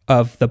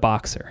of the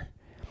boxer.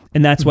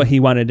 And that's what he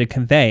wanted to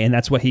convey. And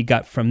that's what he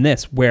got from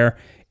this, where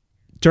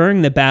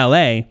during the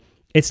ballet,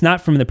 it's not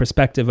from the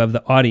perspective of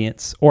the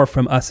audience or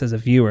from us as a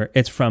viewer.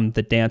 It's from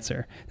the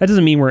dancer. That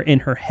doesn't mean we're in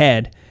her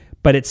head,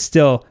 but it's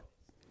that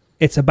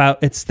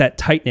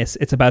tightness.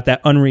 It's about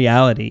that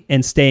unreality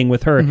and staying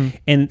with her. Mm-hmm.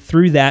 And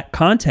through that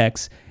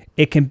context,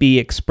 it can be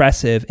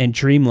expressive and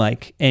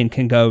dreamlike and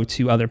can go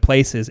to other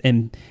places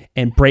and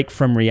break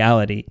from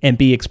reality and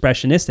be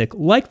expressionistic,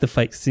 like the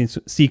fight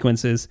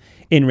sequences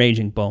in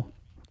Raging Bull.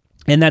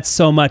 And that's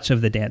so much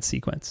of the dance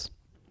sequence.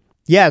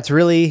 Yeah, it's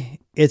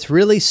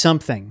really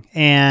something.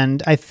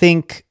 And I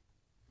think,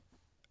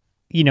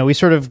 we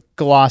sort of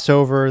gloss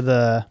over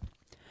the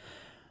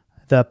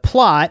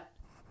plot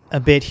a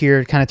bit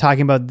here, kind of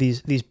talking about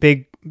these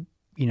big,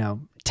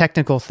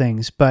 technical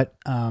things. But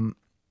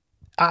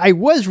I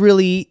was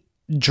really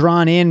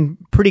drawn in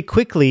pretty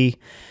quickly.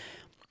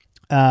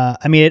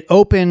 It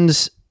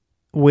opens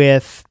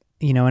with,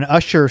 an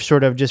usher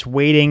sort of just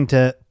waiting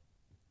to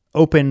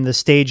open the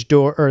stage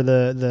door or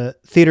the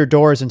theater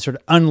doors and sort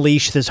of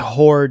unleash this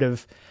horde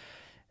of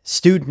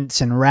students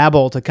and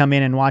rabble to come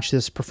in and watch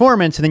this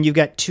performance. And then you've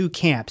got two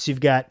camps. You've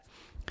got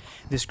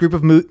this group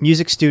of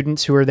music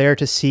students who are there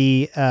to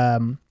see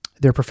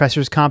their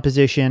professor's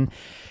composition,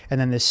 and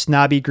then this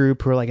snobby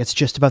group who are like, it's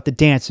just about the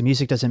dance. The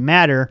music doesn't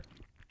matter.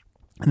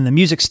 And the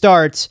music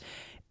starts,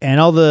 and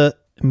all the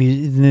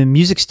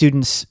music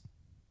students'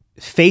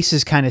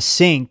 faces kind of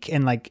sink,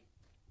 and like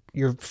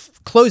you're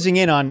closing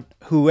in on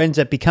who ends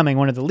up becoming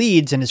one of the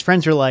leads, and his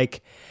friends are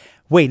like,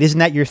 wait, isn't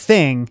that your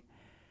thing?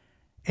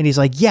 And he's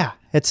like, yeah,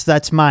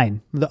 that's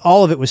mine.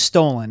 All of it was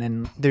stolen.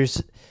 And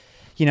there's,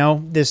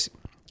 this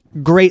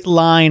great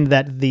line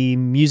that the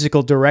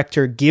musical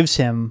director gives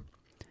him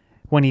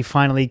when he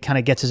finally kind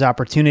of gets his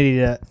opportunity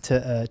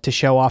to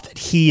show off that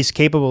he is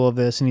capable of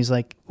this. And he's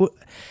like,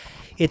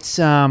 it's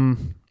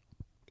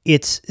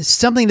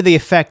something to the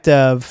effect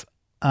of,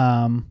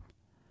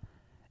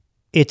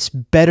 it's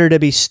better to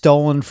be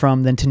stolen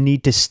from than to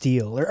need to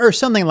steal, or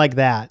something like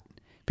that.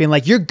 Being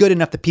like, you're good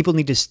enough that people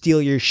need to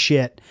steal your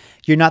shit.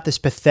 You're not this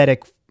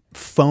pathetic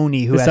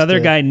phony who this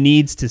other guy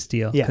needs to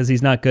steal because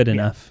he's not good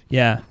enough.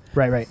 Yeah.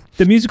 Right.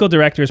 The musical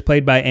director is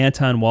played by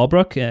Anton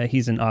Walbrook.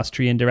 He's an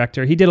Austrian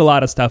director. He did a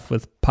lot of stuff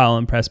with Powell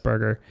and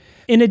Pressburger.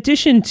 In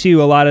addition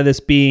to a lot of this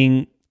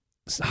being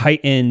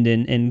heightened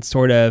and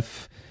sort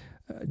of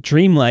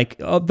dreamlike,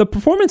 the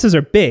performances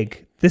are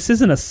big. This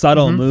isn't a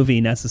subtle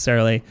movie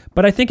necessarily,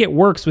 but I think it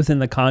works within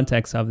the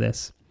context of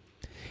this.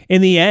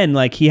 In the end,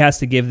 like he has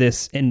to give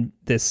this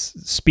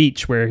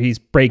speech where he's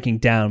breaking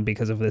down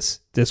because of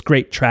this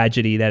great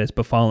tragedy that has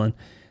befallen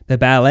the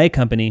ballet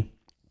company.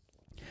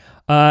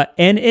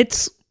 And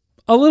it's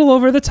a little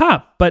over the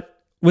top,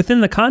 but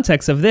within the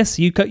context of this,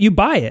 you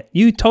buy it.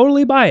 You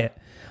totally buy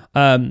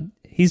it.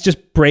 He's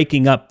just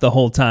breaking up the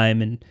whole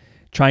time and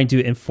trying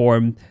to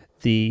inform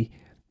the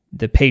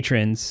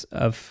patrons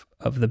of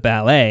the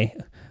ballet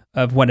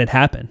of what had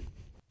happened.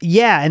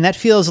 Yeah, and that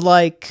feels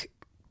like,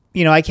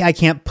 I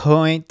can't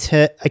point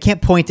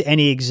to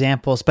any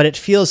examples, but it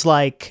feels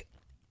like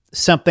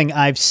something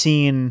I've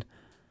seen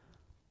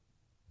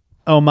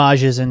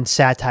homages and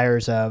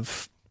satires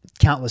of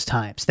countless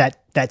times.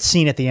 That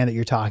scene at the end that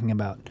you're talking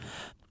about.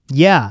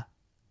 Yeah.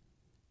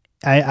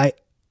 I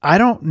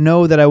don't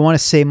know that I want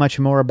to say much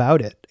more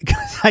about it,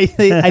 because I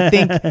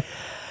think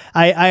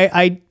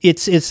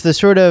it's the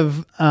sort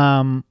of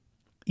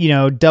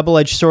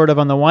double-edged sword of,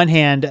 on the one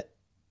hand,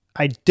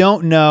 I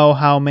don't know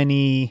how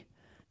many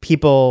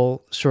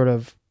people sort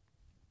of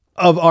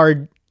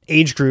our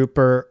age group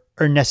are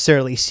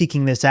necessarily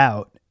seeking this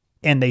out,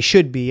 and they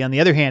should be. On the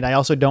other hand, I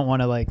also don't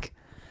want to like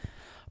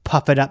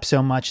puff it up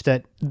so much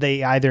that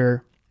they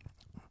either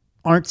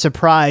aren't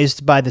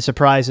surprised by the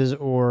surprises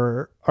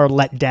or are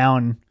let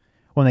down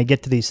when they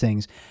get to these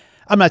things.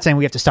 I'm not saying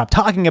we have to stop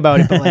talking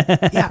about it, but like,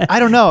 yeah, I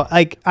don't know.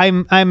 Like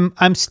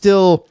I'm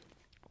still,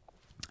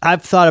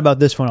 I've thought about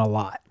this one a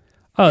lot.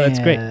 Oh, that's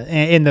great.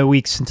 In the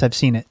weeks since I've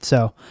seen it.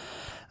 So,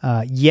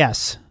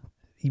 yes,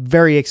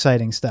 very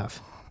exciting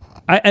stuff.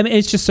 I mean,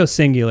 it's just so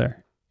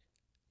singular,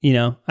 you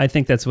know. I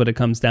think that's what it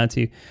comes down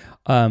to.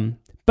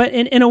 But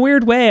in a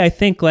weird way, I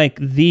think like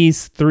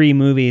these three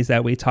movies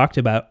that we talked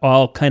about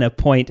all kind of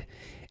point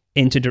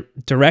into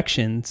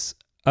directions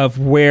of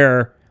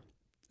where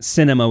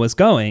cinema was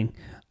going.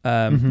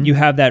 You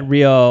have that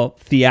real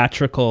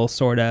theatrical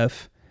sort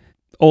of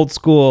old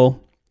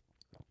school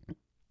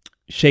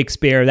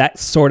Shakespeare, that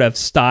sort of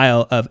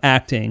style of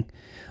acting.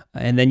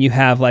 And then you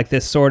have like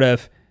this sort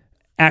of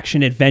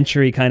action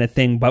adventure-y kind of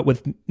thing, but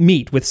with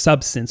meat, with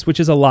substance, which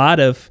is a lot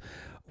of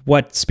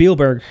what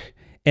Spielberg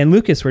and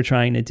Lucas were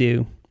trying to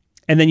do.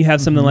 And then you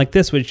have something like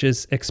this, which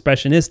is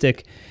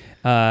expressionistic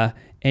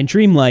and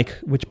dreamlike,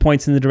 which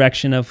points in the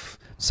direction of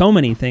so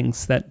many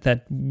things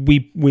that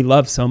we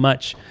love so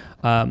much.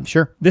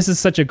 Sure. This is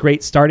such a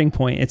great starting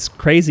point. It's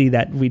crazy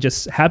that we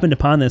just happened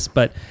upon this,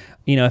 but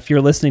you know, if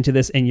you're listening to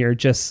this and you're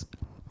just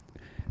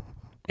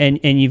and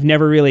you've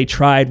never really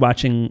tried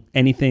watching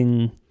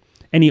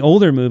any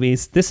older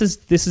movies,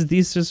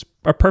 these just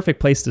are a perfect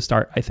place to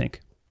start, I think.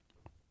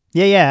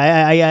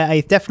 Yeah.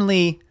 I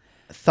definitely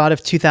thought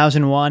of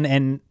 2001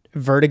 and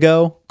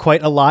Vertigo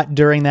quite a lot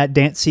during that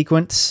dance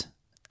sequence.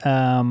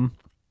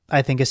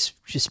 I think it's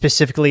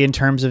specifically in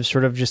terms of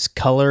sort of just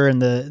color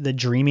and the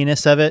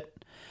dreaminess of it.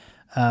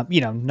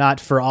 You know,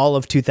 not for all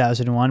of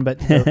 2001, but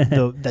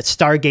that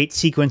Stargate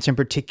sequence in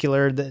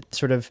particular, that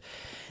sort of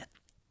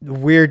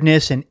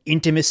weirdness and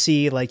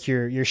intimacy, like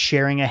you're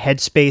sharing a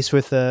headspace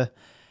with a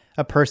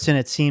person.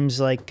 It seems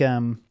like,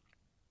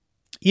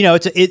 you know,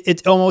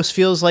 it almost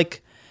feels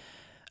like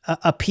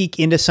a peek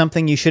into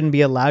something you shouldn't be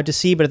allowed to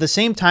see, but at the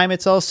same time,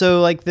 it's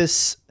also like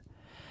this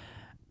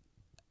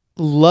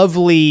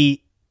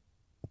lovely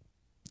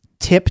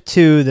tip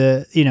to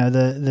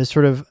the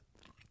sort of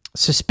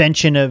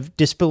suspension of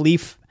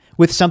disbelief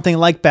with something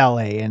like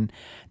ballet and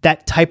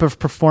that type of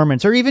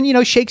performance, or even, you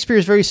know, Shakespeare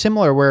is very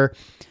similar, where,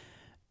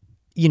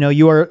 you know,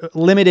 you are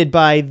limited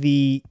by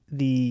the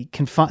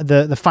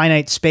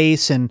finite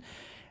space and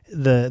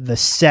the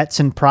sets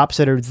and props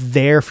that are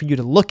there for you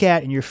to look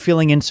at, and you're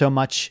filling in so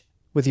much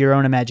with your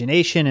own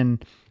imagination.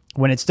 And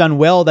when it's done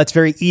well, that's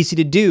very easy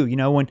to do. You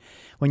know,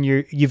 when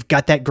you've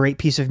got that great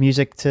piece of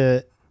music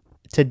to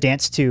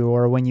dance to,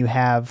 or when you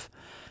have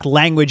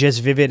language as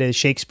vivid as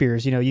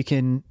Shakespeare's, you know, you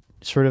can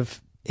sort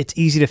of, it's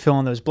easy to fill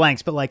in those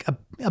blanks. But like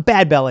a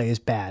bad ballet is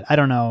bad. I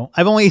don't know.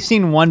 I've only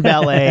seen one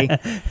ballet.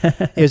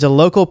 It was a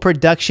local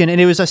production,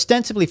 and it was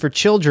ostensibly for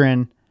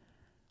children.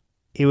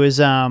 It was,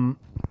 I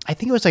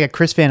think it was like a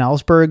Chris Van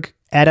Allsburg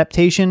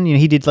adaptation. You know,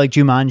 he did like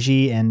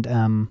Jumanji and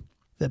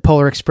the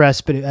Polar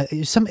Express, but it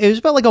was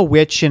about like a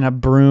witch and a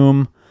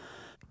broom,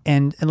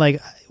 and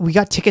like we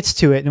got tickets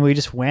to it and we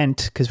just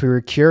went because we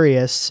were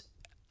curious.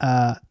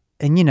 And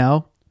you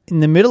know,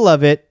 in the middle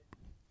of it,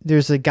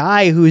 there's a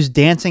guy who's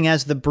dancing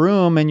as the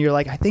broom, and you're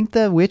like, I think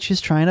the witch is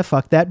trying to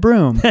fuck that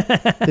broom.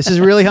 This is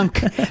really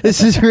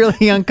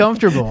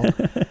uncomfortable.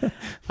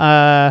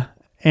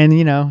 And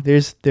you know,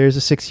 there's a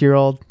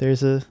 6-year-old,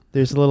 there's a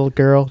little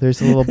girl,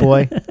 there's a little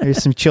boy,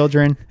 there's some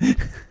children.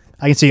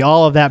 I can see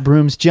all of that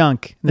broom's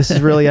junk. This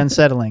is really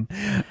unsettling.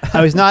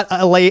 I was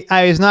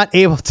not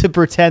able to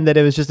pretend that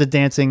it was just a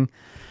dancing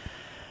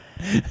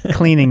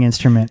cleaning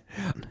instrument.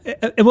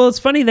 Well, it's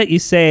funny that you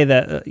say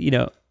that, you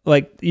know,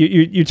 like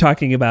you're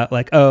talking about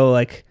like, oh,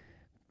 like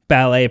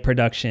ballet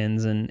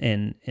productions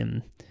and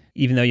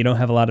even though you don't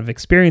have a lot of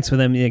experience with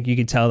them, you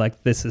can tell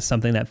like this is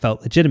something that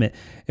felt legitimate.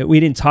 We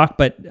didn't talk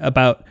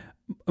about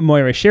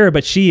Moira Shearer,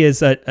 but she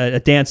is a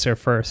dancer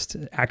first,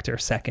 actor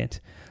second.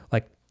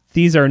 Like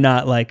these are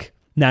not like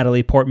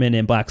Natalie Portman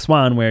in Black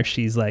Swan, where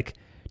she's like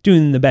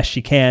doing the best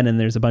she can and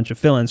there's a bunch of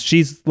fill-ins.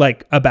 She's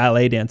like a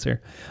ballet dancer.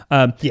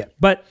 Yeah.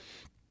 But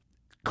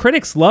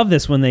critics love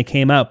this when they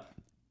came out,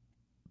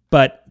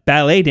 but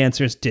ballet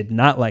dancers did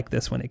not like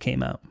this when it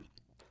came out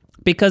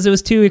because it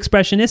was too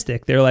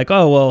expressionistic. They're like,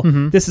 oh,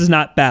 well, This is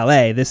not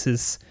ballet. This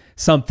is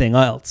something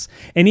else.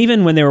 And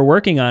even when they were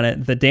working on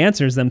it, the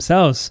dancers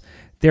themselves,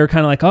 they were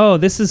kind of like, oh,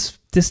 this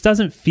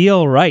doesn't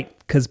feel right,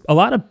 because a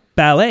lot of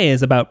ballet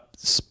is about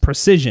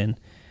precision.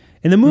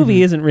 And the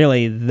movie isn't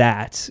really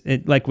that.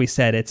 Like we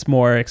said, it's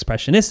more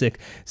expressionistic.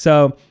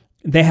 So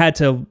they had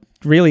to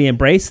really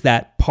embrace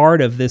that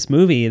part of this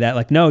movie that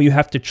like, no, you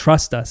have to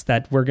trust us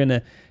that we're going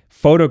to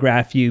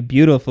photograph you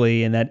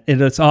beautifully and that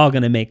it's all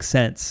going to make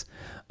sense.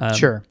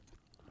 Sure.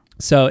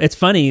 So it's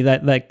funny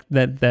that like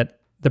that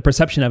the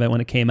perception of it when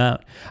it came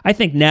out. I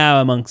think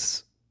now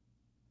amongst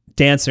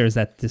dancers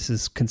that this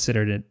is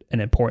considered an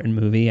important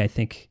movie. I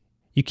think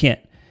you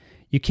can't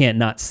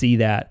not see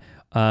that.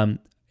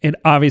 It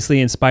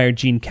obviously inspired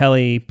Gene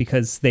Kelly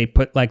because they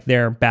put like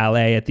their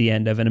ballet at the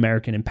end of An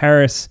American in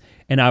Paris.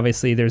 And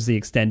obviously there's the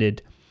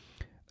extended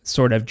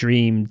sort of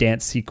dream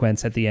dance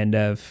sequence at the end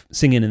of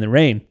Singing in the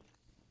Rain.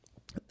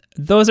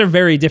 those are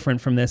very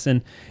different from this.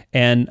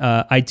 And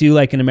I do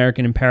like An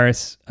American in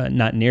Paris,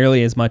 not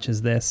nearly as much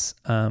as this.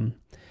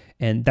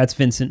 And that's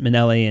Vincent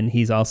Minnelli, and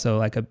he's also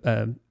like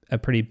a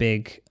pretty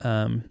big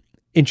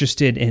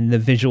interested in the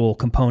visual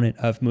component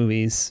of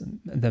movies,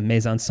 the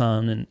mise en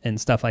scène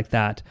and stuff like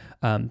that.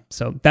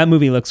 So that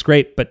movie looks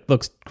great, but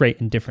looks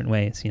great in different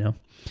ways, you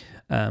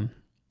know.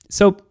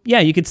 So yeah,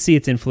 you could see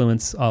its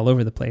influence all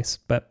over the place.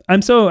 But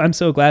I'm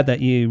so glad that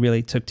you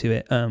really took to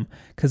it,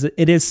 because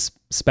it is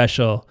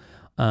special.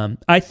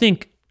 I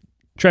think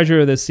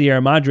Treasure of the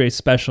Sierra Madre is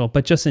special,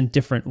 but just in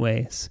different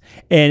ways,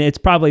 and it's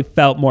probably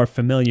felt more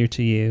familiar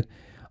to you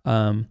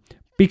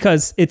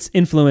because its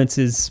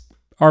influences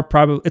are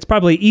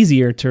probably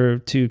easier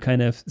to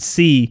kind of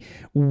see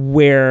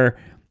where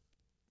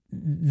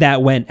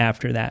that went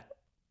after that,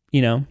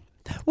 you know?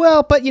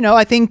 Well, but you know,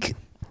 I think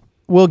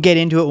we'll get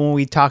into it when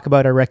we talk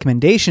about our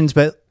recommendations,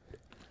 but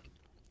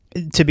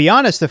to be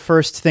honest, the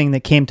first thing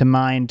that came to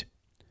mind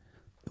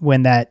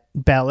when that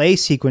ballet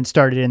sequence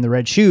started in The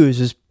Red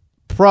Shoes is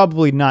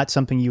probably not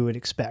something you would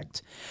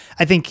expect.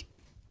 I think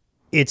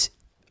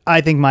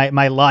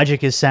my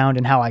logic is sound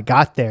in how I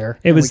got there.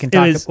 We'll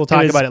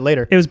talk about it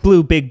later. It was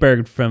Blue Big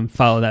Bird from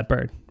Follow That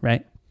Bird,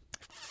 right?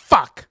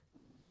 Fuck.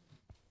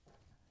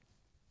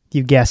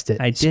 You guessed it.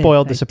 I did.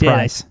 Spoiled the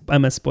surprise.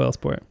 I'm a spoil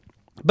sport.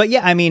 But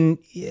yeah, I mean,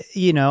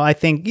 you know, I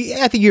think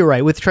you're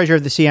right. With Treasure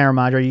of the Sierra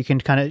Madre, you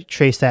can kind of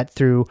trace that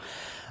through,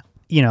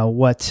 you know,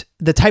 what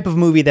the type of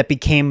movie that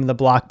became the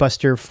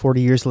blockbuster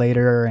 40 years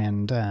later.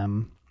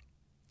 And,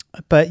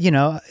 but you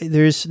know,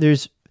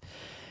 there's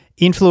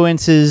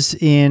influences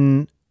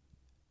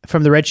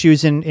from The Red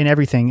Shoes in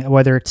everything,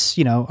 whether it's,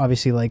 you know,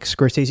 obviously like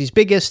Scorsese's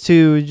biggest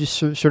to just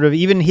sort of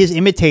even his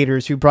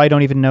imitators who probably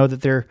don't even know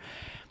that they're,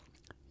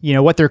 you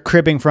know, what they're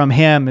cribbing from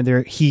him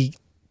and he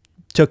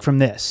took from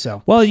this.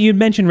 So, well, you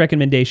mentioned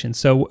recommendations.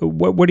 So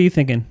what are you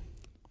thinking?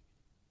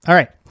 All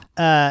right.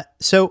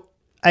 So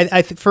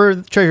I for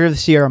Treasure of the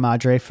Sierra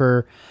Madre,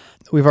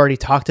 we've already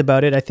talked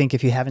about it. I think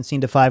if you haven't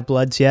seen The Five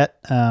Bloods yet,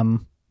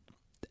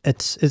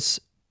 it's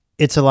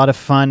a lot of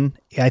fun.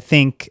 I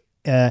think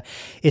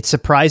it's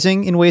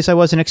surprising in ways I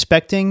wasn't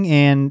expecting,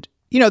 and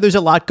you know, there's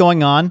a lot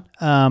going on.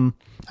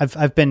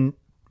 I've been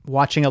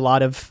watching a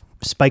lot of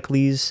Spike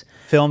Lee's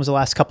films the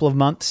last couple of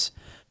months,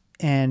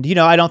 and you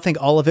know, I don't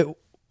think all of it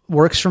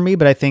works for me,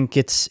 but I think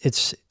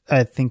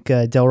I think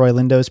Delroy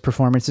Lindo's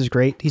performance is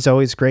great. He's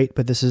always great,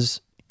 but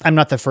I'm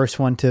not the first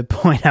one to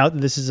point out that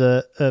this is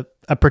a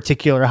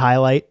particular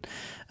highlight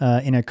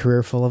in a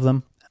career full of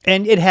them.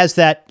 And it has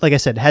that, like I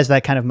said, has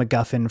that kind of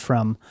MacGuffin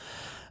from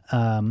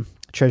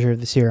Treasure of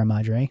the Sierra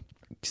Madre.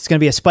 It's going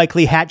to be a Spike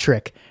Lee hat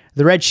trick.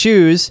 The Red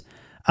Shoes,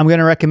 I'm going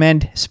to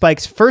recommend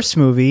Spike's first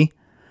movie,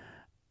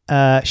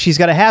 She's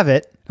Gotta Have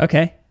It.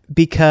 Okay.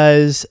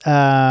 Because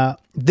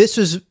this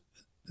was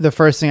the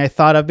first thing I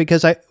thought of,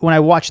 because when I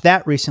watched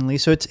that recently,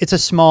 so it's a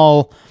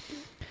small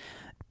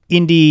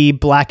indie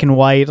black and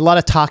white, a lot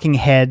of talking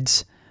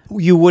heads.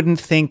 You wouldn't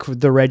think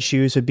The Red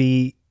Shoes would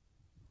be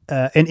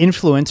an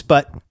influence,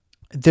 but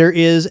there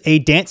is a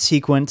dance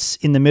sequence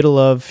in the middle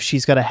of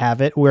She's Gotta Have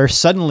It where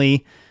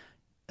suddenly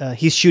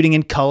he's shooting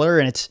in color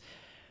and it's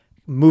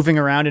moving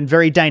around and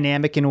very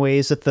dynamic in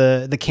ways that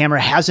the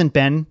camera hasn't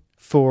been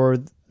for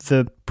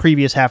the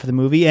previous half of the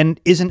movie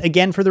and isn't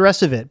again for the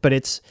rest of it. But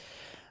it's,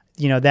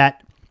 you know,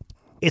 that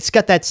it's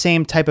got that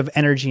same type of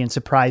energy and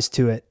surprise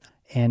to it.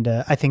 And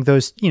I think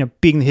those, you know,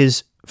 being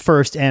his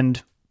first and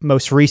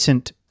most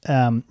recent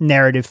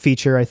narrative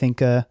feature, I think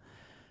good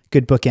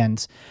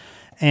bookends.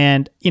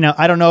 And, you know,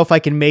 I don't know if I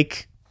can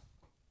make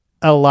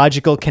a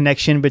logical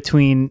connection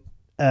between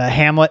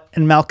Hamlet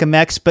and Malcolm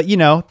X, but, you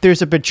know,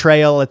 there's a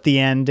betrayal at the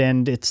end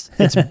and it's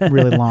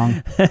really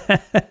long.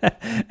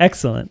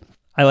 Excellent.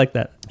 I like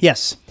that.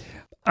 Yes.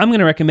 I'm going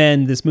to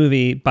recommend this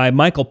movie by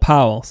Michael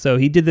Powell. So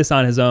he did this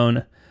on his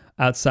own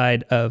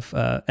outside of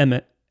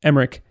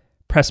Emmerich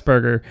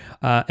Pressburger.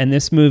 And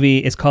this movie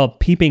is called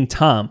Peeping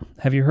Tom.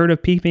 Have you heard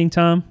of Peeping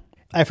Tom?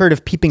 I've heard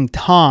of Peeping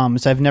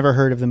Toms. I've never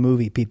heard of the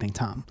movie Peeping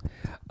Tom.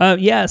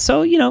 Yeah,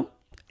 so, you know,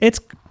 it's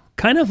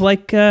kind of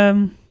like,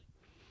 it's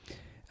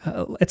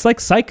like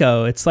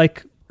Psycho. It's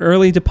like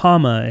early De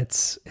Palma.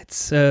 It's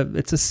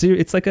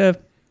like a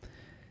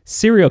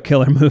serial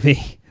killer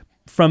movie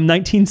from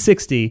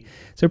 1960.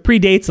 So it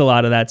predates a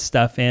lot of that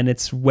stuff, and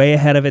it's way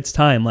ahead of its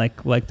time,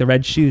 like The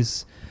Red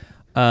Shoes.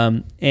 Yeah,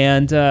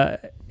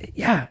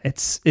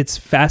 it's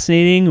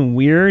fascinating and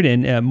weird,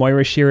 and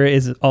Moira Shearer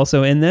is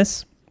also in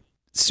this.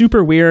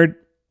 Super weird.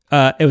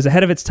 It was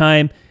ahead of its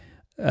time.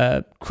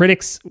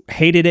 Critics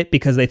hated it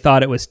because they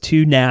thought it was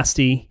too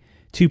nasty,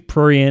 too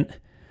prurient,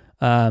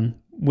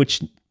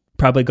 which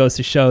probably goes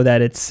to show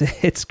that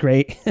it's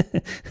great.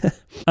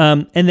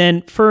 And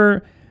then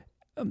for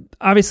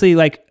obviously,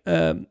 like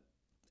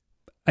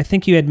I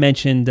think you had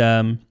mentioned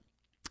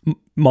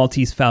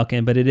Maltese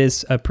Falcon, but it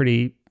is a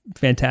pretty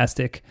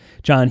fantastic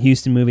John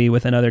Huston movie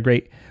with another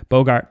great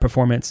Bogart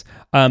performance.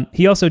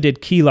 He also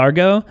did Key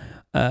Largo,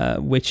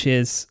 which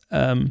is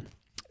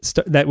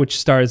which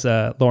stars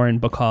Lauren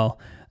Bacall,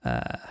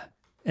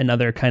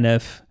 another kind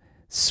of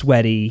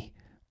sweaty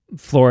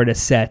Florida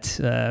set,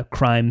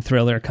 crime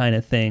thriller kind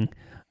of thing.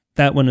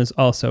 That one was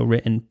also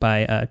written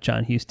by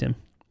John Huston.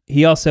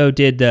 He also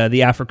did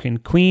The African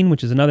Queen,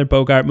 which is another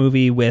Bogart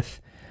movie with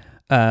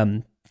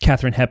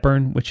Katharine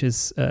Hepburn, which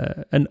is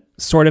an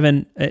sort of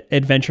an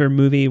adventure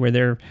movie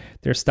where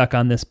they're stuck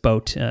on this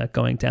boat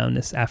going down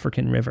this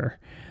African river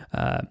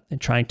and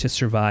trying to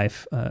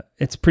survive.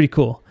 It's pretty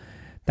cool.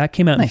 That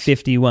came out in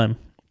 1951.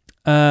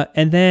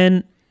 And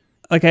then,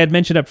 like I had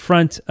mentioned up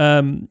front,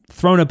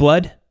 Throne of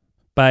Blood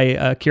by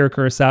Akira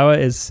Kurosawa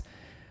is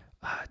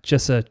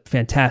just a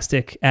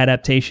fantastic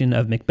adaptation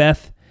of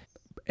Macbeth.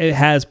 It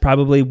has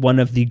probably one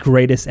of the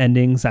greatest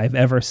endings I've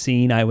ever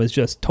seen. I was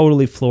just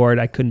totally floored.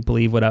 I couldn't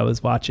believe what I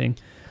was watching.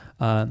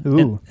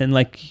 And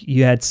like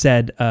you had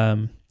said,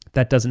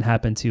 that doesn't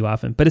happen too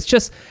often. But it's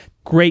just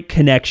great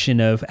connection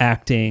of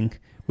acting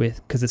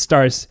because it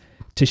stars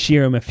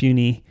Toshiro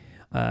Mifune.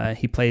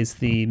 He plays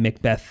the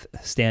Macbeth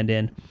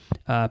stand-in.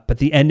 But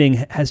the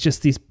ending has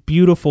just these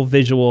beautiful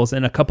visuals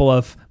and a couple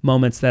of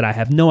moments that I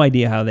have no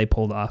idea how they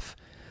pulled off.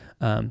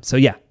 So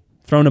yeah,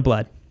 Throne of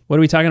Blood. What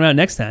are we talking about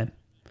next time?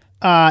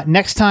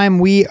 Next time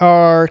we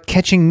are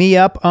catching me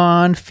up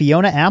on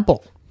Fiona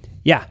Apple.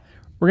 Yeah,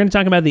 we're going to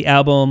talk about the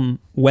album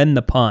When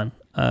the Pawn.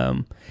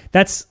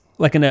 That's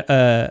like an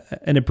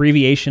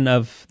abbreviation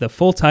of the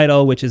full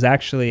title, which is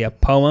actually a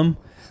poem.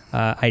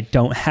 I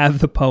don't have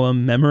the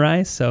poem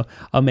memorized, so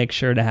I'll make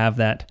sure to have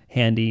that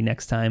handy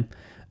next time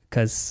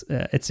because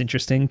it's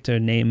interesting to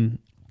name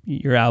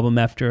your album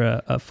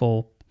after a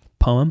full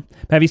poem.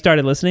 Have you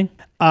started listening?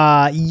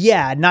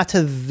 Yeah, not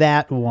to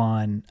that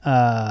one.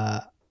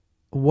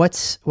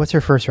 What's her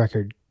first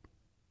record?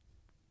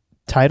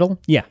 Tidal?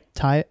 Yeah,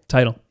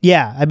 Tidal.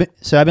 Yeah, I've been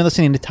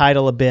listening to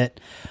Tidal a bit.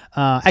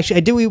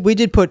 Actually, we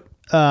did put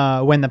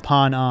When the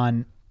Pawn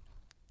on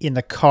in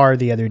the car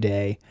the other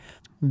day.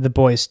 The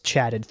boys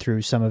chatted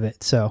through some of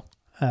it, so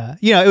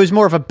it was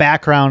more of a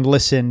background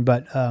listen.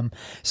 But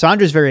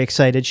Sandra's very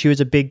excited. She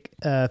was a big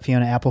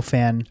Fiona Apple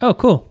fan. Oh,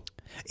 cool.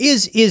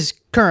 Is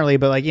currently,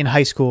 but like in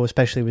high school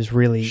especially, was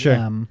really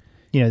sure.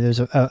 There's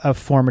a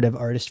formative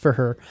artist for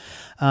her.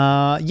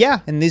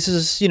 And this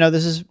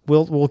is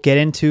we'll get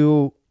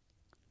into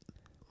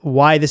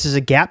why this is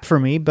a gap for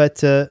me,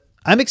 but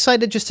I'm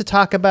excited just to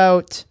talk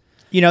about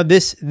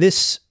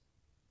this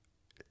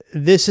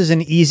is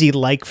an easy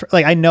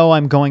I know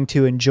I'm going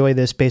to enjoy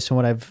this based on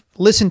what I've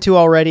listened to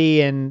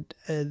already, and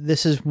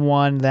this is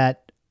one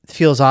that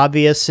feels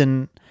obvious,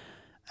 and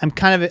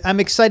I'm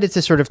excited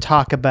to sort of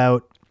talk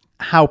about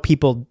how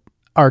people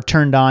are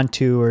turned on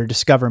to or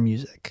discover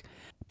music,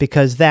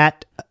 because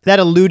that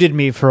eluded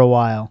me for a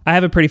while. I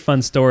have a pretty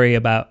fun story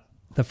about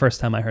the first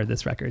time I heard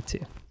this record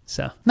too.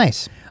 So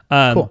nice.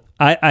 Cool.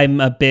 I'm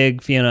a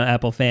big Fiona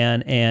Apple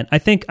fan, and I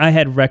think I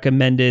had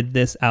recommended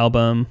this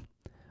album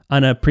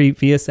on a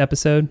previous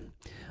episode.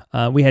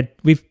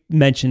 We've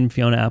mentioned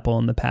Fiona Apple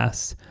in the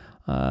past.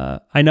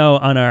 I know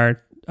on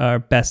our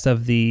best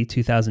of the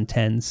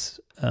 2010s.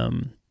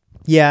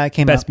 It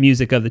came best up.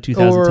 Music of the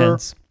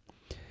 2010s.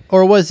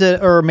 Or was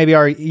it, or maybe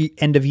our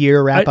end of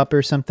year wrap up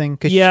or something?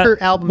 Because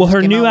her album. Well,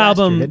 her new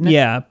album, year, didn't it?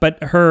 Yeah,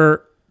 but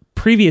her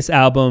previous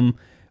album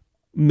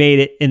made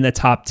it in the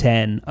top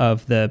 10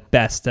 of the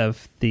best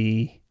of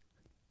the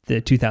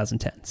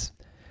 2010s.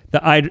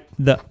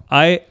 The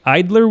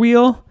Idler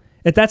Wheel.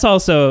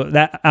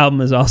 That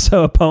album is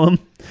also a poem.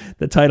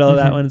 The title of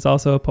that one is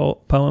also a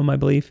poem, I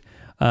believe.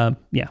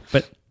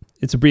 But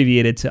it's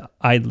abbreviated to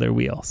Idler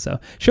Wheel. So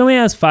she only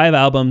has 5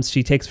 albums.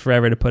 She takes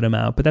forever to put them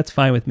out, but that's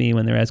fine with me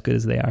when they're as good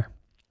as they are.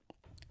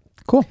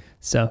 Cool.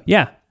 So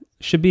yeah,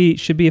 should be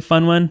a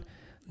fun one.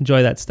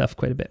 Enjoy that stuff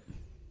quite a bit.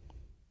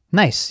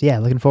 Nice. Yeah,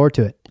 looking forward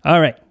to it. All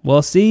right.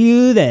 We'll see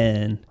you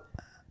then.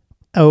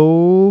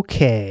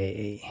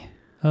 Okay.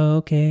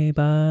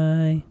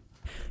 Bye.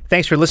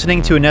 Thanks for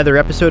listening to another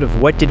episode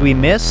of What Did We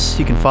Miss?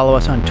 You can follow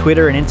us on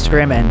Twitter and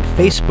Instagram and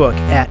Facebook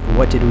at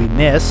What Did We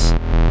Miss?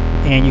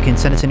 And you can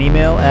send us an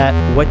email at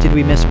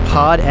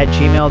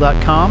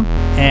whatdidwemisspod@gmail.com.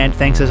 And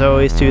thanks as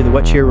always to the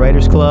What Cheer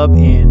Writers Club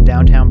in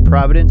downtown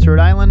Providence, Rhode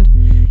Island.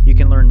 You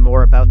can learn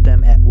more about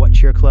them at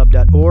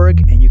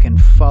whatcheerclub.org, and you can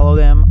follow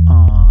them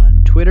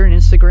on Twitter and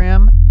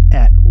Instagram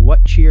at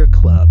What Cheer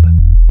Club.